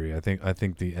agree. I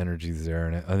think the energy's there,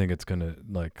 and I think it's gonna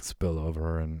like spill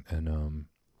over, and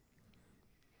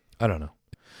I don't know.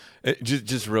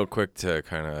 Just real quick to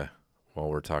kind of, while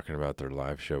we're talking about their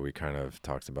live show, we kind of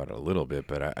talked about it a little bit,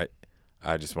 but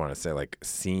I just want to say, like,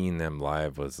 seeing them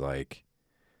live was like,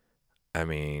 I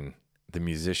mean, the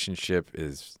musicianship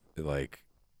is like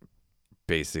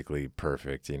basically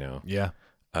perfect, Yeah.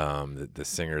 The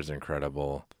singer's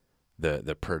incredible.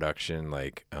 The production,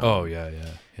 like, yeah.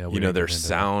 their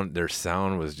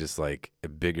sound was just like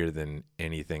bigger than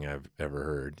anything I've ever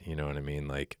heard. You know what I mean?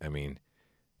 Like, and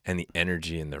the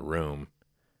energy in the room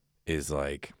is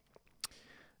like,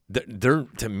 they're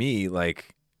to me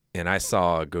like, and I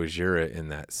saw Gojira in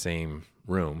that same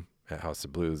room at House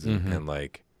of Blues, and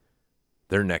like,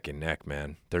 they're neck and neck,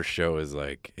 man. Their show is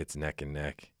like, it's neck and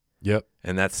neck. Yep.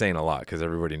 And that's saying a lot because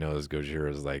everybody knows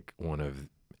Gojira is like one of,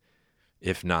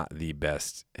 if not the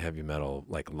best heavy metal,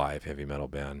 like live heavy metal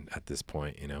band at this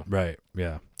point, Right.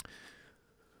 Yeah.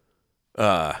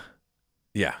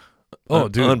 Yeah. Oh,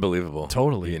 dude, unbelievable.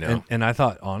 Totally. And I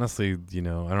thought, honestly, I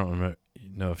don't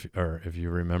know if you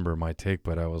remember my take,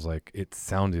 but I was like, it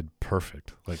sounded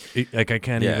perfect. Like I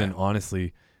can't even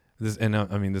honestly. This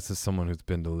is someone who's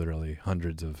been to literally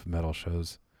hundreds of metal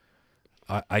shows.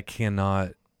 I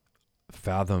cannot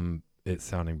fathom it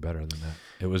sounding better than that.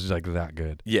 It was like that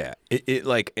good. Yeah. It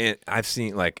like, and I've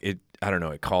seen like it. I don't know.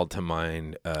 It called to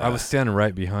mind. I was standing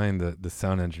right behind the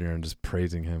sound engineer and just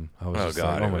praising him. I was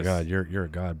like, oh my God, you're a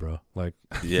god, bro. Like,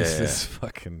 yeah, this is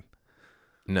fucking.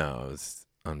 No,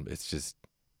 it's just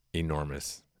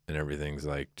enormous, and everything's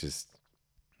like it's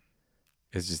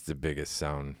just the biggest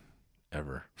sound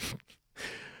ever.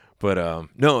 But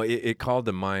no, it called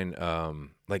to mind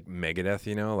like Megadeth,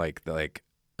 like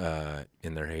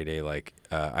in their heyday. Like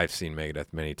I've seen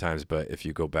Megadeth many times, but if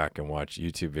you go back and watch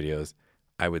YouTube videos,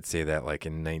 I would say that like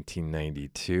in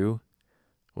 1992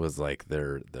 was like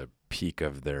the peak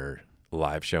of their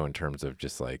live show in terms of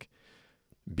just like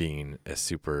being a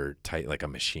super tight, like a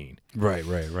machine. Right,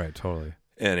 totally.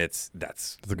 And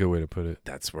that's a good way to put it.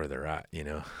 That's where they're at,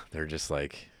 They're just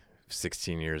like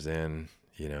 16 years in,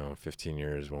 15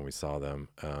 years when we saw them.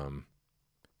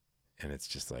 And it's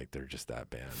just like they're just that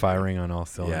band. Firing on all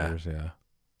cylinders, yeah.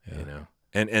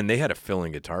 And they had a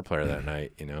filling guitar player that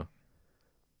night,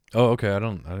 Oh, okay. I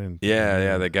didn't.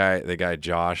 Yeah. The guy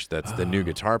Josh, that's the new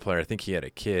guitar player. I think he had a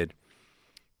kid,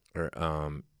 or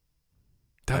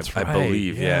that's I right.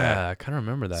 believe. Yeah, I kind of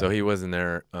remember that. So he wasn't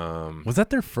there. Was that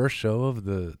their first show of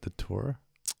the tour?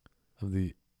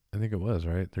 I think it was,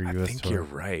 right? Their U.S. I think tour. you're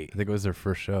right. I think it was their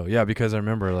first show. Yeah, because I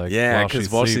remember like because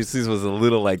While She Sleeps was a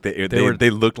little like they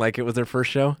looked like it was their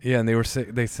first show. Yeah, and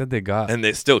they said they got, and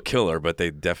they still killer, but they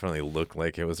definitely looked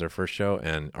like it was their first show.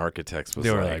 And Architects was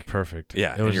they were like perfect.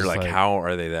 Yeah, and you're like, how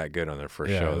are they that good on their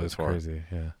first show? It was crazy.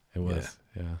 Yeah, it was.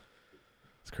 Yeah,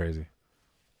 it's crazy.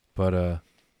 But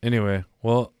anyway,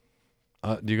 well,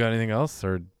 do you got anything else,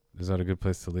 or is that a good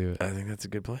place to leave it? I think that's a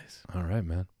good place. All right,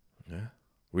 man. Yeah.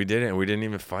 We didn't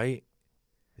even fight.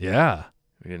 Yeah.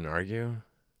 We didn't argue.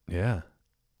 Yeah.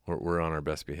 We're on our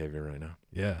best behavior right now.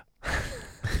 Yeah.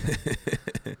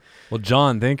 Well,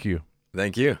 John, thank you.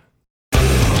 Thank you.